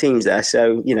sort of more teams there.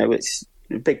 So, it's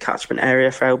a big catchment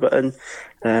area for Alberton.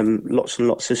 Lots and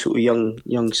lots of sort of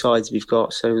young sides we've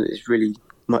got. So it's really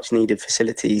much needed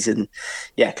facilities. And,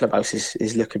 Clubhouse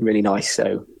is looking really nice.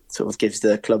 So, sort of gives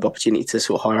the club opportunity to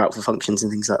sort of hire out for functions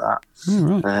and things like that.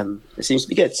 Right. It seems to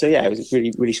be good. So yeah, it was a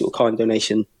really, really sort of kind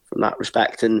donation from that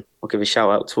respect. And I'll give a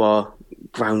shout out to our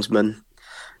groundsman,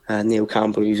 Neil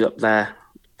Campbell, who's up there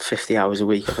 50 hours a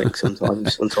week, I think,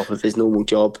 sometimes on top of his normal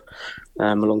job,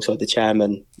 alongside the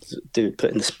chairman,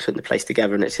 putting the place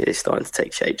together, and it's starting to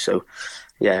take shape. So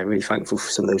yeah, really thankful for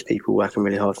some of those people working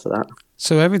really hard for that.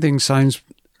 So everything sounds,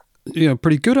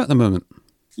 pretty good at the moment.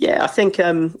 Yeah, I think,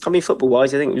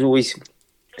 football-wise, I think it was always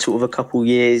sort of a couple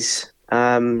years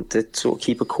to sort of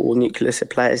keep a core nucleus of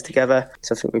players together.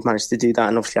 So I think we've managed to do that,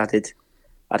 and obviously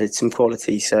added some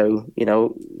quality. So,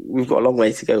 we've got a long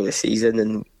way to go this season,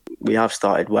 and we have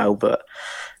started well, but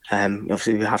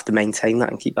obviously we have to maintain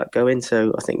that and keep that going.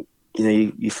 So I think,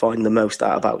 you find the most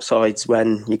out of outsides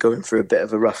when you're going through a bit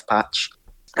of a rough patch.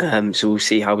 So we'll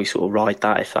see how we sort of ride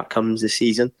that if that comes this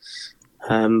season.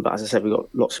 But as I said, we've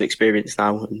got lots of experience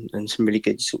now and some really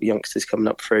good sort of youngsters coming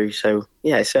up through. So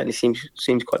yeah, it certainly seems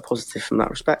quite positive from that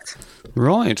respect.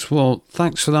 Right. Well,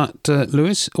 thanks for that,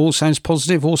 Lewis. All sounds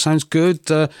positive. All sounds good.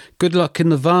 Good luck in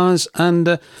the Vase.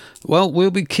 And,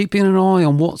 we'll be keeping an eye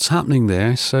on what's happening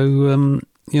there. So,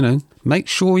 make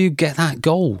sure you get that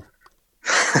goal.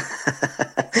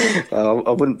 Well,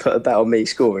 I wouldn't put a bet on me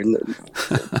scoring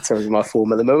in terms of my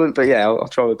form at the moment. But yeah, I'll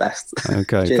try my best.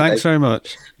 Okay. Cheers, thanks Dave. very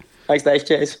much. Thanks, Dave.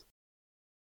 Cheers.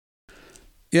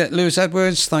 Yeah, Lewis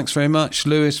Edwards, thanks very much,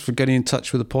 Lewis, for getting in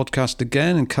touch with the podcast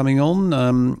again and coming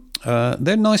on.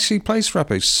 They're nicely placed,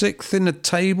 Rappo. 6th in the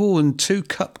table and 2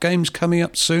 cup games coming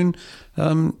up soon.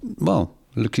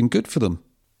 Looking good for them.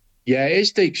 Yeah, it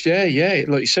is, Deeps. Yeah.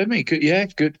 Like you said, mate.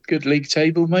 Good league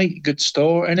table, mate. Good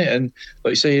start in it, and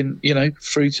like you say,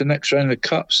 through to next round of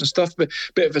cups and stuff. But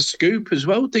bit of a scoop as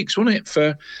well, Deeps, wasn't it,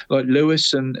 for like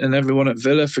Lewis and everyone at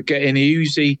Villa for getting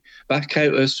Uzi back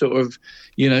out of sort of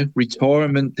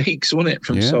retirement, Deeps, wasn't it,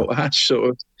 from Saltash sort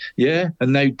of. Yeah,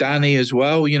 and now Danny as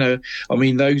well.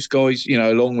 Those guys,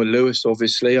 along with Lewis,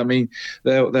 obviously.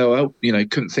 They'll help.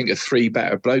 Couldn't think of 3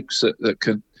 better blokes that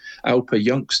could help a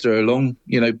youngster along,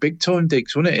 big time,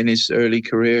 Diggs, wasn't it, in his early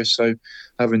career? So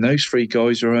having those 3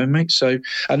 guys around, mate. So,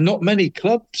 and not many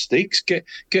clubs, Diggs, get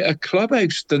a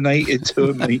clubhouse donated to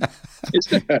him, mate.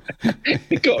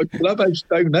 He got a clubhouse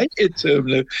donated to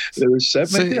him, Lewis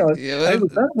said. How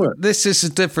would that work? This is the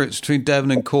difference between Devon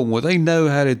and Cornwall. They know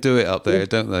how to do it up there,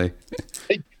 don't they?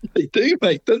 They do,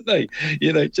 mate, don't they?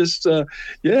 How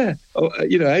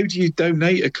do you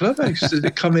donate a clubhouse? Does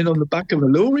it come in on the back of a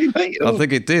lorry, mate? I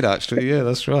think it did, actually. Yeah,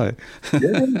 that's right.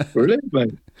 Yeah, brilliant,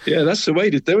 mate. Yeah, that's the way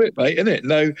to do it, mate, isn't it?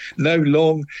 No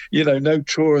long, no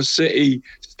Trora City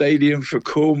Stadium for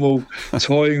Cornwall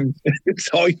time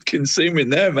consuming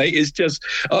there, mate. It's just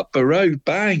up the road,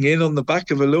 bang, in on the back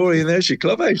of a lorry, and there's your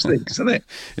clubhouse things, isn't it?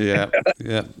 Yeah.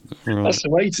 Right. That's the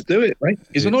way to do it, mate.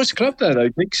 It's a nice club there, though,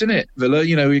 Dix, isn't it? Villa,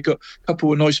 we've got a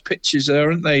couple of nice pitches there,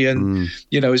 aren't they? And,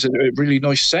 it's a really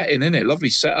nice setting, isn't it? Lovely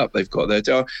setup they've got there.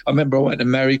 I remember I went to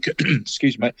American,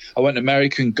 I went to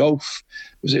American golf.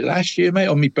 Was it last year, mate,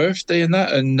 on my birthday and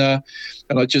that? And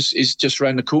it's just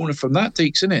around the corner from that,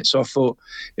 Deeks, isn't it? So I thought,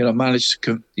 I managed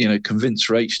to, convince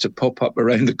Rach to pop up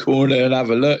around the corner and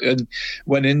have a look, and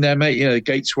went in there, mate. The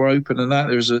gates were open and that.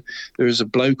 There was a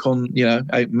bloke on,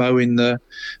 out mowing the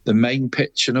main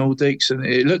pitch and all, Deeks, and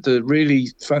it looked a really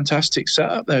fantastic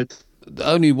setup there.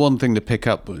 Only one thing to pick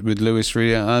up with Lewis,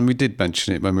 really, and we did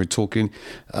mention it when we were talking.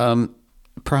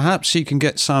 Perhaps he can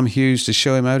get Sam Hughes to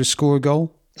show him how to score a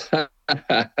goal.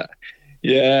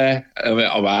 Yeah,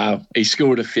 wow, he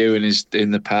scored a few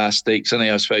in the past, Deeks, and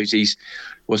I suppose he's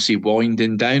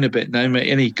winding down a bit now, mate?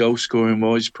 Any goal scoring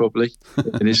wise, probably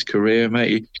in his career,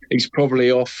 mate. He's probably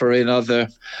offering other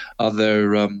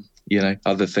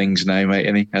things now, mate,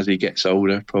 and as he gets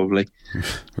older, probably.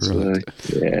 Right.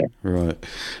 So, yeah. Right.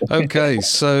 Okay.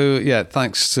 So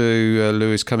thanks to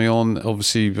Lewis coming on.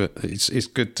 Obviously, but it's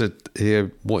good to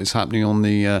hear what is happening on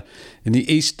the in the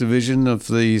East Division of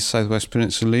the Southwest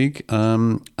Peninsula League.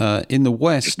 In the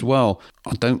West, I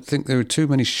don't think there were too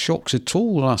many shocks at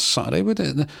all last Saturday, were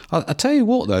there? I tell you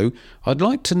what, though, I'd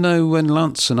like to know when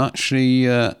Lanson actually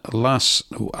last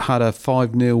had a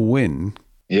 5-0 win.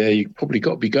 Yeah, you probably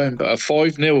got to be going, but a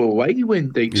 5-0 away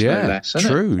win, Deeks, no less, isn't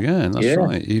true, it? Yeah, that's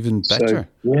right. Even better.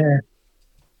 So,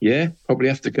 yeah, probably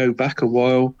have to go back a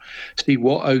while. See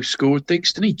Watto scored,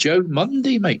 Deeks, didn't he? Joe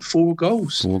Mundy, mate, 4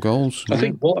 goals. 4 goals. I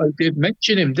think Watto did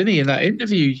mention him, didn't he, in that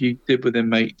interview you did with him,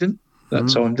 mate, that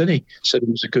time, didn't he? Said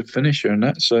he was a good finisher and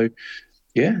that. So,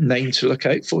 yeah, name to look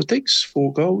out for, Deeks,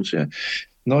 4 goals, yeah.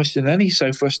 Nice in any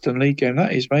Southwestern League game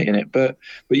that is, mate, innit? But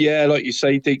yeah, like you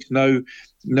say, Deeks,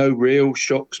 no real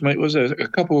shocks, mate. Was there a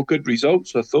couple of good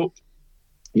results, I thought.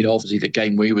 Obviously the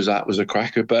game we was at was a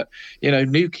cracker, but,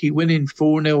 Newquay winning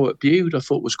 4-0 at Bude, I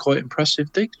thought was quite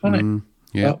impressive, Diggs, wasn't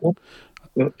it? Yeah. That one.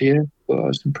 But, yeah, well,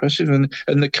 that's impressive. And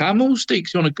the Camels,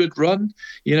 Diggs, on a good run.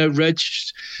 Reg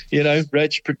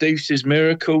produces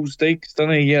miracles, Diggs,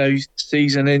 doesn't he?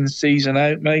 Season in, season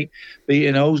out, mate.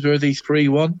 Beating Oldsworthy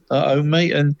 3-1 at home,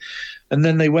 mate. And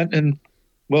then they went and,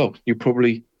 well, you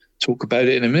probably talk about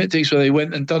it in a minute, Diggs, so they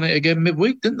went and done it again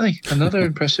midweek, didn't they? Another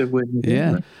impressive win.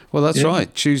 Yeah, well, that's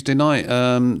right. Tuesday night,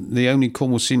 the only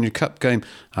Cornwall Senior Cup game,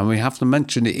 and we have to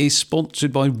mention it is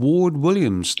sponsored by Ward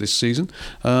Williams this season.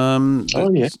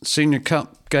 Senior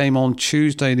Cup game on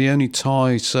Tuesday, the only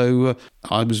tie, so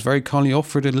I was very kindly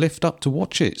offered a lift up to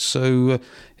watch it. So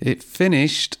it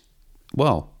finished,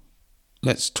 well,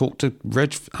 let's talk to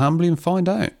Reg Hambley and find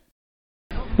out.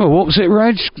 Well, what was it,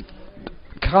 Reg?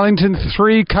 Callington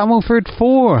 3, Camelford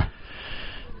 4.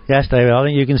 Yes, David, I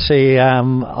think you can see,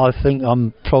 I think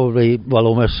I'm probably, well,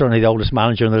 almost certainly the oldest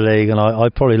manager in the league, and I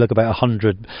probably look about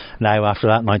 100 now after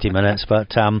that 90 minutes.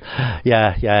 But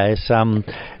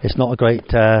it's not a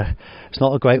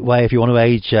great way if you want to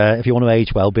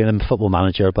age well, being a football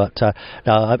manager. But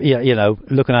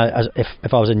looking at it as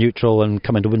if I was a neutral and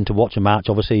coming to watch a match,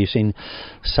 obviously you've seen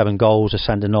 7 goals, a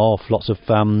sending off, lots of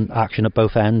action at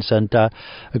both ends, and a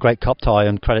great cup tie.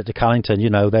 And credit to Callington,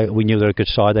 we knew they were a good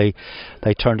side. They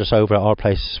turned us over at our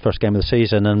place first game of the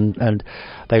season, and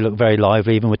they looked very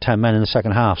lively even with 10 men in the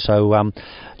second half. So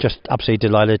just absolutely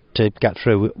delighted to get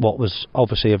through what was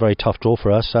obviously a very tough draw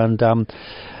for us, and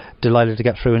delighted to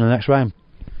get through in the next round.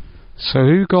 So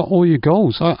who got all your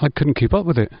goals? I couldn't keep up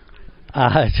with it.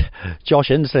 Josh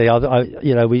Inslee.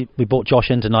 We brought Josh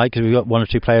in tonight because we got 1 or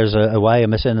 2 players away and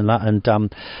missing and that, and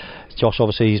Josh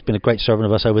obviously he's been a great servant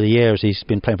of us over the years. He's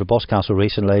been playing for Boscastle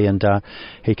recently, and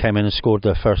he came in and scored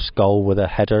the first goal with a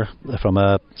header from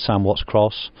a Sam Watts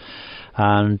cross.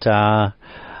 And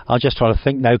I'm just trying to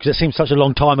think now because it seems such a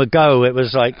long time ago. It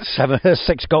was like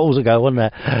 6 goals ago, wasn't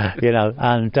it?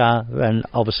 And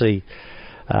obviously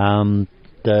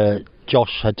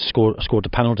Josh had scored a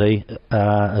penalty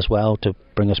as well to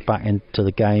bring us back into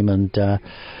the game, and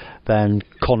then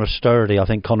Connor Sturdy. I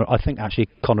think actually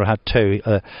Connor had 2.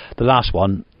 The last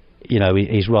one,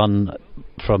 he's run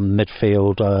from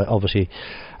midfield, obviously,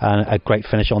 and a great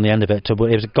finish on the end of it. It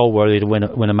was a goal worthy to win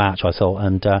a match, I thought,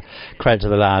 and credit to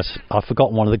the lads. I've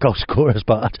forgotten one of the goal scorers,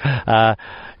 but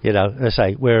let's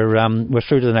say we're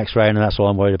through to the next round, and that's all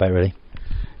I'm worried about, really.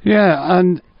 Yeah,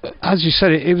 and as you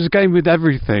said, it was a game with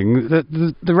everything.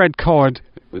 The red card,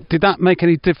 did that make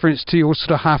any difference to your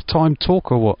sort of half-time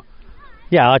talk or what?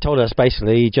 Yeah, I told us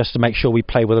basically just to make sure we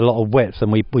play with a lot of width,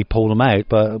 and we pulled them out.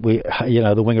 But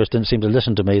the wingers didn't seem to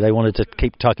listen to me. They wanted to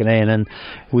keep tucking in, and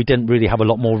we didn't really have a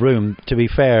lot more room. To be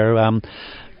fair,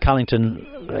 Callington,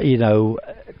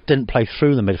 didn't play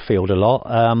through the midfield a lot.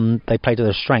 They played to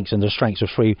their strengths, and their strengths are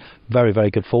 3 very,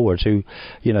 very good forwards. Who,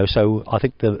 so I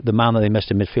think the man that they missed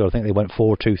in midfield, I think they went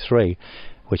 4-2-3.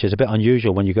 Which is a bit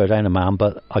unusual when you go down a man,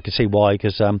 but I can see why,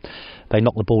 because they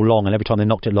knocked the ball long, and every time they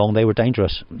knocked it long, they were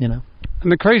dangerous, And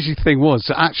the crazy thing was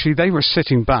that actually they were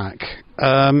sitting back.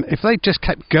 If they just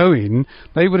kept going,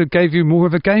 they would have gave you more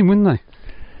of a game, wouldn't they?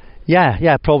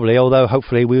 Yeah, probably. Although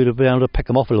hopefully we would have been able to pick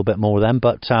them off a little bit more then.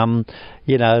 But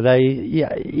you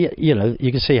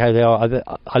can see how they are.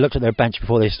 I looked at their bench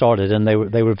before they started, and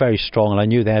they were very strong. And I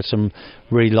knew they had some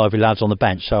really lively lads on the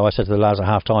bench. So I said to the lads at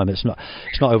half time, it's not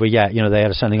over yet. They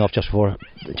had a sending off just before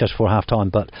half time,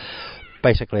 but.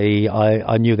 Basically,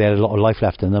 I knew they had a lot of life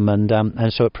left in them, and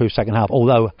so it proved second half.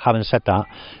 Although, having said that,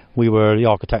 we were the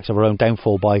architects of our own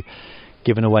downfall by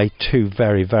giving away 2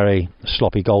 very, very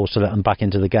sloppy goals to let them back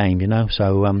into the game,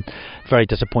 So very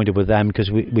disappointed with them because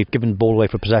we've given ball away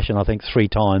for possession, I think, 3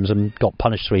 times and got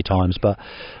punished 3 times. But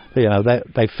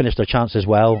they finished their chances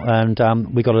well, and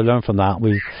we got to learn from that.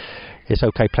 It's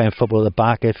okay playing football at the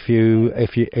back if you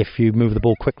move the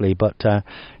ball quickly, but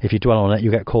if you dwell on it, you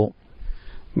get caught.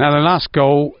 Now, the last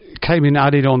goal came in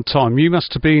added on time. You'd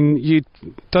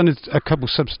done a couple of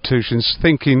substitutions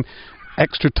thinking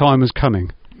extra time was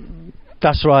coming.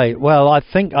 That's right. Well, I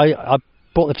think I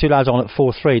brought the 2 lads on at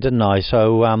 4-3, didn't I?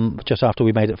 So just after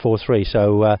we made it 4-3.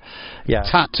 So yeah.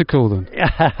 Tactical then.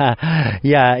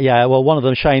 yeah. Well, one of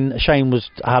them, Shane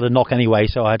had a knock anyway,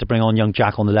 so I had to bring on young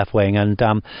Jack on the left wing, and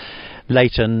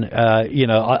Leighton, I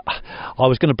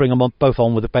was going to bring them both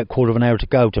on with about 1/4 of an hour to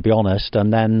go, to be honest,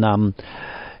 and then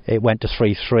it went to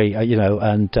 3-3,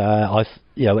 and at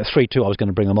 3-2 I was going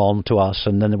to bring them on to us,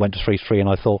 and then it went to 3-3, and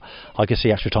I thought I could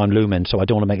see extra time looming, so I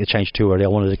don't want to make the change too early. I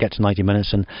wanted to get to 90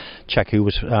 minutes and check who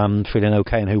was feeling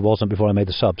okay and who wasn't before I made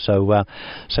the sub, so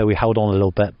we held on a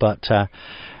little bit, but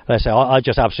let's say I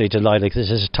just absolutely delighted because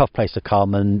this is a tough place to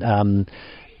come, and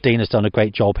Dean has done a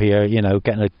great job here,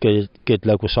 getting a good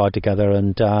local side together,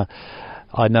 and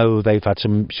I know they've had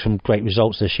some great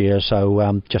results this year,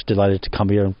 so just delighted to come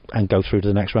here and go through to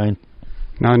the next round.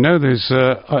 Now, I know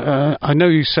I know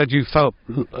you said you felt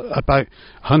about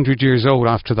 100 years old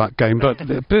after that game, but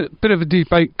a bit of a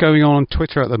debate going on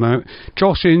Twitter at the moment.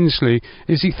 Josh Inslee,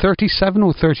 is he 37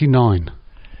 or 39?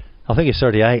 I think he's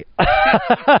 38.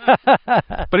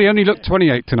 But he only looked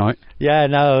 28 tonight. Yeah,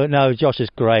 no, Josh is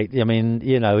great. I mean,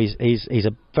 he's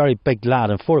a very big lad,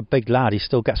 and for a big lad, he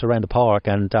still gets around the park.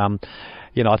 And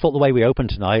I thought the way we opened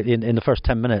tonight, in the first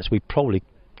 10 minutes, we probably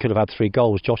could have had 3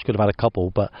 goals. Josh could have had a couple,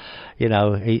 but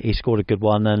he scored a good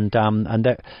one, and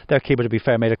their keeper, to be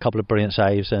fair, made a couple of brilliant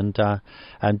saves, and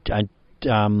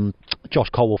Josh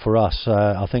Colwell for us,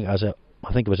 I think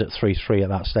it was at 3-3 at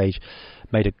that stage,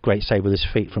 made a great save with his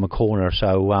feet from a corner.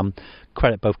 So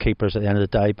credit both keepers at the end of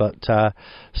the day, but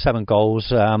 7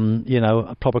 goals,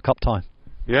 a proper cup tie.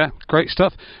 Yeah, great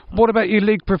stuff. What about your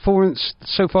league performance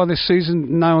so far this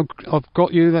season? Now I've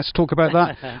got you, let's talk about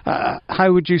that.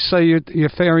 How would you say you're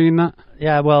faring in that?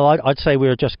 Yeah, well, I'd say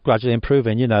we're just gradually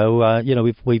improving.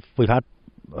 We've had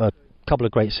a couple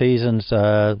of great seasons,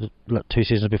 2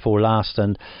 seasons before last,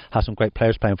 and had some great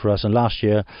players playing for us. And last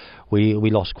year we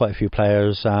lost quite a few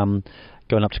players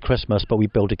going up to Christmas, but we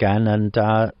built again, and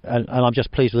I'm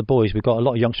just pleased with the boys. We've got a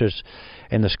lot of youngsters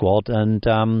in the squad, and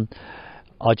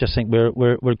I just think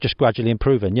we're just gradually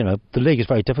improving. The league is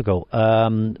very difficult.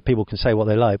 People can say what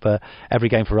they like, but every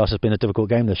game for us has been a difficult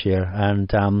game this year. And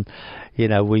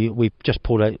we just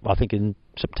pulled out. I think in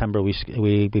September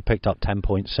we picked up 10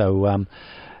 points. So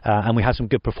and we had some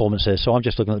good performances. So I'm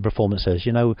just looking at the performances.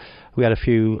 We had a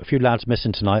few lads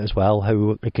missing tonight as well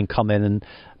who can come in and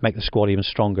make the squad even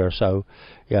stronger. So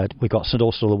yeah, we got St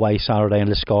Austell away Saturday and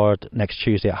Liscard next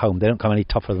Tuesday at home. They don't come any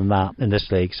tougher than that in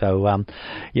this league. So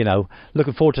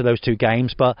looking forward to those 2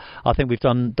 games. But I think we've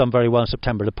done very well in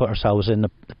September to put ourselves in the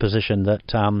position that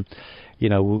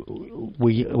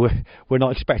we're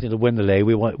not expecting to win the league.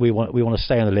 We want to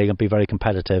stay in the league and be very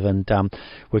competitive, and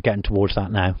we're getting towards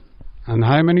that now. And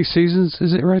how many seasons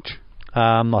is it, Reg?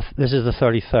 This is the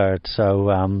 33rd,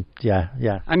 so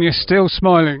yeah. And you're still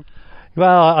smiling?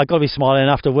 Well, I got to be smiling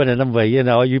after winning, haven't we?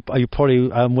 You probably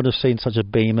would have seen such a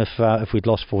beam if we'd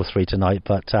lost 4-3 tonight.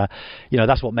 But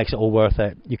that's what makes it all worth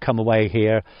it. You come away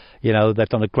here, they've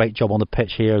done a great job on the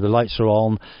pitch here. The lights are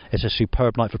on. It's a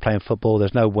superb night for playing football.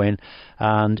 There's no win,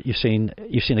 and you've seen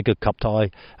a good cup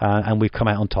tie, and we've come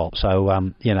out on top.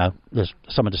 So there's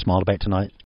something to smile about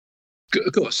tonight.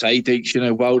 I've got to say, Deeks,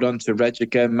 well done to Reg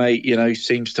again, mate.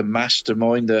 Seems to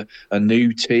mastermind a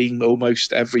new team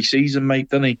almost every season, mate,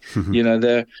 doesn't he?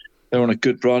 They're on a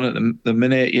good run at the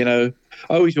minute,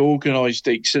 Always organised,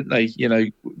 Deeks, didn't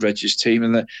they? Reg's team,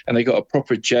 and they got a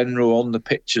proper general on the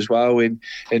pitch as well in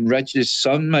Reg's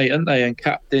son, mate, aren't they? And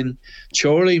Captain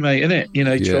Charlie, mate, isn't it?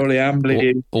 Yeah. Charlie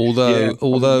Ambley.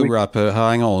 Although Rapper,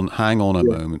 hang on a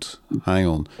moment. Hang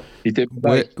on. He did.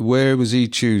 Where was he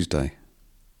Tuesday?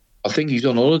 I think he's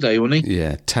on holiday, wasn't he?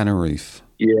 Yeah, Tenerife.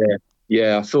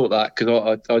 Yeah, I thought that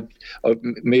because I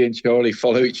me and Charlie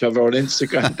follow each other on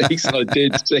Instagram, and I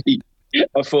did see.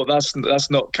 I thought that's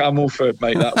not Camelford,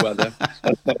 mate. That weather.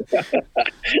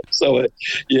 So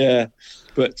yeah,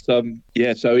 but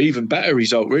so even better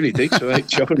result, really, Deeks. So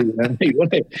Charlie,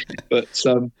 wasn't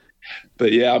it?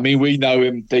 But yeah, I mean, we know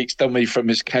him, Deeks, don't we, from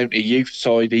his county youth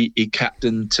side. He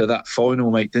captained to that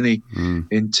final, mate, didn't he?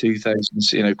 In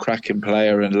 2000s, cracking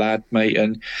player and lad, mate.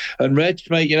 And Reg,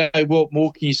 mate, what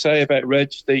more can you say about Reg,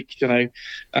 Deeks?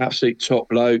 Absolute top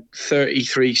bloke,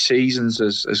 33 seasons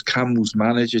as Campbell's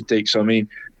manager, Deeks. I mean,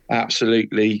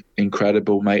 absolutely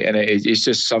incredible, mate. And it's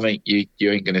just something you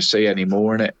ain't going to see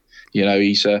anymore, innit?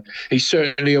 He's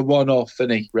certainly a one-off, isn't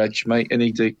he, Reg, mate? And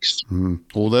he Deeks.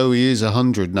 Although he is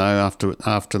 100 now after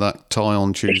that tie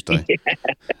on Tuesday.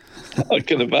 I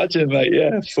can imagine, mate.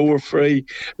 Yeah, 4-3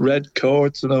 red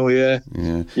cards and all. Yeah.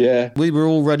 We were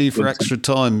all ready for extra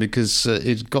time because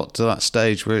it got to that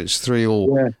stage where it's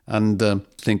 3-3, and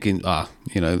thinking,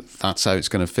 that's how it's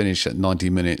going to finish at 90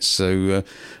 minutes. So,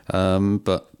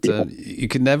 you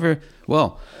could never.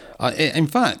 Well. In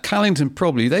fact, Callington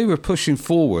they were pushing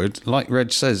forward, like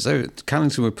Reg says.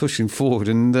 Callington were pushing forward,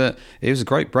 and it was a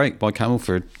great break by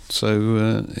Camelford.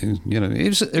 So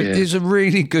it was a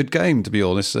really good game, to be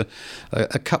honest.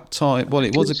 A cup tie. Well,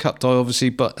 it was a cup tie, obviously,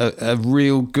 but a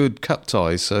real good cup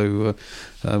tie. So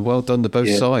well done to both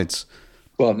sides.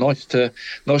 Well, nice to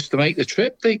make the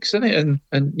trip, Deeks, isn't it?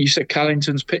 And you said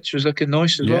Callington's pitch was looking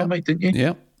nice as well, mate, didn't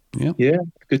you? Yeah,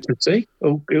 good to see.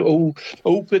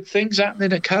 All good things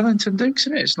happening at Callington, Deeks,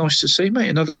 isn't it? It's nice to see, mate.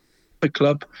 Another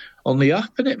club on the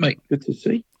up, isn't it, mate? Good to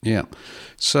see. Yeah.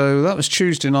 So that was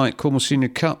Tuesday night, Cornwall Senior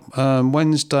Cup.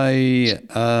 Wednesday,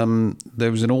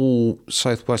 there was an all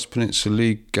South West Peninsula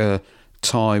League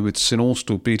tie with St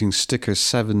Austell beating Sticker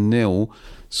 7-0.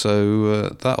 So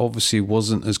that obviously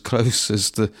wasn't as close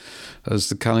as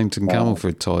the Callington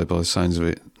Camelford tie by the sounds of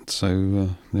it. So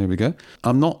there we go.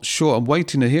 I'm not sure. I'm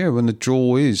waiting to hear when the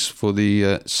draw is for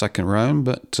the second round,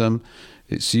 but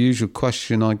it's the usual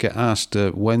question I get asked: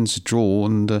 when's the draw?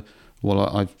 And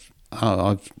well,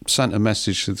 I've sent a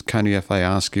message to the County FA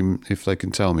asking if they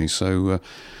can tell me. So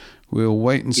we'll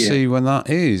wait and see when that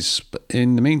is. But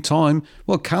in the meantime,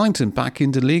 well, Callington back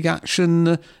into league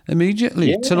action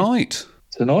immediately tonight.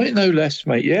 Tonight, no less,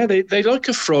 mate. Yeah, they like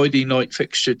a Friday night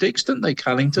fixture, Dicks, don't they,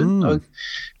 Callington?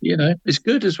 It's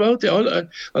good as well.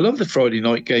 I love the Friday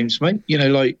night games, mate.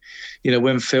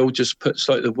 When Phil just puts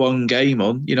like the one game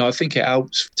on, I think it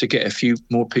helps to get a few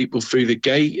more people through the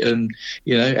gate, and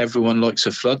everyone likes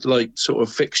a floodlight sort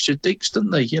of fixture, Dicks,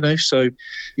 don't they? So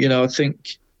I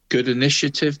think good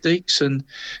initiative, Dicks, and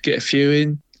get a few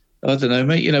in. I don't know,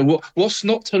 mate. What's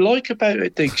not to like about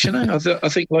it, Diggs? I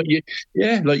think like you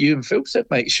and Phil said,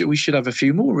 mate. We should have a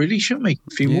few more, really, shouldn't we?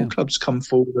 A few more clubs come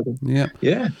forward.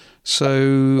 Yeah.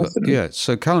 So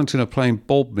so Callington are playing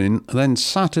Bodmin. Then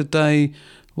Saturday,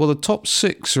 well, the top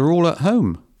 6 are all at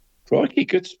home. Crikey,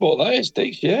 good spot that is,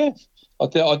 Diggs. Yeah, I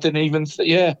didn't even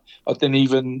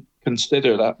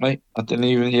consider that, mate. I didn't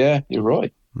even. Yeah, you're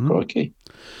right. Crikey.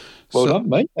 Well done,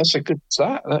 mate. That's a good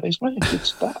stat, that is, mate. A good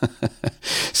stat.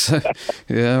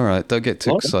 All right. Don't get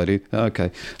too excited.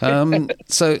 Okay.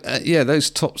 Those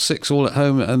top 6 all at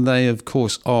home, and they, of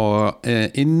course, are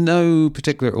in no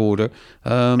particular order.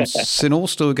 St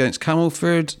Austell against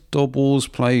Camelford.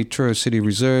 Dobwalls play Truro City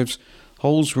Reserves.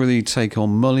 Holsworthy take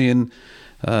on Mullion.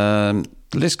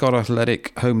 Liscard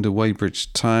Athletic home to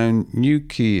Weybridge Town.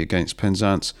 Newquay against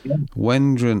Penzance.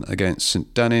 Wendron against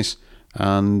St Denis.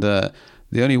 And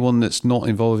the only one that's not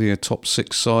involving a top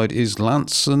 6 side is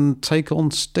Lanson take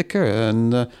on Sticker.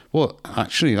 And,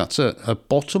 actually, that's a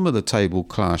bottom of the table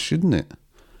clash, isn't it?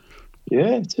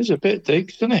 Yeah, it is a bit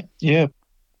big, isn't it? Yeah,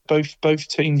 both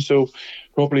teams will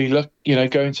probably look,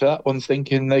 go into that one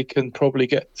thinking they can probably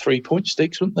get 3 points,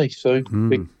 Sticks, wouldn't they? So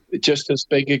just as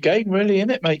big a game, really,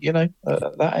 isn't it, mate? At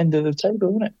that end of the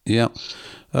table, isn't it? Yeah.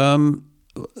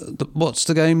 What's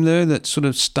the game there that sort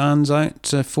of stands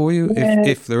out for you,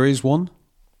 if there is one?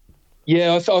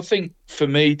 Yeah, I think for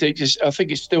me, Dicks, I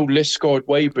think it's still Liscard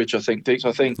Weybridge. I think, Dicks.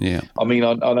 I mean,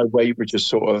 I know Weybridge is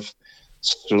sort of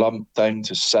slumped down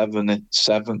to seventh,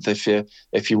 if you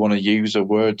want to use a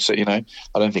word. So I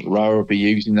don't think Rower will be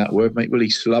using that word, mate. Well,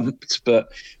 he slumped,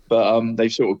 but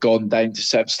they've sort of gone down to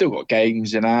 7th. Still got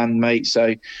games in hand, mate.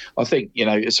 So I think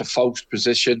it's a false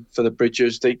position for the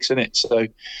Bridgers, Dicks, isn't it? So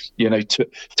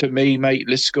to me, mate,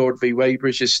 Liscard v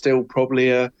Weybridge is still probably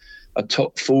a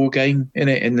top 4 game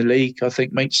in the league, I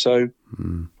think, mate. So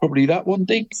probably that one,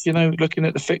 Diggs, looking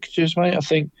at the fixtures, mate, I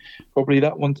think probably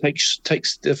that one takes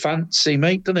the fancy,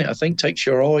 mate, doesn't it? I think takes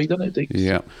your eye, doesn't it, Diggs?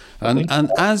 Yeah.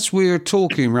 And as we're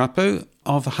talking, Rappo,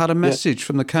 I've had a message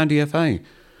from the County FA.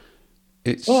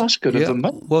 That's good of them,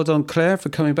 mate. Well done, Claire, for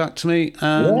coming back to me.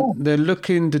 And they're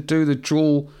looking to do the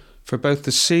draw for both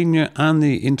the Senior and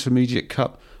the Intermediate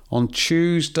Cup on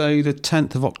Tuesday, the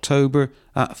 10th of October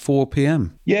at 4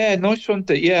 p.m. Yeah, nice one.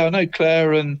 Yeah, I know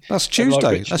Claire and... That's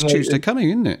Tuesday. That's Tuesday coming,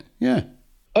 isn't it? Yeah.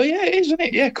 Oh, yeah, it is, isn't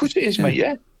it? Yeah, of course it is, mate,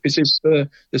 yeah. Because it's the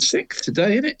 6th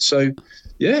today, isn't it? So,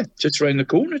 yeah, just round the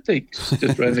corner, Diggs.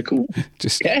 Just round the corner.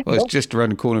 It's just around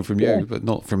the corner from you, but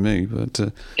not from me. But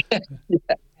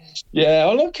Yeah,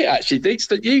 I like it, actually, Diggs,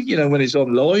 don't you? When it's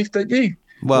on live, don't you?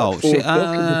 Well,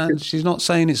 she's not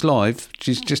saying it's live.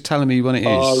 She's just telling me when it is.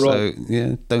 Oh, right. So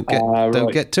yeah,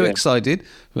 don't get too excited.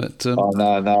 But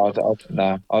no,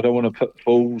 I don't want to put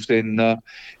balls in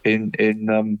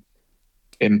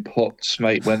pots,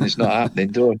 mate, when it's not happening,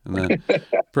 do I? No.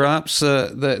 Perhaps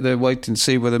they're waiting to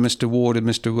see whether Mr. Ward and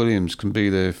Mr. Williams can be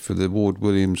there for the Ward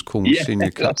Williams Cornwall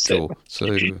Senior Cup tour.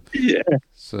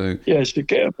 So yeah, should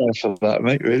get up there for that,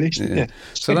 mate. Really. Yeah.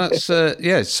 So that's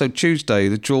So Tuesday,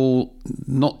 the draw,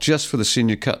 not just for the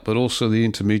Senior Cup, but also the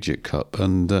Intermediate Cup,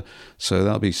 and so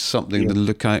that'll be something to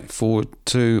look forward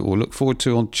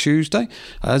to on Tuesday,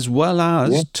 as well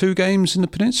as 2 games in the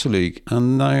Peninsula League,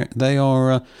 and they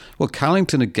are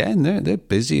Callington again. They're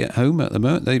busy at home at the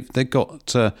moment. They've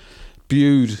got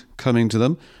Bude coming to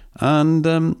them, and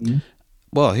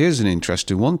here's an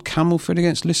interesting one: Camelford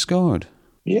against Liscard.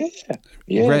 Yeah.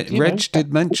 Reg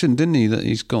did mention, didn't he, that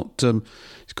he's got 2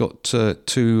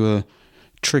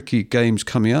 tricky games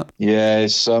coming up. Yeah,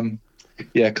 it's a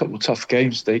couple of tough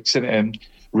games, Diggs, isn't it?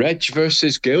 Reg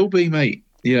versus Gilby, mate.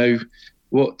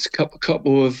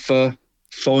 couple of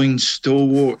fine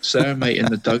stalwarts there, mate, in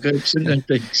the dugouts, isn't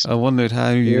there? I wondered how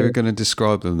you were going to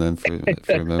describe them then for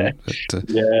a moment. But,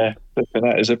 yeah,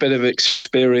 there's a bit of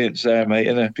experience there, mate,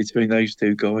 isn't there, between those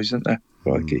two guys, isn't there?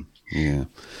 Crikey. Yeah.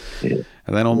 And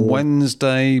then on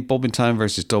Wednesday, Bobbintown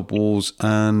versus Dobwalls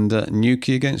and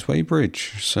Newquay against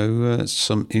Weybridge. So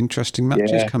some interesting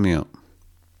matches coming up.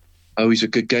 Always a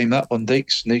good game, that one,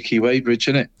 Deeks. Newquay Weybridge,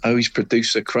 isn't it? Always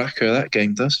produce a cracker, that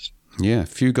game does. Yeah, a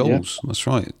few goals. Yeah. That's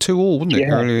right. 2-2, wasn't it,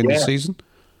 earlier in the season?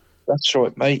 That's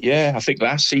right, mate. Yeah, I think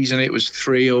last season it was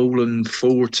 3-3 and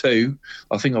 4-2.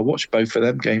 I think I watched both of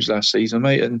them games last season,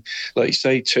 mate. And like you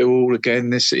say, 2-2 again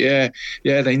this. Yeah,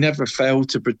 they never failed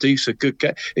to produce a good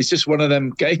game. It's just one of them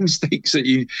games, Deeks, that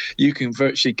you can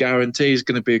virtually guarantee is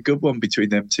going to be a good one between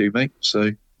them two, mate.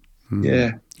 So,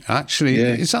 yeah. Actually,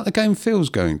 is that the game Phil's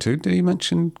going to? Did he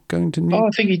mention going to Newquay? Oh, I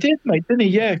think he did, mate, didn't he?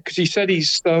 Yeah, because he said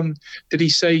he's did he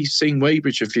say he's seen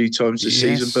Weybridge a few times this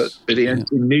season, but he hasn't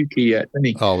seen Newquay yet, didn't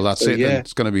he? Oh, well, that's it. Then.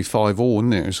 It's going to be 5-5,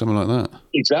 isn't it, or something like that?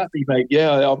 Exactly, mate.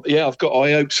 Yeah, I've got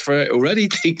high hopes for it already,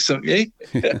 Deeks, haven't you?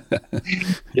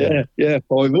 yeah,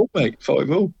 5-5, mate,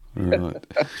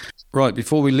 5-5. Right,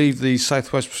 before we leave the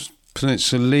Southwest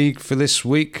Peninsula League for this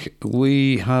week,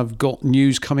 we have got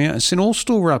news coming out. It's in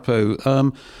Austell,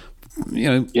 Rappo.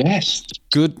 Yes.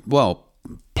 Good. Well,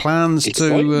 plans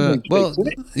to.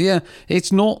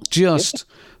 It's not just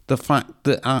the fact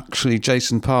that actually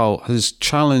Jason Powell has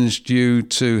challenged you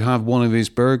to have one of his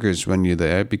burgers when you're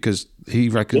there because he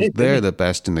reckons they're the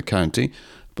best in the county,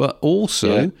 but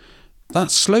also that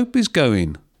slope is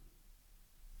going.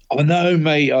 I know,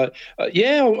 mate. I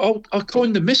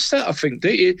kind of missed that. I think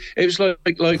it was like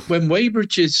when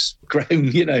Weybridge's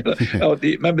ground,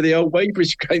 remember the old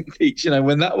Weybridge ground beach,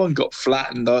 when that one got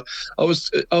flattened. I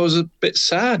was a bit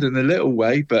sad in a little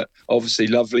way, but obviously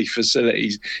lovely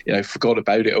facilities. Forgot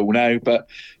about it all now, but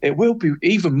it will be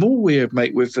even more weird,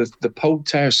 mate, with the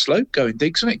Poltair slope going,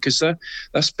 Diggs, isn't it? Because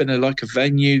that's been a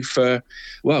venue for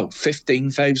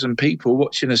 15,000 people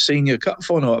watching a senior cup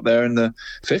final up there in the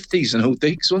 50s and all,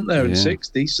 Diggs, wasn't there, in the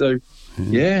 60s? So.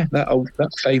 Yeah,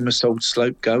 that famous old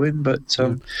slope going, but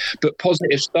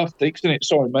positive stuff, Diggs, isn't it?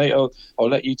 Sorry, mate. I'll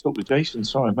let you talk to Jason.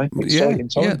 Sorry, mate. Exciting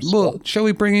times. Well, shall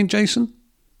we bring in Jason?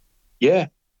 Yeah.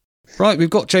 Right, we've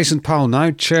got Jason Powell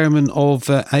now, chairman of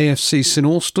AFC St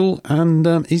Austell,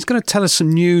 and he's going to tell us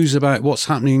some news about what's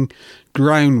happening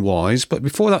ground-wise. But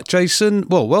before that, Jason,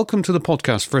 welcome to the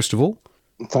podcast, first of all.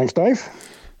 Thanks, Dave.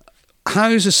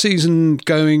 How's the season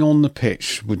going on the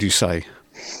pitch, would you say?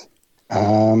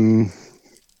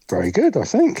 Very good, I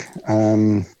think.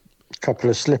 A couple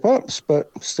of slip-ups,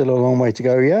 but still a long way to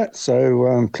go yet. So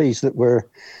I'm pleased that we're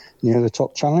near the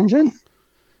top challenging.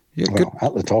 Yeah, good.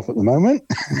 At the top at the moment.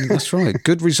 That's right.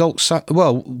 Good results.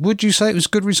 Would you say it was a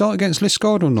good result against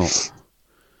Liskeard or not?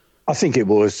 I think it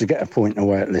was. To get a point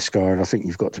away at Liskeard, I think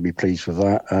you've got to be pleased with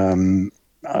that.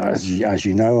 As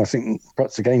you know, I think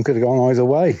perhaps the game could have gone either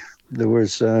way. There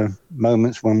was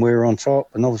moments when we were on top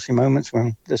and obviously moments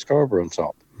when Liskeard were on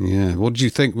top. Yeah. What did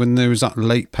you think when there was that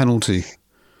late penalty?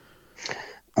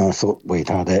 I thought we'd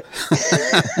had it.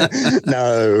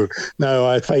 No,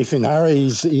 I had faith in Harry.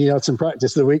 He had some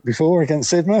practice the week before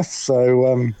against Sidmouth. So,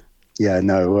 I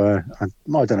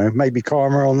don't know, maybe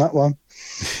karma on that one.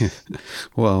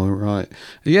 Well, right.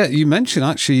 Yeah, you mentioned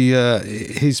actually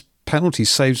his penalty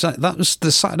saves. That was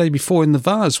the Saturday before in the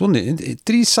Vase, wasn't it?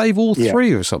 Did he save all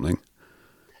three or something?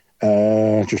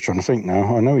 Just trying to think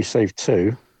now. I know he saved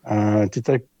two. Did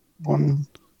they one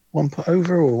put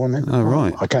over or one in? Oh,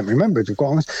 right. I can't remember, to be quite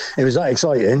honest. It was that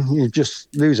exciting. You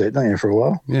just lose it, don't you, for a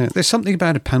while? Yeah, there's something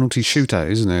about a penalty shootout,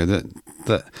 isn't there,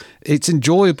 that it's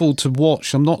enjoyable to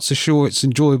watch. I'm not so sure it's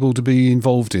enjoyable to be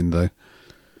involved in, though.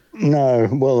 No.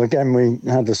 Well, again, we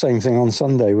had the same thing on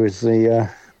Sunday with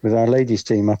our ladies'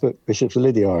 team up at Bishop's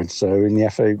Lydiard. So in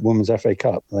the Women's FA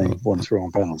Cup, they won through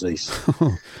on penalties.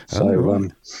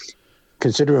 Right.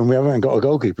 Considering we haven't got a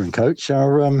goalkeeper and coach, our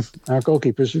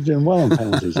goalkeepers are doing well on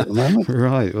penalties at the moment.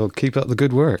 Right, well, keep up the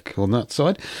good work on that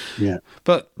side. Yeah.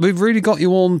 But we've really got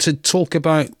you on to talk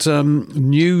about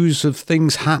news of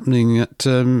things happening at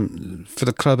for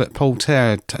the club at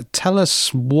Poltair. Tell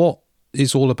us what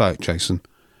it's all about, Jason.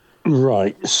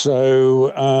 Right, so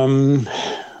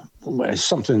it's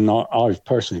something that I've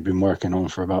personally been working on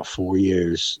for about 4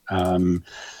 years, and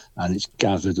it's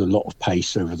gathered a lot of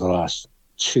pace over the last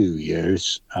 2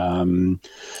 years.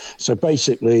 So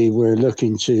basically we're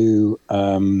looking to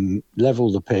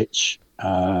level the pitch.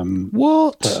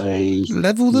 What?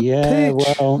 Level the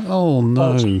pitch? Well, oh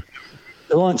no.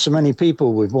 There aren't so many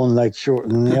people with one leg shorter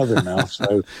than the other now,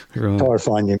 so right. hard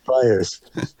finding players.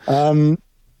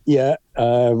 Yeah,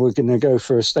 we're going to go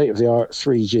for a state-of-the-art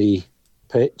 3G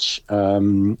pitch.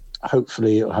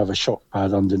 Hopefully it'll have a shock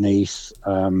pad underneath,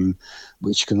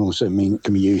 which can also mean it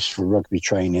can be used for rugby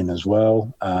training as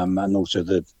well. And also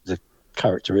the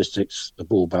characteristics, the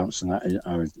ball bounce and that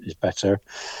is better.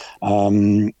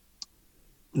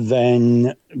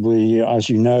 Then we, as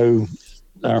you know,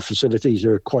 our facilities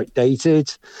are quite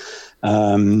dated.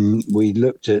 We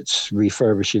looked at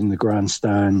refurbishing the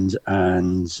grandstand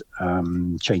and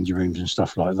changing rooms and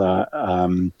stuff like that.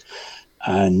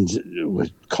 And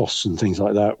with costs and things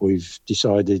like that, we've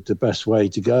decided the best way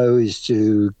to go is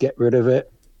to get rid of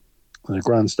it, the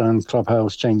grandstand,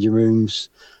 clubhouse, changing rooms,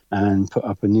 and put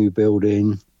up a new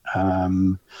building,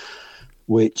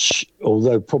 which,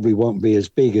 although probably won't be as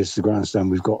big as the grandstand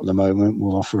we've got at the moment,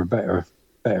 will offer a better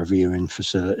viewing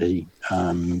facility.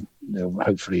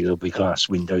 Hopefully there'll be glass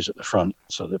windows at the front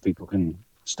so that people can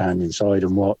stand inside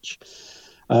and watch.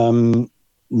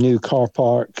 New car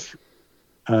park,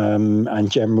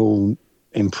 and general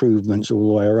improvements all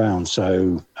the way around.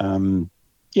 So,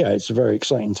 it's a very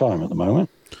exciting time at the moment.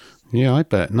 Yeah, I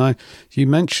bet. Now, you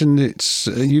mentioned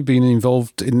you've been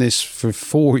involved in this for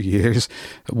 4 years.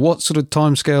 What sort of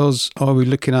timescales are we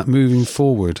looking at moving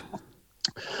forward?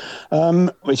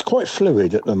 It's quite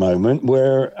fluid at the moment,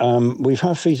 where we've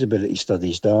had feasibility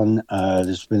studies done.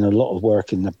 There's been a lot of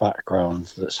work in the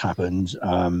background that's happened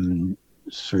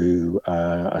through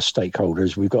our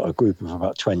stakeholders. We've got a group of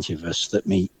about 20 of us that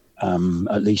meet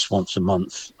at least once a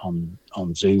month on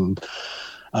Zoom.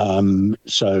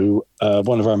 So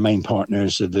one of our main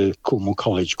partners are the Cornwall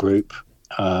College Group.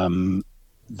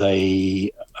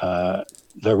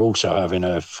 They're also having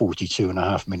a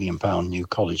 £42.5 million new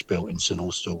college built in St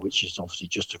Austell, which is obviously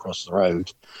just across the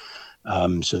road.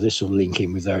 So this will link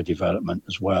in with their development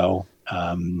as well.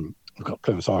 We've got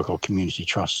Plymouth Argyle Community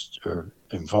Trust are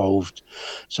involved.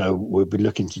 So we'll be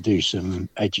looking to do some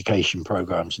education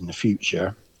programs in the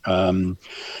future.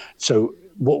 So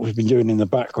what we've been doing in the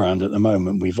background at the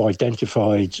moment, we've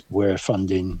identified where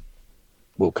funding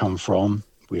will come from.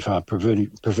 We've had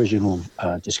provisional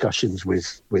discussions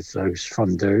with those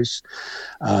funders.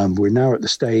 We're now at the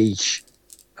stage,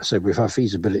 so we've had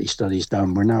feasibility studies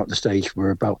done. We're now at the stage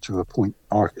we're about to appoint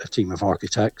a team of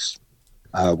architects.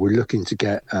 We're looking to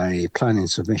get a planning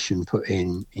submission put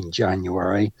in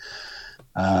January.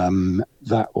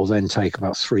 That will then take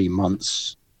about 3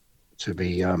 months to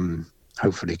be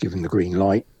hopefully given the green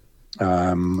light.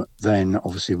 Then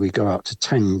obviously we go out to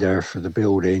tender for the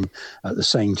building. At the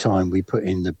same time, we put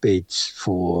in the bids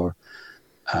for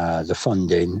the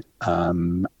funding,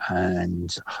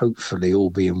 and hopefully,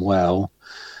 all being well,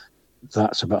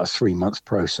 that's about a 3-month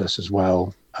process as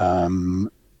well.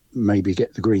 Maybe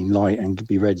get the green light and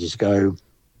be ready to go,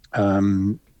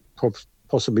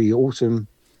 possibly autumn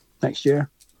next year.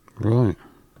 Right.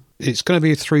 It's going to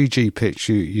be a 3G pitch,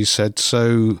 you said,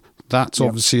 so that's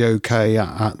obviously okay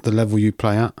at the level you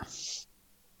play at?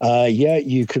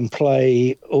 You can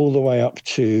play all the way up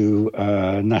to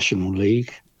National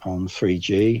League on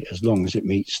 3G, as long as it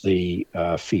meets the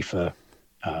FIFA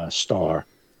star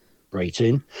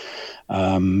rating.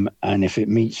 And if it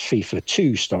meets FIFA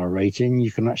 2-star rating,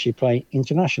 you can actually play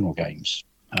international games.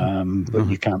 But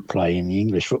you can't play in the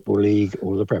English Football League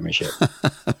or the Premiership.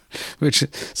 Which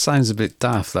sounds a bit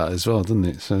daft, that as well, doesn't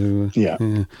it? So yeah.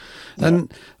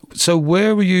 And so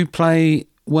where will you play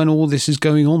when all this is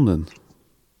going on then?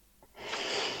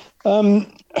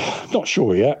 Not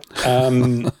sure yet.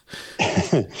 And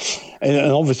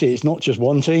obviously it's not just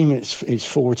one team, it's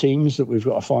 4 teams that we've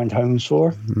got to find homes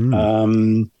for.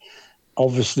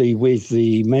 Obviously with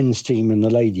the men's team and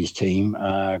the ladies team,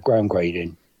 ground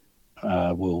grading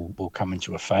will come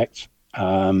into effect.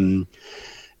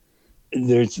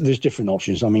 There's different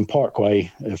options. I mean, Parkway,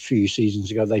 a few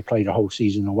seasons ago, they played a whole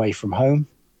season away from home.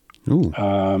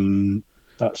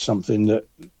 That's something that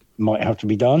might have to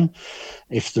be done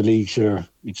if the leagues are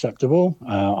acceptable.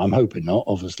 I'm hoping not,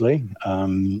 obviously.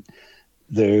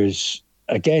 There's,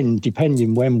 again,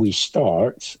 depending when we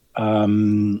start,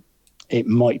 it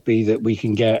might be that we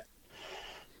can get,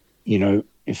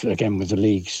 if again with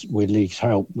leagues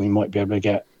help, we might be able to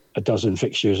get a dozen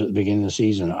fixtures at the beginning of the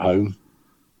season at home,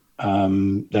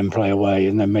 then play away,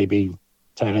 and then maybe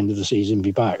tail end of the season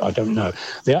be back. I don't know.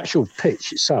 The actual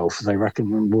pitch itself, they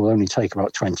reckon, will only take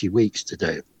about 20 weeks to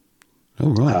do.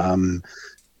 Oh, right.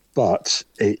 But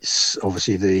it's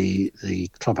obviously the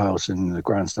clubhouse and the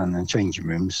grandstand and changing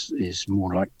rooms is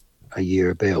more like a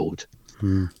year build.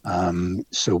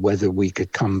 So whether we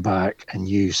could come back and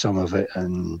use some of it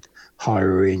and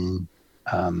hire in,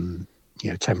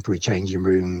 temporary changing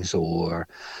rooms, or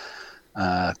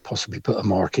possibly put a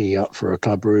marquee up for a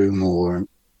club room, or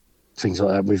things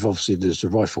like that. There's the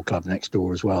rifle club next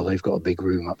door as well. They've got a big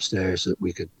room upstairs that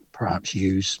we could perhaps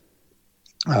use.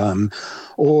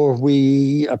 Or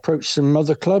we approach some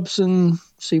other clubs and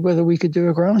see whether we could do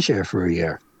a ground share for a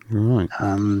year. Right.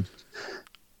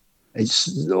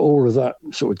 It's all of that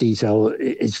sort of detail.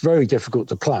 It's very difficult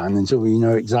to plan until we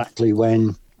know exactly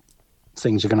when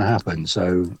things are going to happen.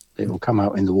 So it will come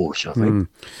out in the wash, I think.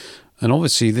 And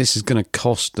obviously this is going to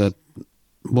cost a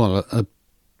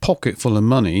pocket full of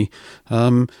money.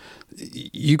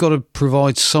 You got to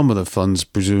provide some of the funds,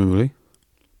 presumably.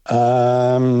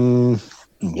 Yes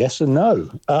and no.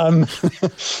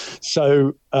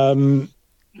 So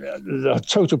the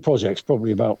total project's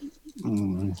probably about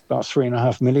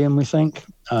 3.5 million, we think.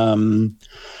 A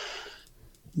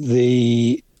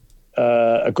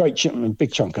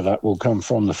big chunk of that will come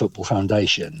from the Football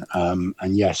Foundation,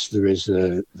 and yes, there is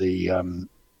the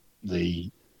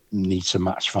need some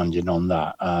match funding on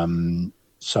that.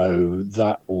 So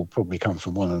that will probably come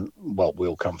from one of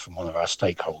our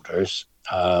stakeholders.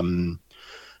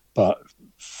 But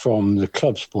from the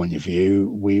club's point of view,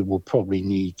 we will probably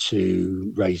need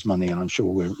to raise money, and I'm sure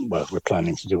we're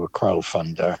planning to do a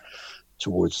crowdfunder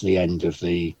towards the end of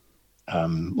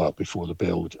before the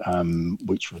build,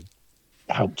 which would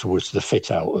help towards the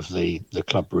fit out of the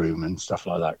club room and stuff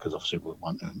like that, because obviously we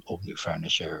want all new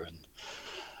furniture and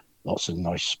lots of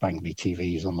nice spangly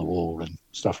TVs on the wall and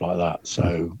stuff like that.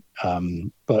 So,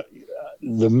 but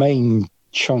the main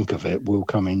chunk of it will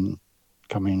come in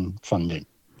funding.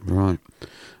 Right.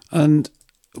 And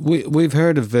we've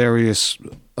heard of various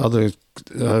other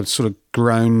sort of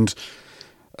ground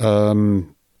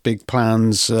big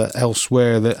plans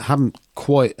elsewhere that haven't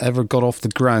quite ever got off the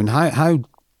ground. How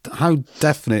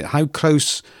definite, how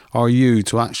close are you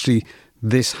to actually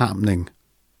this happening?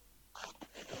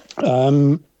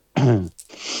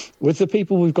 With the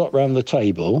people we've got around the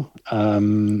table,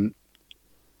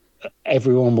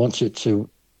 everyone wants it to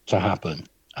happen.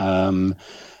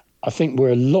 I think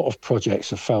where a lot of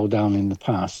projects have fell down in the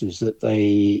past is that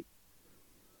they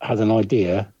had an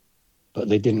idea, but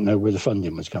they didn't know where the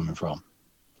funding was coming from.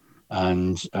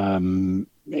 And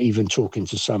even talking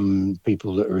to some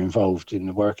people that are involved in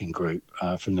the working group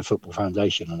from the Football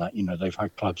Foundation and that, they've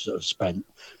had clubs that have spent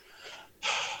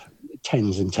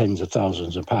tens and tens of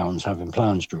thousands of pounds having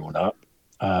plans drawn up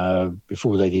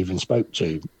before they'd even spoke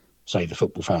to, say, the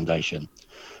Football Foundation.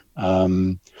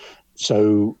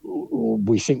 So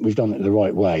we think we've done it the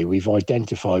right way. We've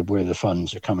identified where the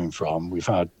funds are coming from. We've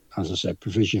had, as I said,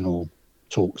 provisional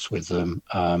talks with them.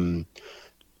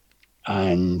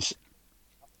 And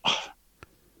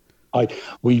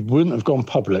we wouldn't have gone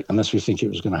public unless we think it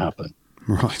was going to happen.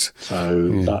 Right.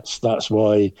 So that's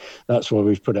why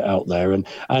we've put it out there.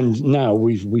 And now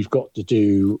we've got to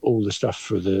do all the stuff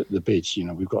for the bids.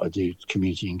 We've got to do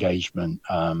community engagement,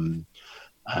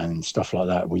 and stuff like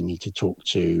that. We need to talk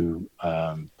to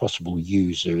possible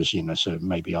users, so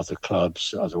maybe other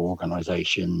clubs, other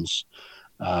organisations.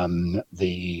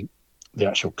 The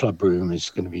actual club room is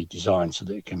going to be designed so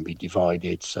that it can be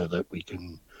divided, so that we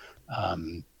can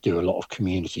do a lot of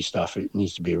community stuff. It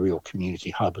needs to be a real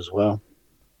community hub as well.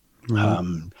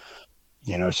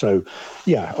 Mm-hmm. So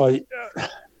yeah,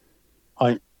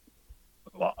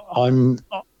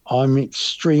 I'm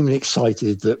extremely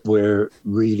excited that we're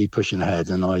really pushing ahead,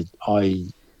 and I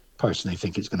personally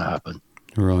think it's going to happen.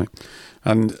 Right.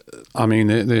 And I mean,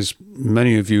 there's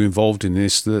many of you involved in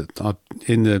this that are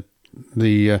in the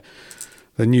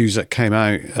news that came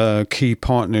out. Key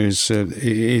partners,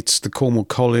 it's the Cornwall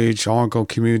College, Argyle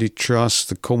Community Trust,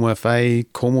 the Cornwall FA,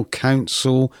 Cornwall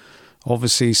Council,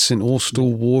 obviously St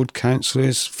Austell Ward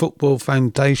Councillors, Football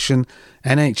Foundation,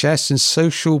 NHS and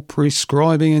Social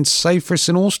Prescribing, and Safe for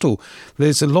St Austell.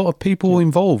 There's a lot of people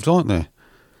involved, aren't there?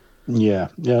 Yeah.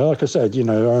 Like I said,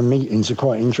 our meetings are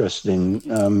quite interesting.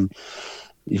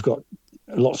 You've got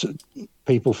lots of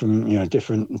people from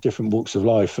different walks of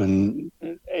life, and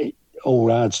it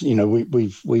all adds.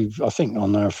 We've I think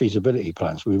on our feasibility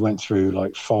plans we went through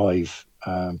like 5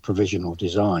 provisional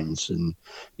designs, and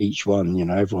each one,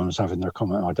 everyone's having their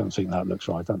comment. I don't think that looks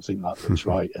right. I don't think that looks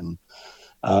right. And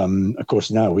of course,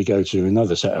 now we go to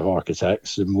another set of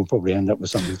architects, and we'll probably end up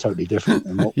with something totally different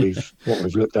than what we've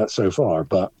looked at so far.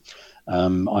 But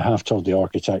I have told the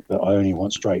architect that I only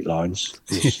want straight lines.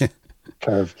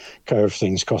 Curve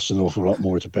things cost an awful lot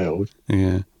more to build.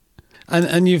 Yeah,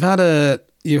 and you've had a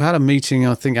meeting,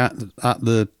 I think, at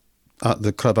the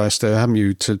clubhouse there, haven't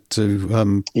you, to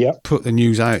put the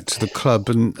news out to the club?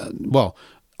 And well,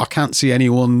 I can't see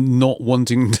anyone not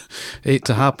wanting it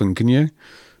to happen. Can you?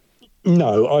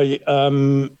 No,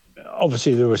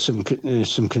 obviously there was some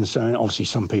concern. Obviously,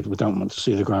 some people don't want to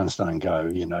see the grandstand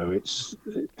go. You know,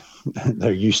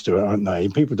 they're used to it, aren't they?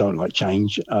 People don't like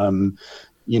change. But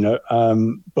a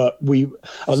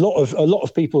lot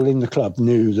of people in the club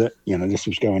knew that, you know, this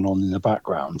was going on in the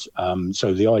background.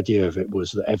 So the idea of it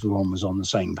was that everyone was on the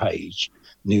same page,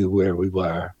 knew where we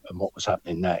were and what was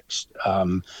happening next.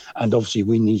 And obviously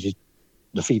we needed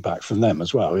the feedback from them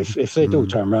as well. If they'd all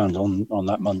turned around on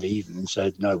that Monday evening and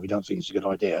said, no, we don't think it's a good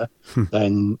idea,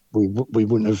 then we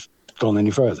wouldn't have gone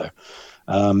any further.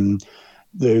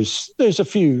 There's a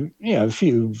few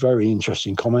very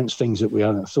interesting comments, things that we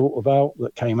hadn't thought about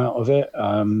that came out of it.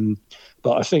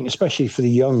 But I think especially for the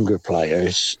younger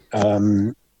players, I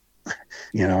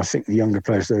think the younger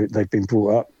players, they've been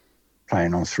brought up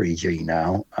playing on 3G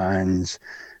now, and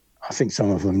I think some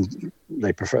of them,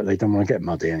 they don't want to get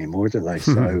muddy anymore, do they?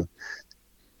 So,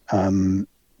 and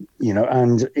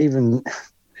even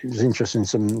it was interesting,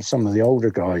 some of the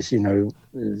older guys, you know,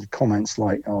 comments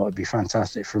like, oh, it'd be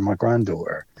fantastic for my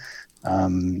granddaughter.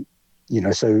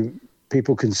 So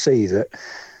people can see that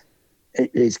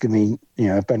it's going to be, you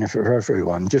know, a benefit for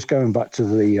everyone. Just going back to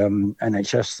the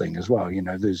NHS thing as well, you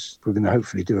know, we're going to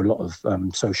hopefully do a lot of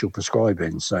social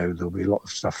prescribing. So there'll be a lot of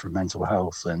stuff for mental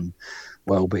health and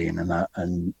well-being and that.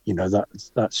 And, you know,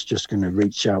 that's just going to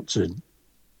reach out to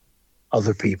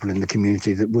other people in the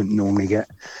community that wouldn't normally get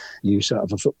use out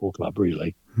of a football club,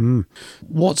 really.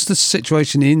 What's the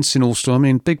situation in St Austell? I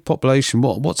mean, big population.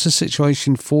 What's the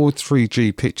situation for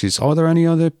 3G pitches? Are there any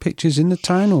other pitches in the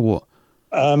town or what?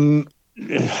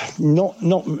 Not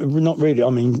really. I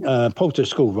mean, Poulter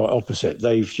School right opposite,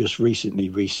 they've just recently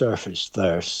resurfaced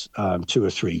theirs to a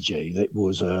 3G. It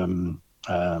was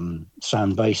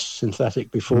sand-based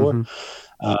synthetic before.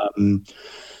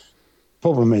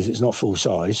 Problem is it's not full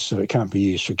size, so it can't be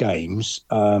used for games.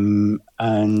 And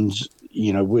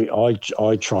you know,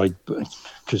 I tried,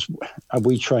 because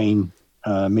we train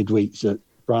midweeks at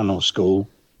Branwell School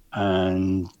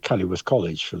and Cullyworth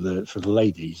College for the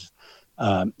ladies.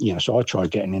 So I tried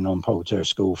getting in on Poulter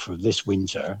School for this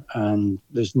winter, and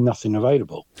there's nothing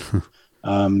available.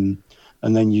 And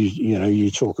then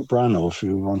you talk at Branwell if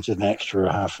you wanted an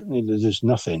extra half. There's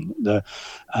nothing. The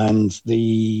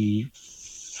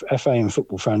FA and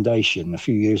Football Foundation a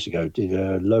few years ago did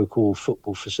a local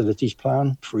football facilities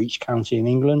plan for each county in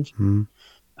England,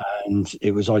 and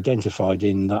it was identified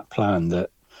in that plan that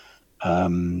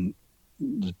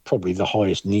probably the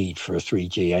highest need for a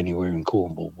 3G anywhere in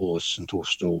Cornwall was St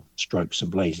Austell,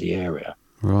 St Blasey area.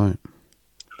 Right.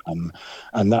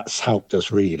 And that's helped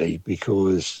us really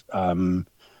because,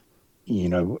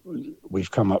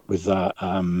 we've come up with that.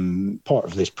 Part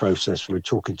of this process, we're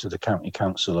talking to the county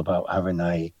council about having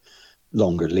a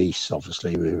longer lease,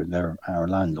 obviously, they're our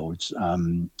landlords.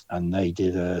 And they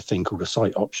did a thing called a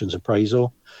site options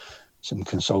appraisal. Some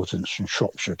consultants from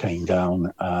Shropshire came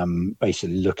down,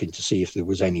 basically looking to see if there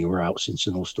was anywhere else in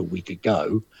St Austell we could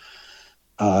go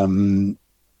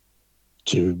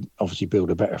to obviously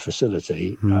build a better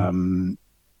facility.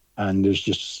 And there's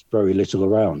just very little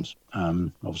around.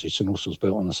 Obviously, St Austell's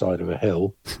built on the side of a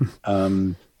hill.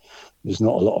 There's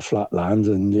not a lot of flat land,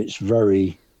 and it's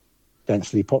very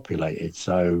densely populated.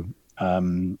 So,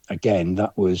 again,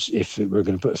 that was, if we were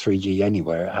going to put 3G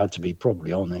anywhere, it had to be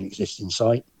probably on an existing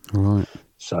site. Right.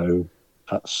 So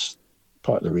that's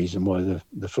part of the reason why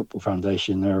the Football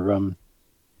Foundation are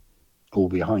all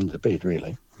behind the bid,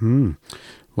 really.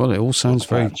 Well, it all sounds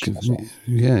very good.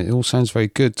 Yeah, it all sounds very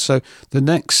good. So the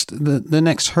next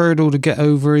hurdle to get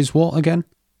over is what again?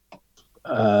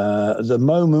 At the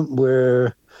moment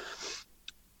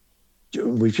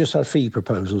we've just had fee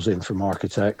proposals in from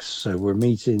architects, so we're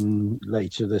meeting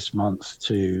later this month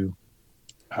to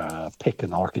pick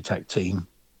an architect team.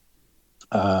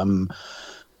 Then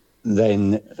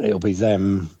it'll be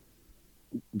them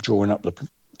drawing up the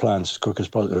plans as quick as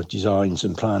possible, designs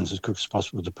and plans as quick as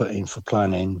possible to put in for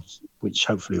planning, which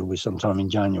hopefully will be sometime in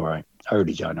January,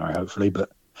 early January, hopefully. But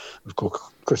of course,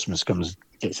 Christmas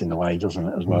gets in the way, doesn't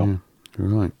it, as well? Yeah,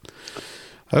 right.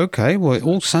 Okay, well, it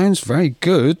all sounds very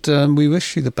good. We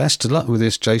wish you the best of luck with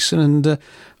this, Jason. And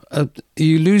are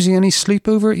you losing any sleep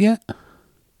over it yet?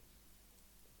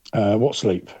 What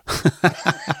sleep?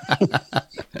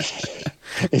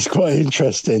 It's quite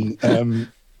interesting.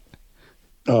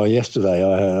 Yesterday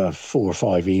I had 4 or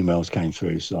 5 emails came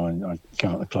through, so I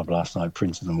came out the club last night,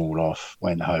 printed them all off,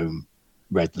 went home,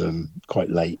 read them quite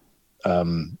late,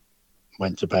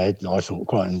 went to bed. I thought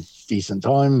quite a decent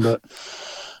time, but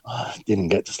I didn't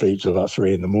get to sleep till about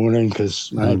 3 a.m.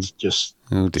 because my head's just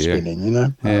spinning, you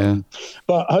know. Yeah.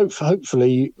 But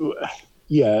hopefully,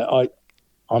 yeah,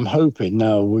 I'm hoping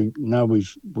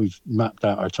we've mapped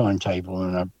out our timetable,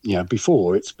 and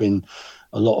before it's been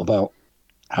a lot about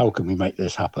how can we make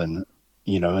this happen,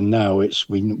 and now it's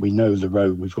we know the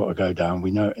road we've got to go down.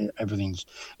 We know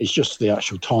it's just the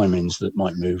actual timings that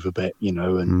might move a bit,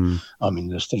 and I mean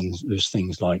there's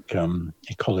things like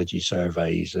ecology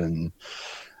surveys, and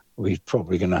we're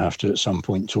probably going to have to at some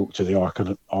point talk to the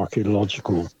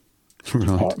archaeological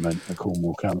department, the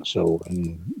Cornwall Council,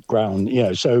 and ground.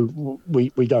 So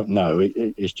we don't know.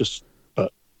 It's just,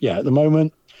 but yeah, at the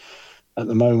moment,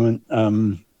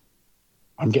 I'm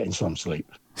getting some sleep.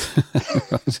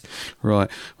 Right.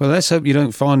 Well, let's hope you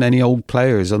don't find any old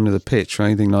players under the pitch or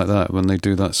anything like that when they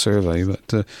do that survey.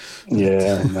 But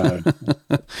yeah, no.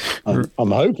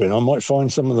 I'm hoping I might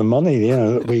find some of the money,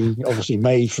 that we obviously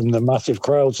made from the massive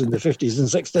crowds in the 50s and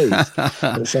 60s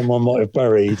that someone might have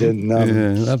buried and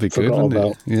yeah, that'd be good, wouldn't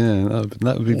it? Yeah,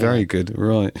 that would be very good.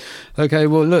 Right. Okay.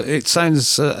 Well, look, it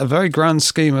sounds a very grand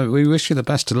scheme. We wish you the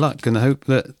best of luck and hope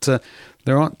that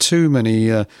there aren't too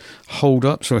many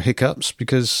hold-ups or hiccups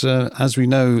because, as we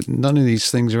know, none of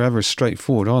these things are ever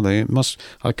straightforward, are they?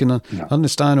 I can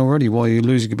understand already why you're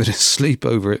losing a bit of sleep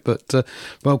over it. But,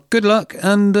 well, good luck,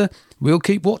 and we'll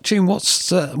keep watching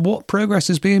what progress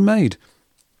is being made.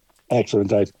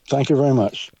 Excellent, Dave. Thank you very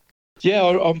much.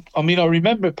 Yeah, I mean, I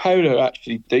remember Paolo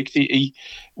actually, Diggs,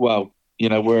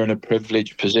 we're in a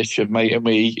privileged position, mate, and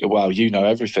you know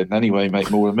everything anyway,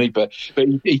 mate, more than me, but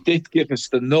he did give us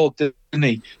the nod, didn't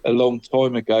he, a long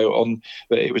time ago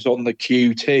but it was on the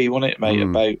QT, wasn't it,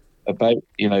 mate, about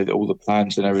all the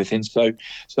plans and everything. So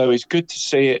it's good to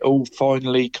see it all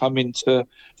finally come into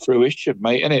fruition,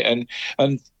 mate, isn't it?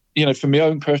 And from my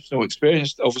own personal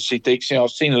experience, obviously, Diggs, I've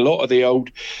seen a lot of the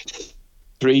old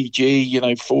 3G,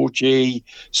 4G,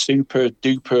 super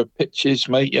duper pitches,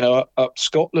 mate, up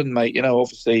Scotland, mate,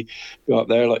 obviously go up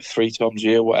there like 3 times a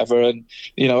year, whatever. And,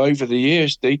 over the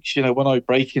years, Diggs, when I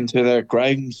break into their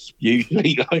grounds,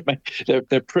 usually,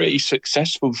 they're pretty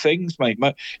successful things, mate.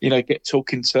 Get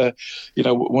talking to,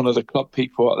 one of the club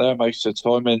people out there most of the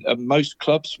time. And most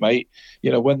clubs, mate,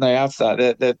 when they have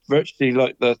that, they're virtually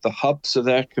like the hubs of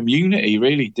their community,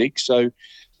 really, Diggs. So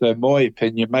in my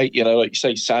opinion, mate, like you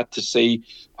say, sad to see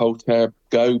Polter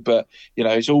go, but,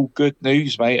 it's all good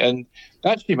news, mate. And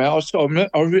actually, mate,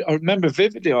 I remember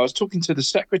vividly, I was talking to the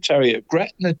secretary at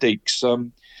Gretna, Diggs. I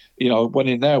went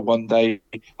in there one day.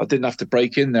 I didn't have to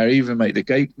break in there either, mate. The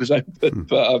gate was open.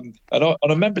 But and I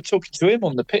remember talking to him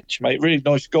on the pitch, mate. Really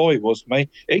nice guy he was, mate.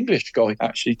 English guy,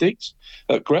 actually, Diggs,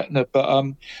 at Gretna. But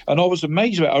and I was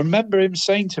amazed, mate. I remember him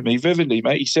saying to me vividly,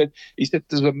 mate, he said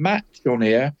there's a match on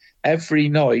here every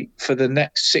night for the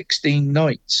next 16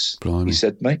 nights. Blimey. He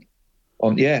said, mate,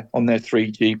 on their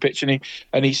 3G pitch.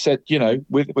 And he said,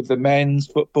 with the men's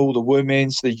football, the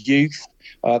women's, the youth,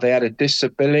 they had a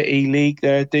disability league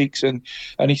there, Diggs, and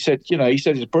he said,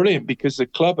 it's brilliant because the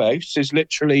clubhouse is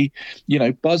literally,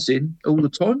 buzzing all the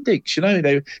time, Diggs.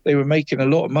 They were making a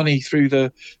lot of money through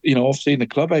the, obviously in the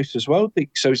clubhouse as well,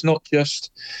 Diggs. So it's not just,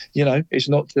 it's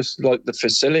not just like the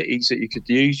facilities that you could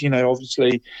use.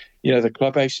 Obviously, the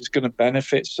clubhouse is going to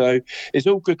benefit. So it's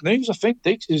all good news, I think,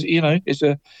 Diggs.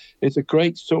 It's a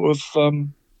great sort of.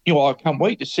 I can't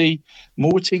wait to see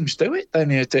more teams do it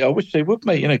then. I wish they would,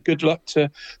 mate. Good luck to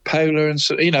Paolo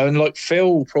and like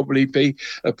Phil will probably be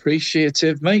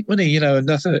appreciative, mate, wouldn't he? And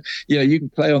nothing, you can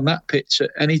play on that pitch at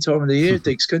any time of the year,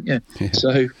 Diggs, couldn't you? Yeah.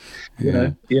 So,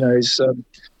 it's,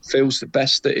 Phil's the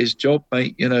best at his job,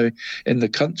 mate, in the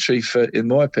country, in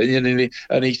my opinion.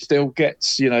 And he still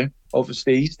gets,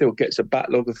 obviously he still gets a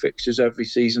backlog of fixtures every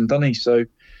season, doesn't he? So,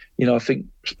 I think,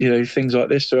 things like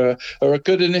this are a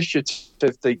good initiative.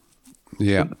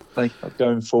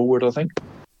 Going forward, I think.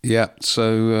 Yeah,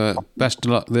 so best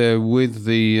of luck there with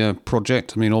the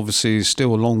project. I mean, obviously, there's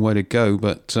still a long way to go,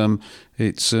 but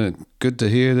it's good to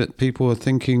hear that people are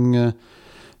thinking,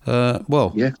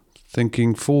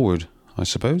 thinking forward, I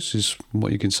suppose, is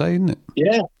what you can say, isn't it?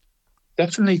 Yeah,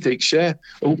 definitely, Diggs. Yeah,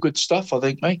 all good stuff, I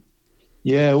think, mate.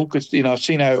 Yeah, all good. I've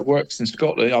seen how it works in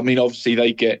Scotland. I mean, obviously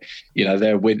they get,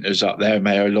 their winters up there,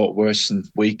 mate, are a lot worse than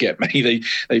we get, mate.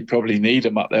 They probably need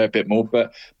them up there a bit more.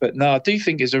 But no, I do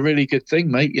think it's a really good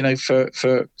thing, mate.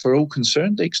 For all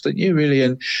concerned, Diggs, don't you really?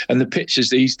 And the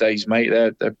pitches these days, mate,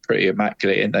 they're pretty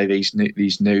immaculate, aren't they?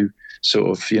 These new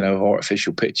sort of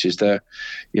artificial pitches, they're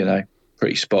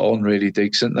pretty spot on, really,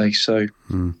 Diggs, aren't they? So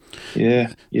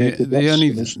yeah.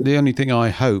 The only thing I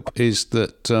hope is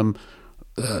that.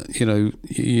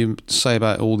 You say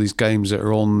about all these games that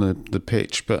are on the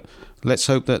pitch, but let's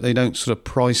hope that they don't sort of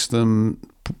price them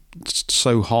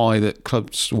so high that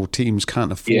clubs or teams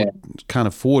can't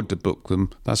afford to book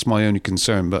them. That's my only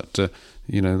concern. But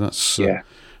that's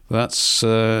that's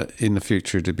in the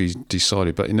future to be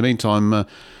decided. But in the meantime,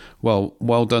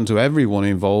 well done to everyone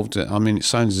involved. I mean, it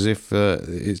sounds as if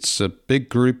it's a big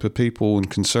group of people and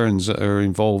concerns that are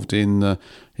involved in the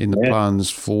plans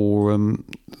for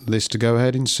this to go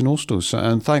ahead in St Austell. So,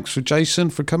 and thanks for Jason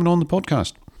for coming on the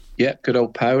podcast. Yeah, good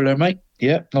old Paolo, mate.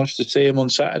 Yeah, nice to see him on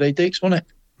Saturday, Deeks, wasn't it?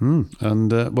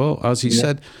 And as he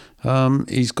said,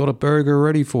 he's got a burger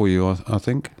ready for you, I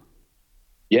think.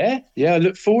 Yeah, I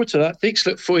look forward to that. Deeks,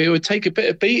 look for you. It would take a bit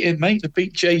of beating, mate, to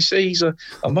beat JC's.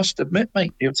 I must admit,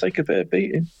 mate, it'll take a bit of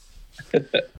beating.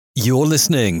 You're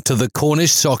listening to the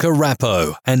Cornish Soccer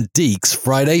Rappo and Deeks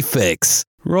Friday Fix.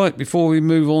 Right, before we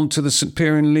move on to the St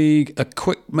Piran League, a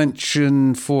quick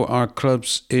mention for our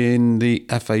clubs in the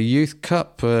FA Youth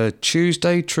Cup.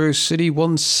 Tuesday, Truro City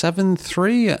won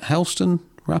 7-3 at Helston,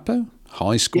 Rappo.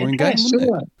 High scoring game, wasn't it?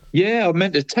 Yeah, I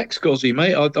meant to text Gozzy,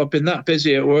 mate. I've been that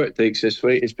busy at work, Deeks, this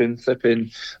week. It's been flipping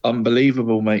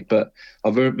unbelievable, mate. But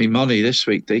I've earned me money this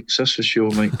week, Deeks, that's for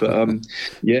sure, mate. But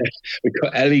yeah, we've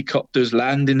got helicopters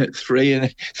landing at 3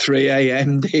 a.m.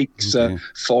 Deeks. Okay.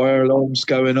 Fire alarms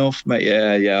going off, mate.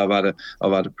 Yeah.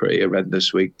 I've had a pretty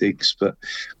horrendous week, Deeks.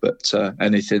 But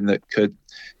anything that could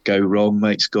go wrong,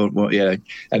 mate's gone. Well, yeah,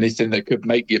 anything that could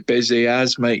make you busy,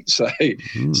 mate. So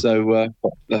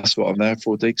that's what I'm there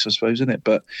for, Deeks, I suppose, isn't it?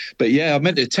 But yeah, I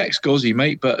meant to text Gozzy,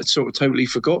 mate, but I sort of totally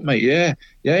forgot, mate. Yeah,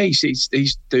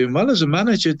 he's doing well as a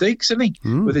manager, Deeks, isn't he?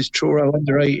 With his Truro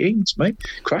under-18s, mate.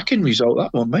 Cracking result,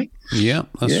 that one, mate. Yeah,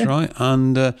 that's right.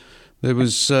 And there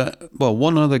was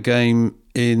one other game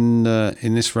in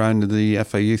this round of the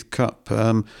FA Youth Cup.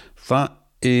 That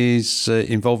is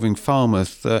involving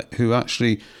Falmouth, who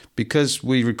actually, because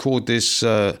we record this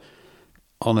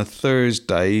on a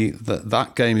Thursday,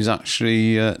 that game is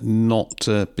actually not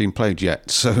being played yet.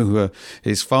 So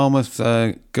it's Falmouth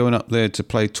going up there to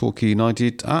play Torquay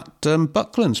United at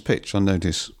Buckland's pitch, I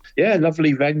notice. Yeah,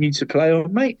 lovely venue to play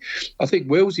on, mate. I think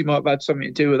Willsey might have had something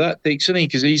to do with that, Deeks, isn't he?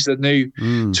 Because he's the new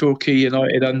Torquay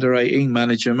United under-18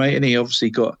 manager, mate, and he obviously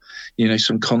got,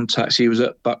 some contacts. He was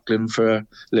at Buckland for a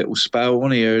little spell,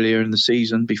 wasn't he, earlier in the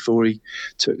season before he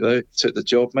took the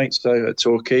job, mate, so at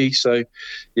Torquay. So,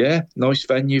 yeah, nice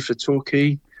venue for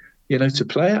Torquay, to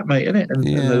play at, mate, innit? And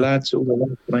the lads, all the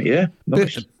lads, mate, yeah,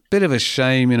 nice. Bit of a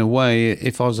shame in a way.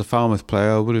 If I was a Falmouth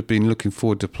player, I would have been looking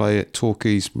forward to play at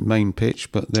Torquay's main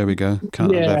pitch, but there we go.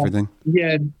 Can't have everything.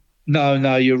 Yeah,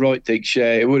 no, you're right, Deeks.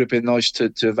 Yeah, it would have been nice to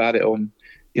have had it on,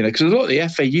 because a lot of the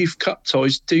FA Youth Cup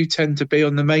ties do tend to be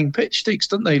on the main pitch, Deeks,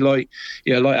 don't they? Like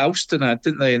Alston had,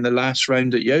 didn't they, in the last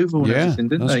round at Yeovil and everything,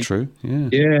 didn't they? Yeah, that's true.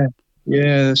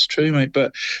 Yeah, that's true, mate.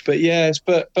 But I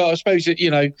suppose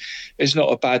that it's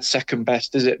not a bad second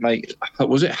best, is it, mate?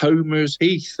 Was it Homer's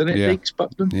Heath, isn't it, Deeks,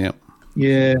 Buckland? Yeah.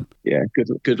 Yeah.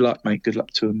 Good luck, mate. Good luck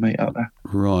to him, mate, out there.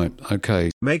 Right. Okay.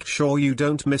 Make sure you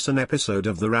don't miss an episode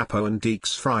of the Rappo and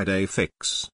Deeks Friday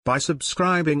Fix by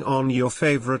subscribing on your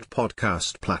favourite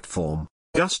podcast platform.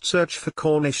 Just search for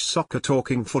Cornish Soccer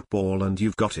Talking Football and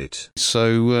you've got it.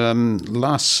 So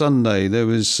last Sunday there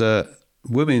was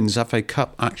Women's FA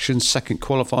Cup action, second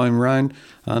qualifying round,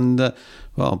 and a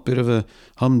bit of a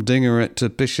humdinger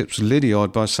at Bishop's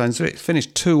Lydiard by sounds of it.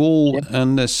 Finished 2-2,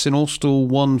 and St Austell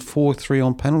won 4-3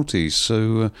 on penalties.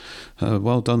 So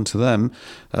well done to them.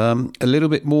 A little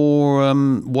bit more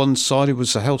one-sided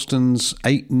was the Helston's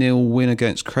 8-0 win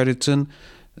against Crediton.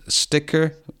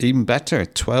 Sticker, even better,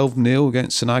 12-0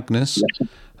 against St Agnes.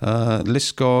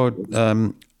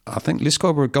 Liskeard, I think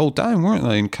Liskeard were a goal down, weren't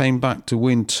they? And came back to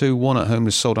win 2-1 at home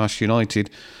to Saltash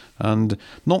United. And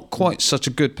not quite such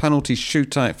a good penalty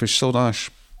shootout for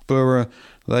Saltash Borough.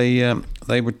 They were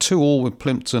 2-2 with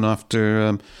Plimpton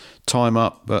after time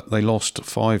up, but they lost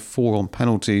 5-4 on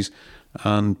penalties.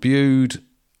 And Bude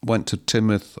went to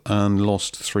Timoth and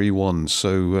lost 3-1.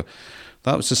 So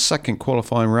that was the second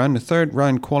qualifying round. The third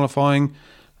round qualifying,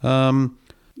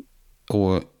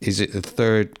 or is it the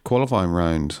third qualifying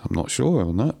round? I'm not sure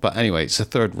on that. But anyway, it's the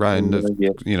third round of,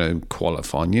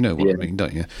 qualifying. You know what I mean,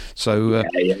 don't you? So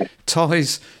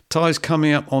ties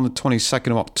coming up on the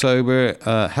 22nd of October.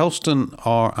 Helston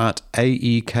are at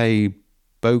AEK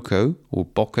Boko.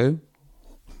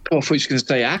 I thought you were going to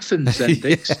say Athens then,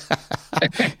 Dix.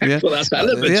 Well, that's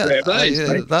elementary.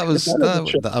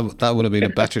 That would have been a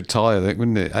better tie, I think,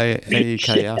 wouldn't it?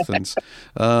 AEK Athens.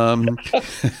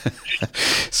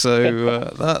 So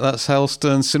that's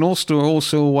Helston. St Austell are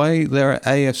also away. They're at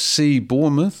AFC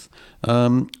Bournemouth.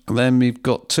 Then we've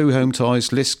got two home ties.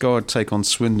 Liskeard take on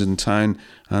Swindon Town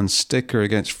and Sticker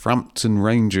against Frampton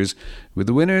Rangers, with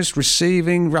the winners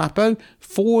receiving Rappo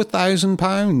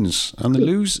 £4,000 and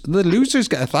the losers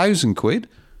get £1,000.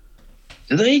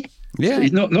 Do they? Yeah.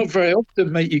 Not very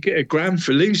often, mate, you get a grand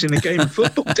for losing a game of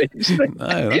football.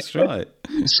 No, that's right.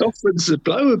 It softens the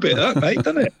blow a bit, that, mate,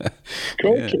 doesn't it?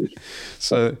 Yeah.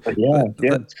 So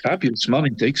it's fabulous money,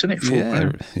 Diggs, isn't it?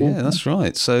 Yeah, that's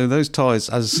right. So those ties,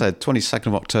 as I said, 22nd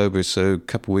of October, so a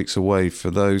couple of weeks away for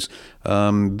those.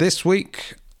 This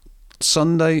week,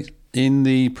 Sunday, in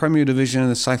the Premier Division of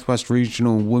the Southwest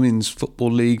Regional Women's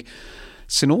Football League,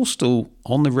 St Austell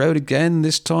on the road again.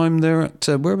 This time they're at,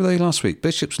 where were they last week?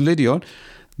 Bishop's Lydiard.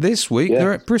 This week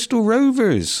they're at Bristol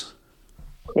Rovers.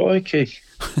 Crikey.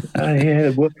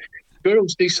 Well,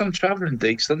 girls do some travelling,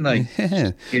 Diggs, don't they?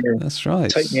 Yeah, that's right.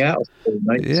 Take me out of school,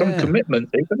 mate. Yeah. Some commitment,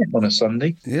 isn't it, on a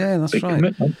Sunday? Yeah, that's Big right.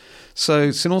 Commitment.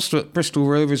 So St Austell at Bristol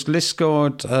Rovers.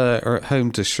 Liskeard are at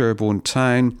home to Sherborne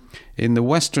Town. In the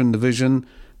Western Division,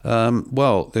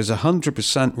 there's a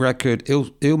 100% record.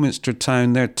 Ilminster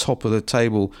Town, they're top of the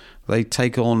table. They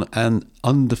take on an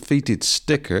undefeated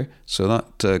Sticker, so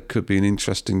that could be an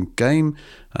interesting game.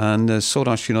 And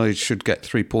Saltash United should get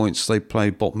 3 points. They play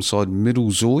bottom side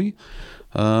Middlezoy.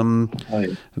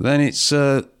 Then it's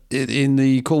in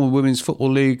the Cornwall Women's Football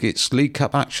League. It's League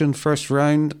Cup action, first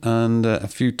round, and a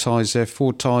few ties there,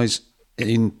 4 ties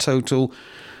in total.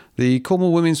 The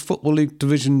Cornwall Women's Football League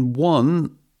Division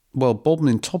 1. Well,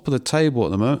 Bodmin top of the table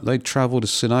at the moment. They travel to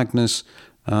St Agnes,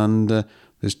 and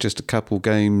there's just a couple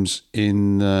games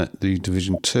in the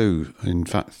Division 2. In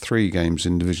fact, 3 games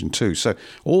in Division 2. So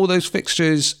all those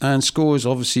fixtures and scores,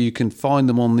 obviously, you can find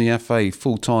them on the FA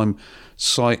full-time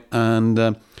site,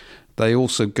 and they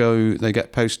also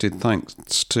get posted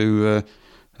thanks to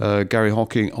Gary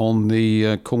Hocking on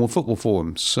the Cornwall Football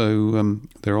Forum. So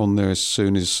they're on there as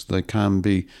soon as they can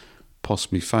be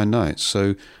possibly found out.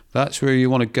 So that's where you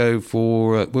want to go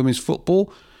for women's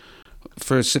football.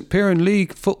 For St Piran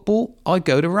League football, I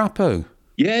go to RAPPO.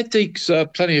 Yeah,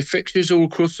 Deeks, plenty of fixtures all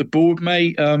across the board,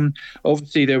 mate.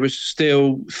 Obviously, there was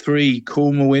still 3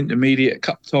 Cornwall Intermediate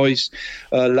Cup ties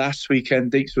last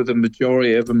weekend, Deeks, with the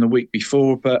majority of them the week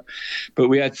before. But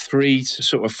we had 3 to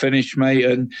sort of finish, mate.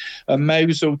 And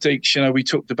Mosul, Deeks, we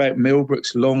talked about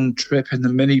Millbrook's long trip in the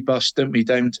minibus, didn't we,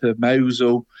 down to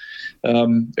Mosul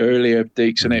earlier,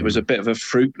 Deeks, and it was a bit of a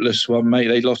fruitless one, mate.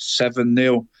 They lost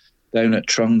 7-0 down at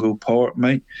Trungle Park,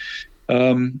 mate.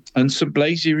 And St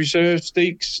Blasey Reserves,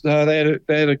 Deeks,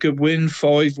 they had a good win,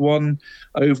 5-1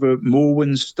 over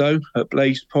Morwenstow at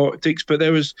Blaze Park, Deeks. But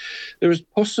there was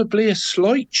possibly a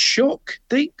slight shock,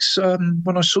 Deeks,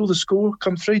 when I saw the score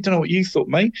come through. Don't know what you thought,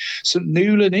 mate. St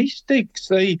Newland East, Deeks,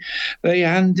 they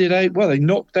handed out. Well, they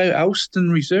knocked out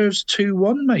Alston Reserves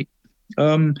 2-1, mate.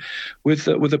 With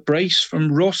a brace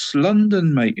from Ross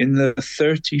London, mate, in the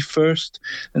 31st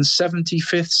and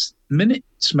 75th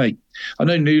minutes, mate. I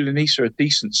know Newland East are a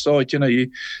decent side. You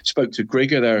spoke to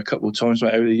Grigor there a couple of times,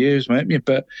 mate, over the years, mate.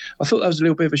 But I thought that was a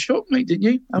little bit of a shock, mate, didn't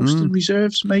you? Alston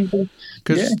Reserves, maybe.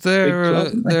 Because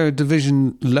they're a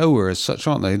division lower as such,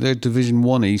 aren't they? They're Division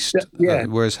 1 East,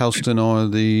 whereas Helston are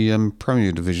the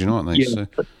Premier Division, aren't they?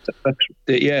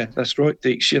 Yeah, that's right,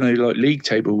 Deeks. Like league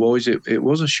table wise, it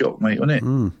was a shock, mate, wasn't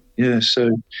it? Yeah, so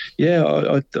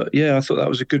I thought that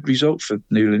was a good result for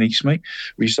Newland East, mate.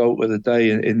 Result of the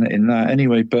day in that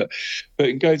anyway. But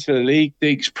going to the league,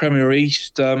 Deeks, Premier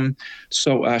East,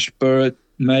 Saltash Bird,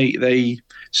 mate, they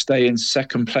stay in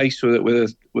second place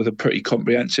with a pretty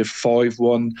comprehensive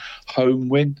 5-1 home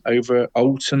win over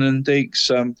Alton and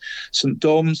Deeks. St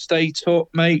Dom stay top,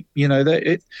 mate.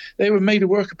 They were made to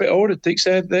work a bit harder, Deeks.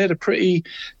 They had a pretty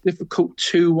difficult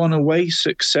 2-1 away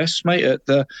success, mate, at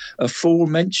the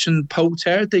aforementioned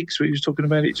Polter, Deeks. We was talking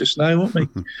about it just now, weren't we?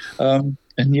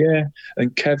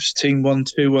 And Kev's team won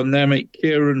 2-1 there, mate.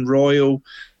 Kieran Royal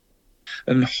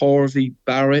and Harvey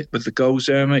Barrett with the goals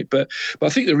there, mate. But I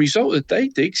think the result of the day,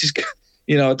 Diggs, is, I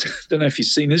don't know if you've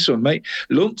seen this one, mate.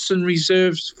 Lunson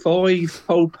Reserves 5,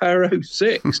 Polperro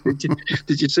 6.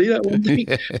 Did you see that one,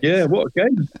 Diggs? Yeah, what a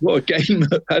game. What a game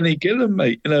at Annie Gillam,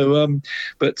 mate.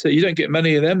 But you don't get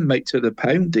many of them, mate, to the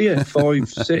pound, do you?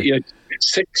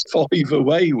 6-5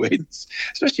 away wins,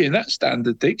 especially in that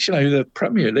standard, Diggs, the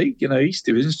Premier League, East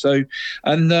Division. So,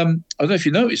 and I don't know if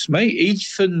you noticed, mate,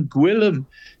 Ethan Gwillam,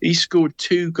 he scored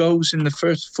 2 goals in the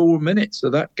first 4 minutes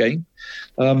of that game.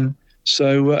 And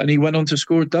he went on to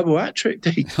score a double hat-trick.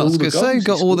 I was going to say, he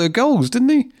got all their goals, didn't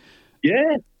he?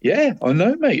 Yeah, I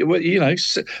know, mate. Well, a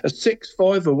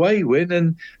 6-5 away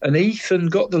win, and Ethan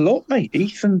got the lot, mate.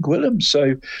 Ethan Gwillam.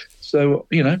 So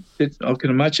I can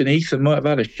imagine Ethan might have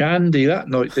had a shandy that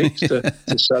night, Diggs, to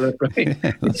celebrate.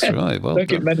 That's right. Well, don't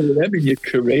get many of them in your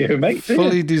career, mate.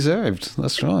 Fully deserved.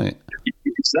 That's right.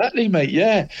 Exactly, mate.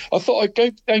 Yeah, I thought I'd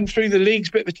go down through the leagues,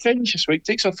 bit of a change this week,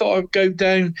 Dix. I thought I'd go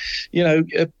down,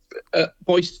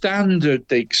 by standard,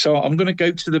 Dix. So I'm going to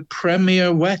go to the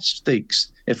Premier West,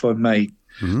 Dix, if I may.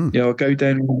 I'll go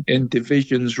down in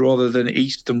divisions rather than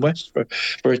East and West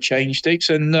for a change, Dix.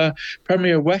 And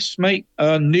Premier West, mate,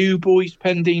 New Boys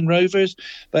Pendine Rovers,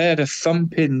 they had a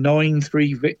thumping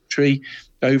 9-3 victory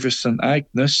over St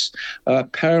Agnes.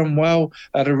 Perranwell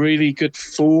had a really good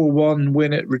 4-1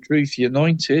 win at Redruth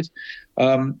United.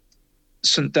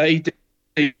 St Day there,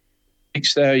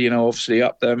 obviously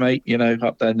up there, mate,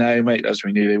 up there now, mate, as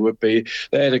we knew they would be.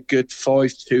 They had a good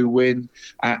 5-2 win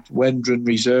at Wendron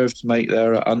Reserves, mate,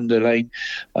 there at Underlane.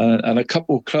 And a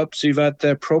couple of clubs who've had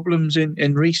their problems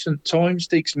in recent times.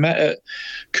 Diggs met at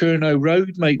Curnow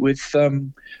Road, mate, with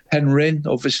Penryn,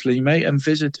 obviously, mate, and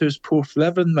Visitors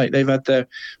Porthleven, mate. They've had their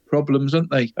problems,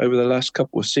 haven't they, over the last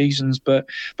couple of seasons? But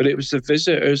it was the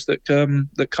Visitors that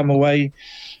come away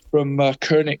from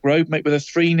Kernick Road, mate, with a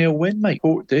 3-0 win, mate.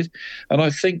 Port did. And I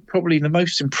think probably the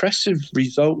most impressive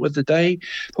result of the day,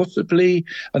 possibly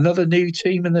another new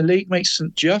team in the league, mate,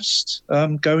 St Just,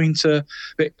 going to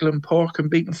Bickland Park and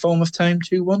beating Falmouth Town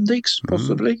 2-1, Diggs,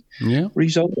 possibly. Yeah.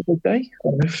 Result of the day.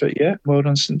 Yeah, well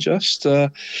done, St Just.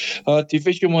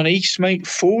 Division 1 East, mate,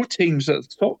 4 teams at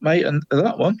the top, mate, and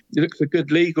that one, it looks a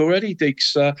good league already,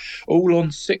 Diggs. All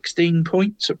on 16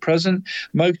 points at present.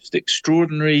 Most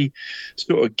extraordinary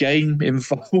sort of game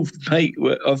involved, mate,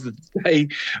 of the day.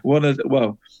 One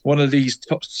of these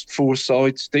top 4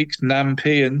 sides, Diggs,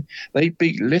 Nampian, they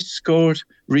beat Liscard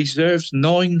Reserves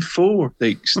 9-4,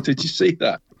 Diggs. Did you see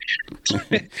that?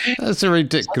 That's a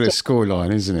ridiculous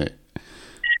scoreline, isn't it?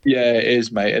 Yeah, it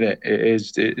is, mate, isn't it? It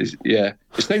is, yeah.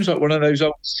 It seems like one of those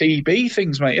old CB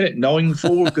things, mate, isn't it?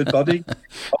 9-4, good buddy.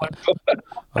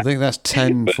 I think that's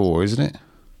 10-4, isn't it?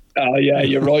 Oh, yeah,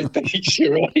 you're right, Beach.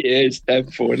 You're right. It is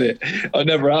 10-4, isn't it? I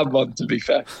never had one, to be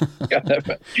fair.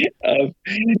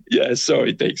 Yeah,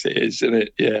 sorry, Dix, it is, isn't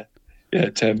it? Yeah,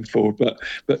 10-4.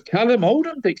 But Callum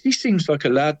Oldham, Dix, he seems like a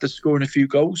lad that's scoring a few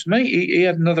goals, mate. He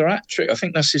had another hat-trick. I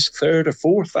think that's his 3rd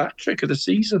or 4th hat-trick of the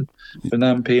season for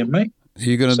Nampian, mate. Are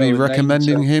you going to be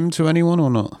recommending him to anyone or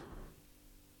not?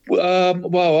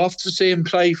 Well, I'll have to see him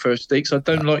play first, Dix. I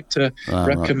don't like to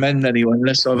recommend anyone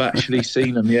unless I've actually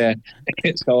seen him. Yeah,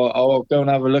 so I'll go and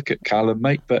have a look at Callum,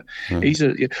 mate. But he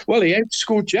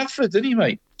outscored Jaffa, didn't he,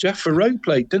 mate? Jaffa Road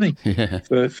played, didn't he? Yeah.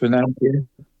 For Nampian.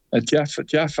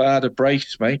 Jaffa had a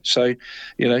brace, mate. So,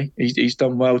 he's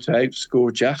done well to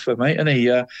outscore Jaffa, mate.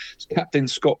 And Captain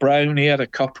Scott Brown, he had a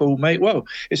couple, mate. Well,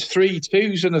 it's 3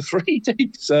 2s and a 3.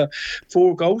 It's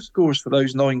 4 goal scores for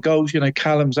those 9 goals.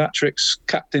 Callum's hat-tricks,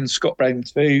 Captain Scott Brown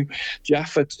 2,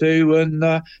 Jaffa 2, and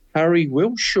Harry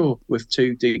Wilshaw with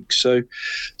 2 digs. So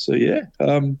yeah.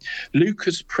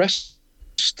 Lucas Preston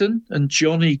and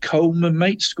Johnny Coleman,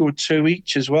 mate, scored 2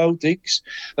 each as well, Diggs.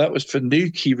 That was for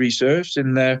Newquay Reserves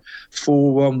in their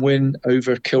 4-1 win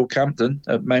over Kilcampton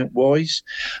at Mount Wise.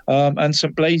 And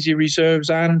St Blasey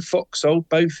Reserves and Foxhole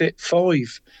both hit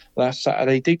 5 last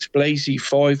Saturday, Diggs. Blasey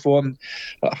 5-1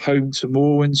 at home to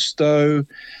Morwenstow.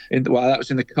 That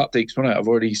was in the Cup, Diggs, wasn't it? I've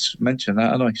already mentioned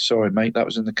that, haven't I? Sorry, mate, that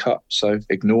was in the Cup, so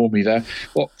ignore me there.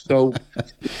 Foxhole,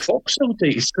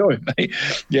 Diggs, sorry, mate.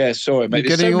 Yeah, sorry, mate.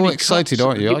 You're getting all excited,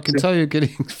 aren't you? I can tell you're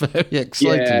getting very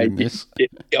excited in this.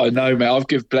 I know, mate.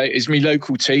 It's my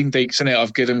local team, Diggs, isn't it?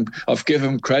 I've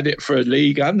given credit for a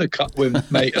league and the Cup win,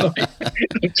 mate. I'm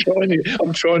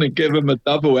trying to give them a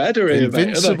double header here,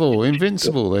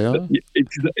 Invincible they are.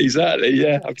 Exactly,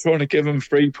 yeah. I'm trying to give them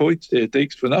 3 points here,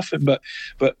 Diggs, for nothing. But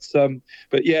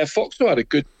yeah, Foxhole had a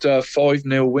good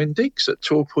 5-0 win, Diggs, at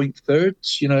Tor Point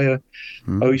Thirds.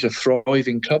 Always a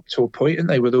thriving club, Tor Point, aren't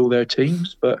they, with all their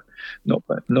teams? But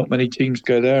not many teams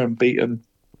go there and beat them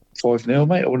 5-0,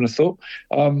 mate, I wouldn't have thought.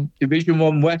 Division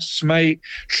 1 West, mate,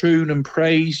 Troon and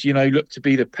Praise, look to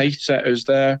be the pace setters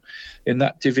there in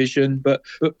that division. But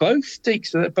both,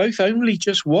 Diggs, both only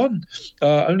just won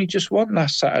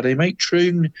last Saturday, mate.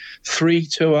 Troon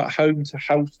 3-2 at home to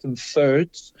Houston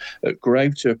Thirds at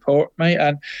Grouter Park, mate.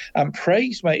 And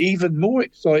Praise, mate, even more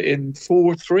exciting,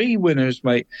 4-3 winners,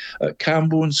 mate, at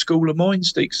Campbell and School of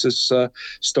Mines. Diggs has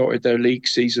started their league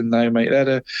season now, mate. They had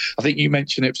I think you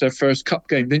mentioned it was their first cup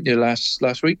game, didn't you, last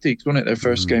week, Diggs, wasn't it? Their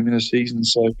first game in the season.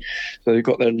 So they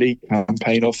got their league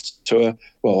campaign off to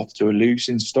off to a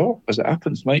losing start, as it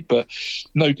happens, mate. But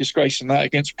no disgrace in that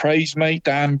against Praise, mate.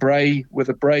 Dan Bray with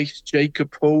a brace,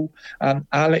 Jacob Hall and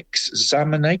Alex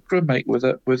Zamenegra, mate, with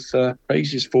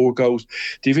Praise's 4 goals.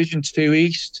 Division 2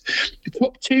 East, the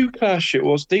top 2 clash it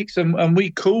was, Deeks, and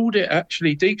we called it,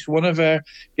 actually, Deeks, one of our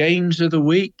games of the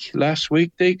week last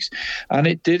week, Deeks, and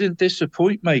it didn't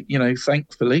disappoint, mate. You know,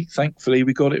 thankfully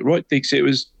we got it right, Deeks. It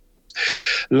was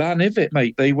Llanivit,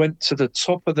 mate. They went to the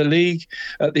top of the league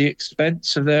at the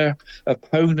expense of their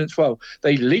opponents. Well,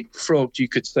 they leapfrogged, you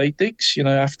could say, Dix, you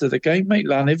know, after the game, mate.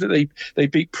 Llanivit, they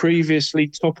beat previously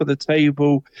top of the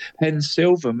table Penn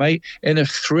Silver, mate, in a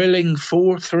thrilling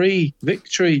 4-3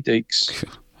 victory, Dix.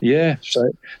 Yeah,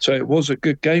 so it was a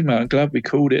good game, mate. I'm glad we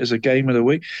called it as a game of the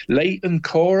week. Leighton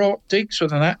Corot, Diggs,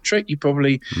 with an hat-trick. You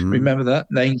probably remember that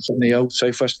name from the old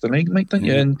South Western League, mate, don't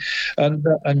you?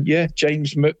 And yeah,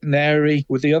 James McNary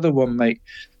with the other one, mate.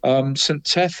 St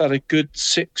Teth had a good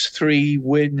 6-3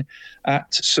 win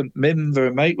at St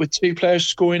Minver, mate, with 2 players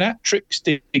scoring hat-tricks,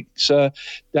 Diggs,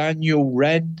 Daniel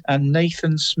Wren and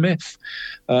Nathan Smith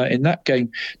in that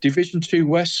game. Division 2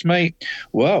 West, mate,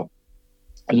 well,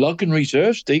 Luggan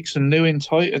Reserves, Deeks, and Newin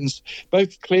Titans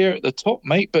both clear at the top,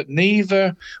 mate, but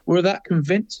neither were that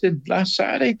convincing last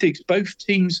Saturday, Deeks. Both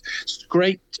teams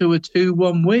scraped to a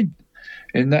 2-1 win.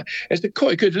 In that, it's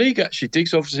quite a good league, actually,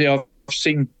 Deeks. Obviously, I've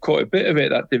seen quite a bit of it,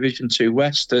 that Division 2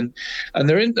 West, and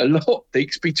there isn't a lot,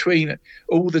 Deeks, between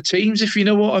all the teams, if you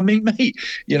know what I mean, mate.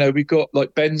 You know, we've got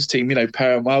like Ben's team, you know,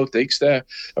 Paramount, Deeks, they're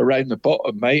around the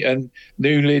bottom, mate, and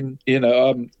Newlyn, you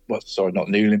know, not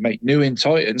Newlyn, mate. Newin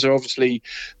Titans are obviously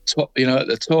top, you know, at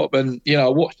the top. And, you know, I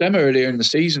watched them earlier in the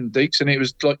season, Deeks, and it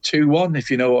was like 2-1,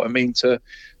 if you know what I mean, to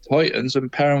Titans,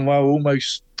 and Paramount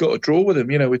almost got a draw with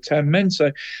them, you know, with 10 men.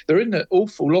 So there isn't an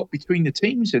awful lot between the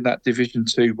teams in that Division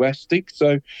 2 West, Deeks.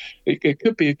 So it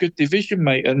could be a good division,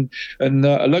 mate. And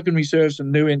Luggan Reserves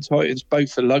and Newin Titans,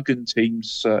 both the Luggan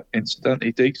teams,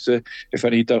 incidentally, Deeks, if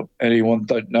anyone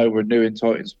don't know where Newin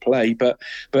Titans play, but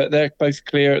they're both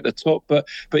clear at the top. But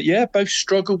yeah, both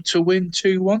struggled to win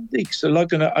 2-1, Deeks. So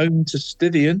Luggan are owned to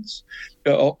Stidians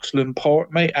at Oxland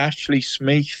Park, mate. Ashley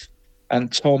Smith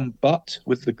and Tom Butt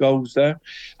with the goals there.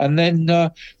 And then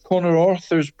Connor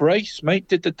Arthur's brace, mate,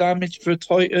 did the damage for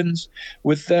Titans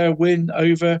with their win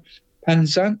over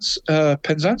Penzance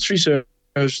Reserve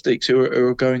Sticks, who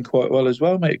are going quite well as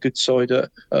well, mate. A good side at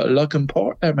Luggan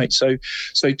Park there, mate. So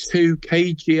 2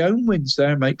 KG home wins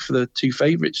there, mate, for the 2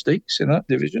 favourite Sticks in that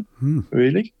division.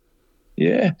 Really?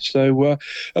 Yeah, so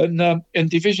in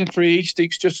Division 3 East,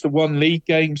 it's just the 1 league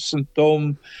game. St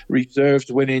Dom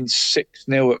Reserves winning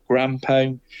 6-0 at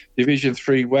Grampound. Division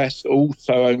 3 West,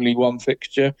 also only 1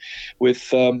 fixture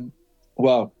with,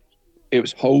 it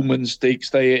was Holman's,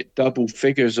 Deeks. They hit double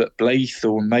figures at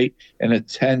Blaythorne, mate, in a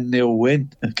 10-0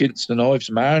 win against the Knives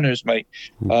Mariners, mate.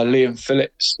 Liam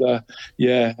Phillips, a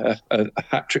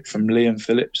hat-trick from Liam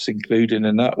Phillips included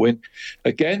in that win.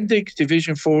 Again, Deeks,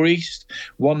 Division 4 East,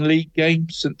 1 league game,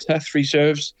 St Teth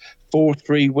Reserves,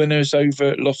 4-3 winners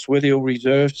over Los Withiel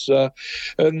Reserves.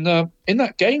 And in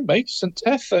that game, mate, St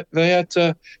Teth, they had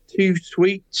 2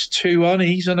 sweets, 2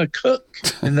 honeys and a cook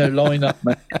in their lineup,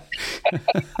 mate.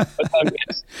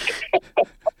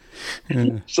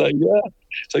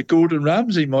 So Gordon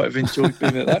Ramsay might have enjoyed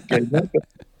being at that game.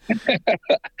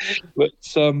 But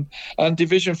and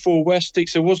Division 4 West,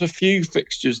 there was a few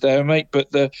fixtures there, mate,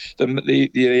 but the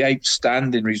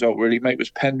outstanding result really, mate,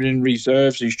 was Penryn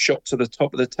Reserves, who shot to the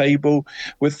top of the table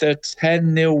with their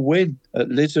 10-0 win at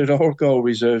Lizard Argyle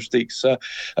Reserves,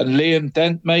 and Liam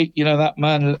Dent, mate, you know that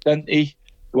man Denty,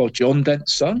 well, John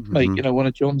Dent's son, mate, you know, one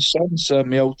of John's sons,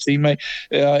 my old teammate.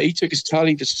 He took his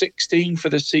tally to 16 for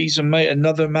the season, mate.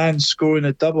 Another man scoring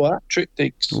a double hat-trick,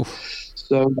 Diggs.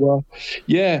 So,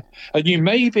 and you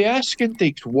may be asking,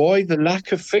 Diggs, why the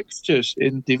lack of fixtures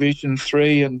in Division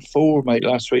 3 and 4, mate,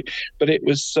 last week. But it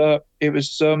was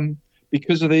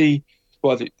because of the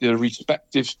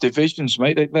respective divisions,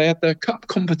 mate. They had their cup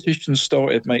competition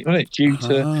started, mate, wasn't it? Due to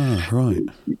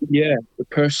the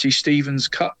Percy Stevens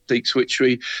Cup, Deeks, which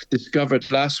we discovered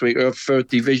last week, are for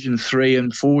Division 3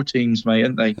 and 4 teams, mate,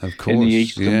 aren't they? Of course, in the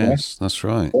East and yes, West. that's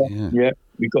right. Yeah.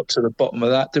 We got to the bottom of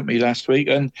that, didn't we, last week?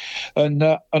 And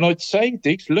I'd say,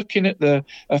 Deeks, looking at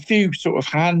a few sort of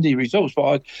handy results,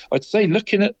 but I'd say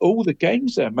looking at all the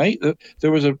games there, mate, that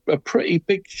there was a pretty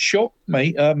big shock,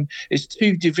 mate. It's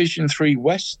 2 Division 3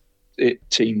 West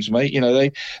teams, mate. You know,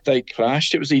 they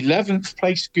clashed. It was 11th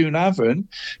place Goonavon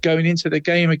going into the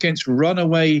game against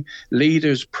runaway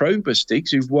leaders Probus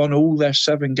Diggs, who've won all their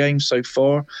 7 games so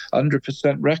far,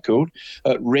 100% record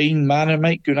at Reen Manor,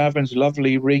 mate. Goonavon's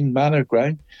lovely Reen Manor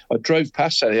ground. I drove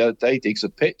past that the other day, Diggs. The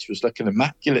pitch was looking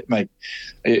immaculate, mate.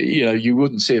 You know, you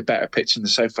wouldn't see a better pitch in the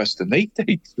Southwestern League,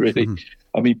 Diggs, really.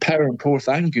 I mean, Perranporth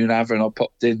and Goonavon, I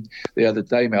popped in the other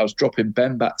day, mate. I was dropping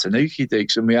Ben back to Nuki,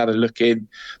 Diggs, and we had a look in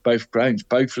both grounds,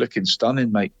 both looking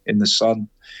stunning, mate, in the sun,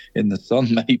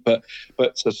 mate. But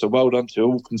so well done to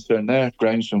all concerned there,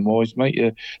 groundsman-wise,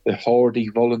 mate. The hardy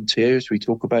volunteers we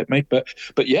talk about, mate. But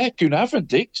yeah, Goonavon,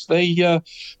 Diggs, they,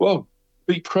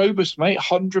 beat Probus, mate,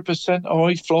 100%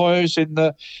 high flyers in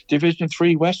the Division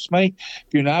 3 West, mate.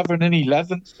 Goonavon in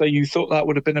 11th, so you thought that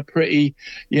would have been a pretty,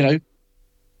 you know,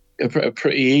 a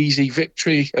pretty easy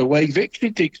away victory,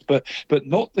 Diggs, but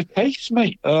not the case,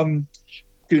 mate.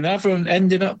 Goonavon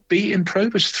ended up beating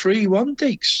Probus 3-1,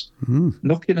 Diggs,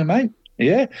 knocking them out.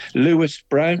 Yeah, Louis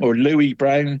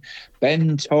Brown,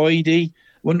 Ben Tidy.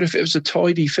 Wonder if it was a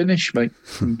tidy finish, mate,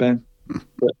 from Ben.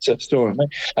 But story, mate.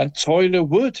 And Tyler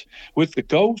Wood with the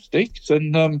goals, Diggs,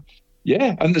 and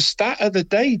and the stat of the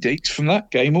day, Diggs, from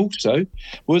that game also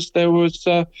was there was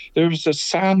a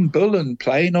Sam Bullen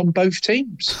playing on both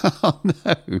teams. Oh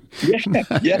no!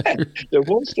 Yeah, there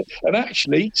was, and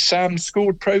actually Sam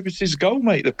scored Probus's goal,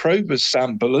 mate. The Probus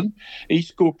Sam Bullen, he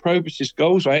scored Probus's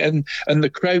goals, right? And the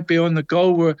crowd behind the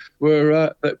goal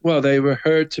were they were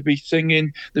heard to be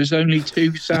singing, "There's only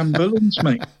 2 Sam Bullens,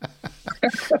 mate."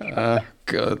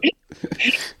 God.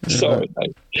 Sorry,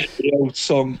 mate. The old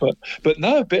song, but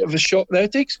no, a bit of a shock there,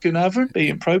 Diggs. Goonavon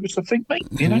beating Probus, I think, mate.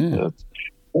 You know.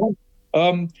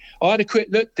 I had a quick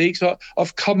look, Diggs.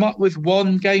 I've come up with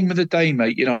one game of the day,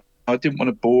 mate. You know, I didn't want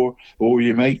to bore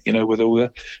you, mate. You know, with all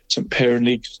the St. Piran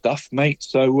League stuff, mate.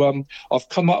 So I've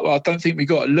come up. I don't think we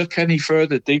got to look any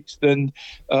further, Diggs, than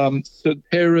St.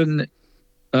 Piran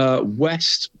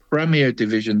West Premier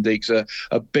Division, Diggs, a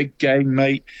big game,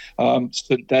 mate.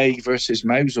 St. Day versus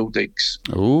Mousel, Diggs.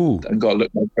 Ooh. And got to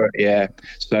look no further. Yeah.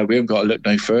 So we haven't got to look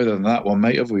no further than that one,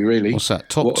 mate, have we, really? What's that,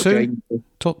 top 2?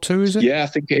 Top 2, is it? Yeah, I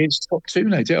think it is top 2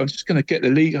 now. I'm just going to get the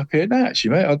league up here now,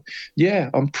 actually, mate.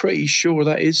 I'm pretty sure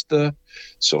that is the...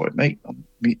 Sorry, mate.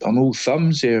 I'm all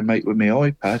thumbs here, mate, with my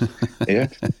iPad. Yeah.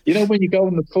 You know, when you go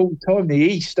on the full time, the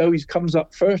East always comes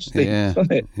up first, Diggs,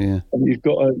 doesn't it? Yeah. And you've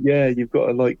got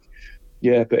to like...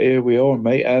 Yeah, but here we are,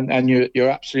 mate, and you're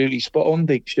absolutely spot on,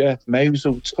 Diggs. Yeah,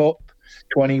 Mousel top,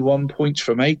 21 points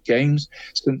from 8 games.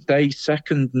 St. Day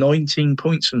second, 19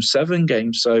 points from 7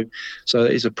 games. So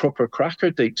it is a proper cracker,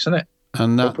 Diggs, isn't it?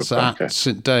 And that's at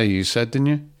St. Day, you said, didn't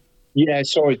you? Yeah,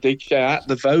 sorry, Diggs. Yeah, at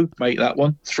the Vogue, mate. That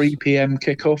one, 3 p.m.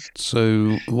 kickoff.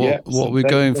 So what are we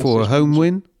going for? A home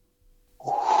win?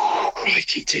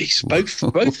 Righty, Diggs. Both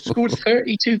scored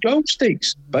 32 goals,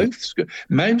 Diggs. Both scored.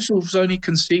 Mousel's only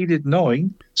conceded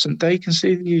 9. St. Day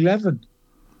conceded 11.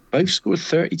 Both scored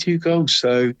 32 goals.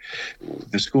 So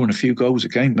they're scoring a few goals a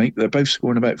game, mate. They're both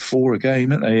scoring about 4 a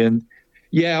game, aren't they? And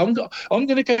yeah, I'm going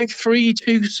to go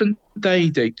 3-2 St. Day,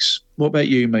 Diggs. What about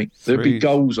you, mate? There'll be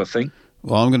goals, I think.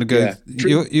 Well, I'm going to go...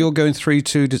 Yeah. You're going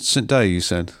 3-2 to St. Day, you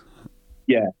said?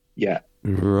 Yeah.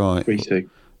 Right. 3-2.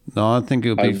 No, I think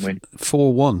it'll be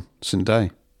 4-1 St.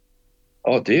 Day.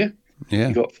 Oh, dear. Yeah.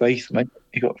 You got faith, mate.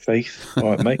 You got faith.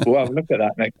 All right, mate. We'll have a look at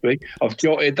that next week. I've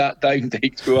jotted that down,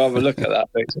 Diggs. We'll have a look at that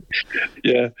next week.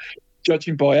 Yeah.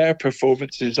 Judging by our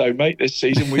performances, though, mate, this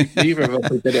season, neither of us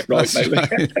will get it right,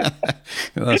 mate.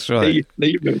 That's right.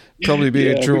 Probably be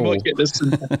a draw. We might get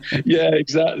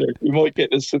exactly. We might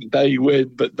get the St. Day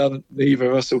win, but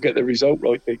neither of us will get the result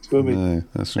right, Diggs, will we? No,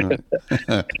 that's right.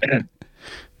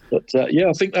 But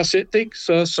I think that's it, Diggs.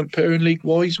 St. Piran League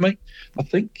wise, mate, I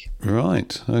think.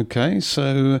 Right. Okay.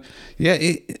 So,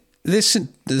 the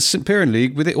St. Piran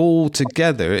League, with it all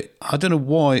together, I don't know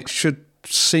why it should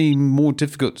seem more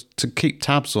difficult to keep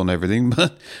tabs on everything,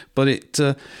 but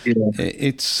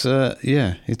it's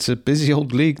a busy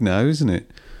old league now, isn't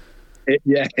it? It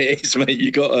is, mate.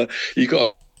 You got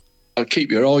to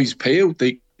keep your eyes peeled,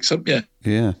 Diggs, haven't you?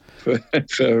 Yeah. For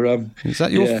is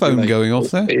that your phone going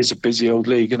off there? It is a busy old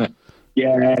league, isn't it?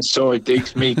 Yeah, sorry,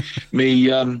 Diggs. Good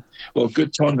time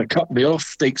to cut me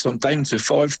off, Diggs. I'm down to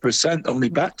 5% on my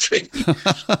battery.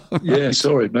 Yeah,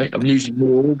 sorry, mate. I'm usually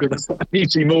more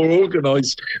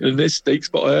organised than this, Diggs,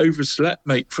 but I overslept,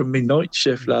 mate, from my night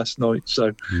shift last night.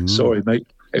 So sorry, mate,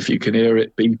 if you can hear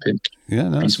it beeping. Yeah,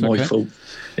 no, it's my fault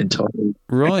entirely.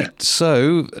 Right.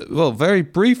 So, very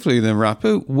briefly then,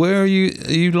 Rappo, where are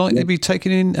you likely to be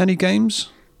taking in any games?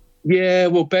 Yeah,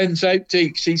 Ben's out,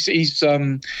 Deeks.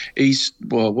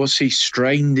 He's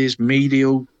strained his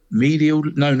medial medial.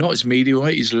 No, not his medial,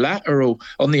 mate. His lateral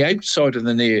on the outside of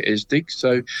the knee. It is, Dig.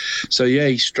 So yeah,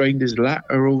 he strained his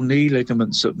lateral knee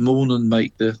ligaments at Mornan,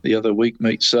 mate, the other week,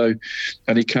 mate. So,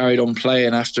 and he carried on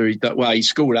playing after he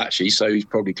scored actually. So he's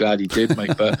probably glad he did,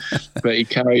 mate. But he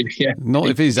carried. Yeah, not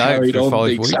if he's out for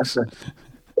 5 weeks.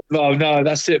 No,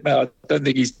 that's it, mate. I don't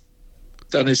think he's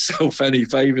done himself any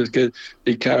favours because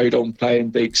he carried on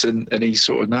playing DEACS and he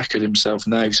sort of knackered himself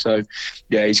now. So,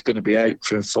 yeah, he's going to be out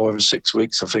for 5 or 6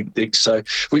 weeks, I think, DEACS. So,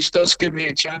 which does give me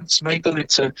a chance, mate, doesn't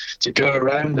it, to go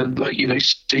around and,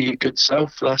 see your good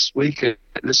self last week at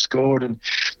the scored and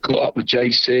caught up with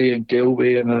JC and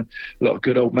Gilby and a lot of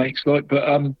good old mates. But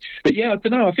yeah, I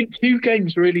don't know. I think 2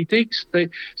 games really, DEACS, they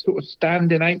sort of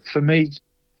standing out for me.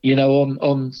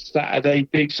 On Saturday,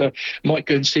 Big. So might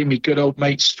go and see me good old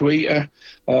mate Sweeter,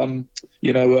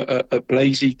 at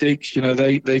Blazy Diggs.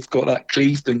 They've got that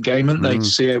Clevedon game, haven't they? To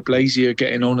see how Blazy are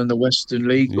getting on in the Western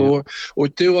League. Yeah. Or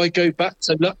do I go back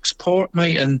to Luxport,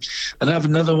 mate, and have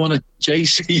another one of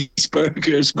JC's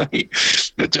burgers, mate?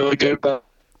 Or do I go back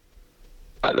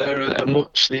there and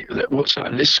watch that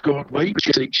Liscard weight,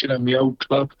 my old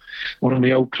club, one of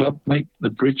my old club, mate,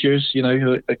 the Bridgers,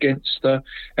 against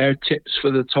our tips for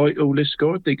the title,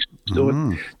 Liscard.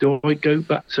 Do I go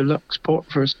back to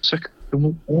Luxport for a second?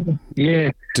 Yeah,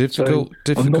 difficult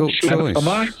choice.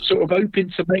 I'm sort of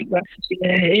hoping to make that.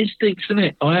 Yeah, it is, Diggs, isn't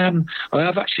it? I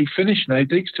have actually finished now,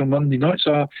 Diggs, till Monday night.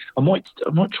 So I might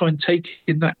try and take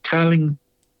in that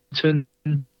Callington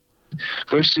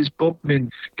versus Bodmin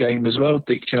game as well.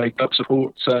 Dick, club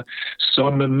supports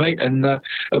Simon, mate, and my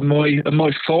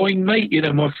fine mate,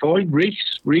 my fine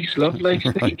Reese Lovelace.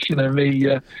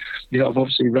 Right. I've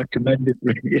obviously recommended.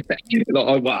 I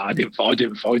didn't find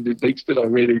him, Dick, did I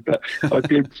really? But I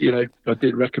did. I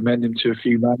did recommend him to a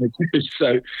few managers.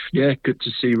 So yeah, good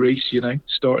to see Reese.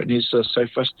 Starting his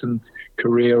Southwestern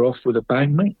career off with a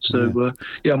bang, mate. So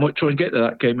I might try and get to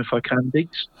that game if I can,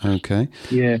 Diggs. Okay.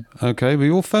 Yeah. Okay, but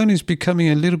your phone is becoming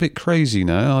a little bit crazy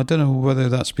now. I don't know whether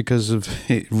that's because of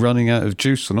it running out of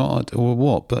juice or not, or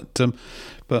what. But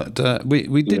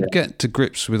we did get to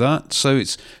grips with that. So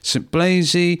it's St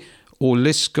Blazy or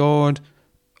Liscard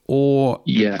or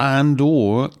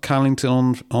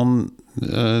Callington on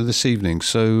this evening.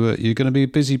 So you're going to be a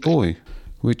busy boy.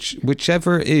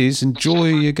 Whichever it is, enjoy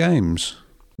your games.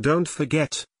 Don't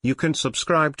forget, you can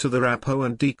subscribe to the Rappo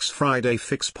and DEACS Friday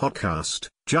Fix podcast.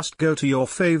 Just go to your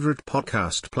favourite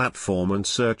podcast platform and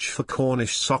search for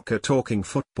Cornish Soccer Talking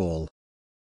Football.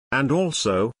 And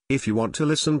also, if you want to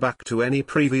listen back to any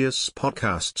previous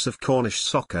podcasts of Cornish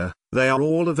Soccer, they are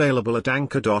all available at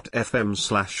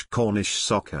anchor.fm/Cornish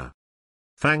Soccer.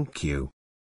 Thank you.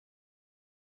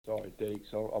 Sorry,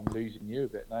 Deeks, I'm losing you a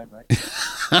bit now, mate.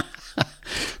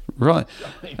 Right.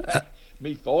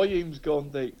 Me volume's gone,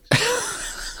 Deeks.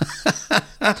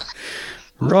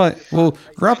 Right. Well,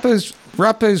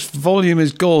 Rappo's volume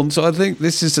is gone, so I think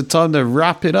this is the time to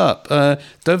wrap it up.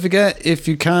 Don't forget, if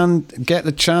you can get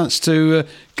the chance to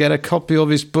get a copy of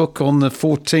his book on the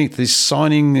 14th, he's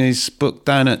signing his book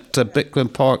down at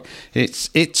Bickland Park.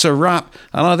 It's a wrap,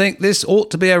 and I think this ought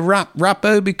to be a wrap,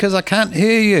 Rappo, because I can't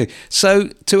hear you. So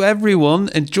to everyone,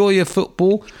 enjoy your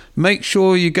football. Make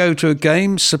sure you go to a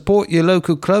game, support your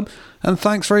local club, and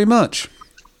thanks very much.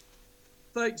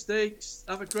 Thanks, Deeks.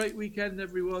 Have a great weekend,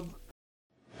 everyone.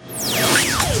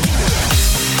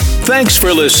 Thanks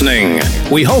for listening.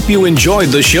 We hope you enjoyed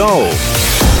the show.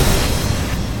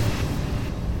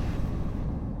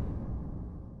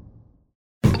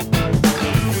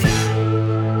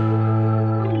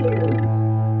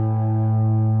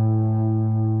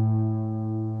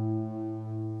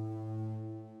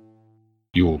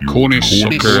 Your Cornish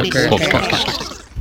Soccer Podcast.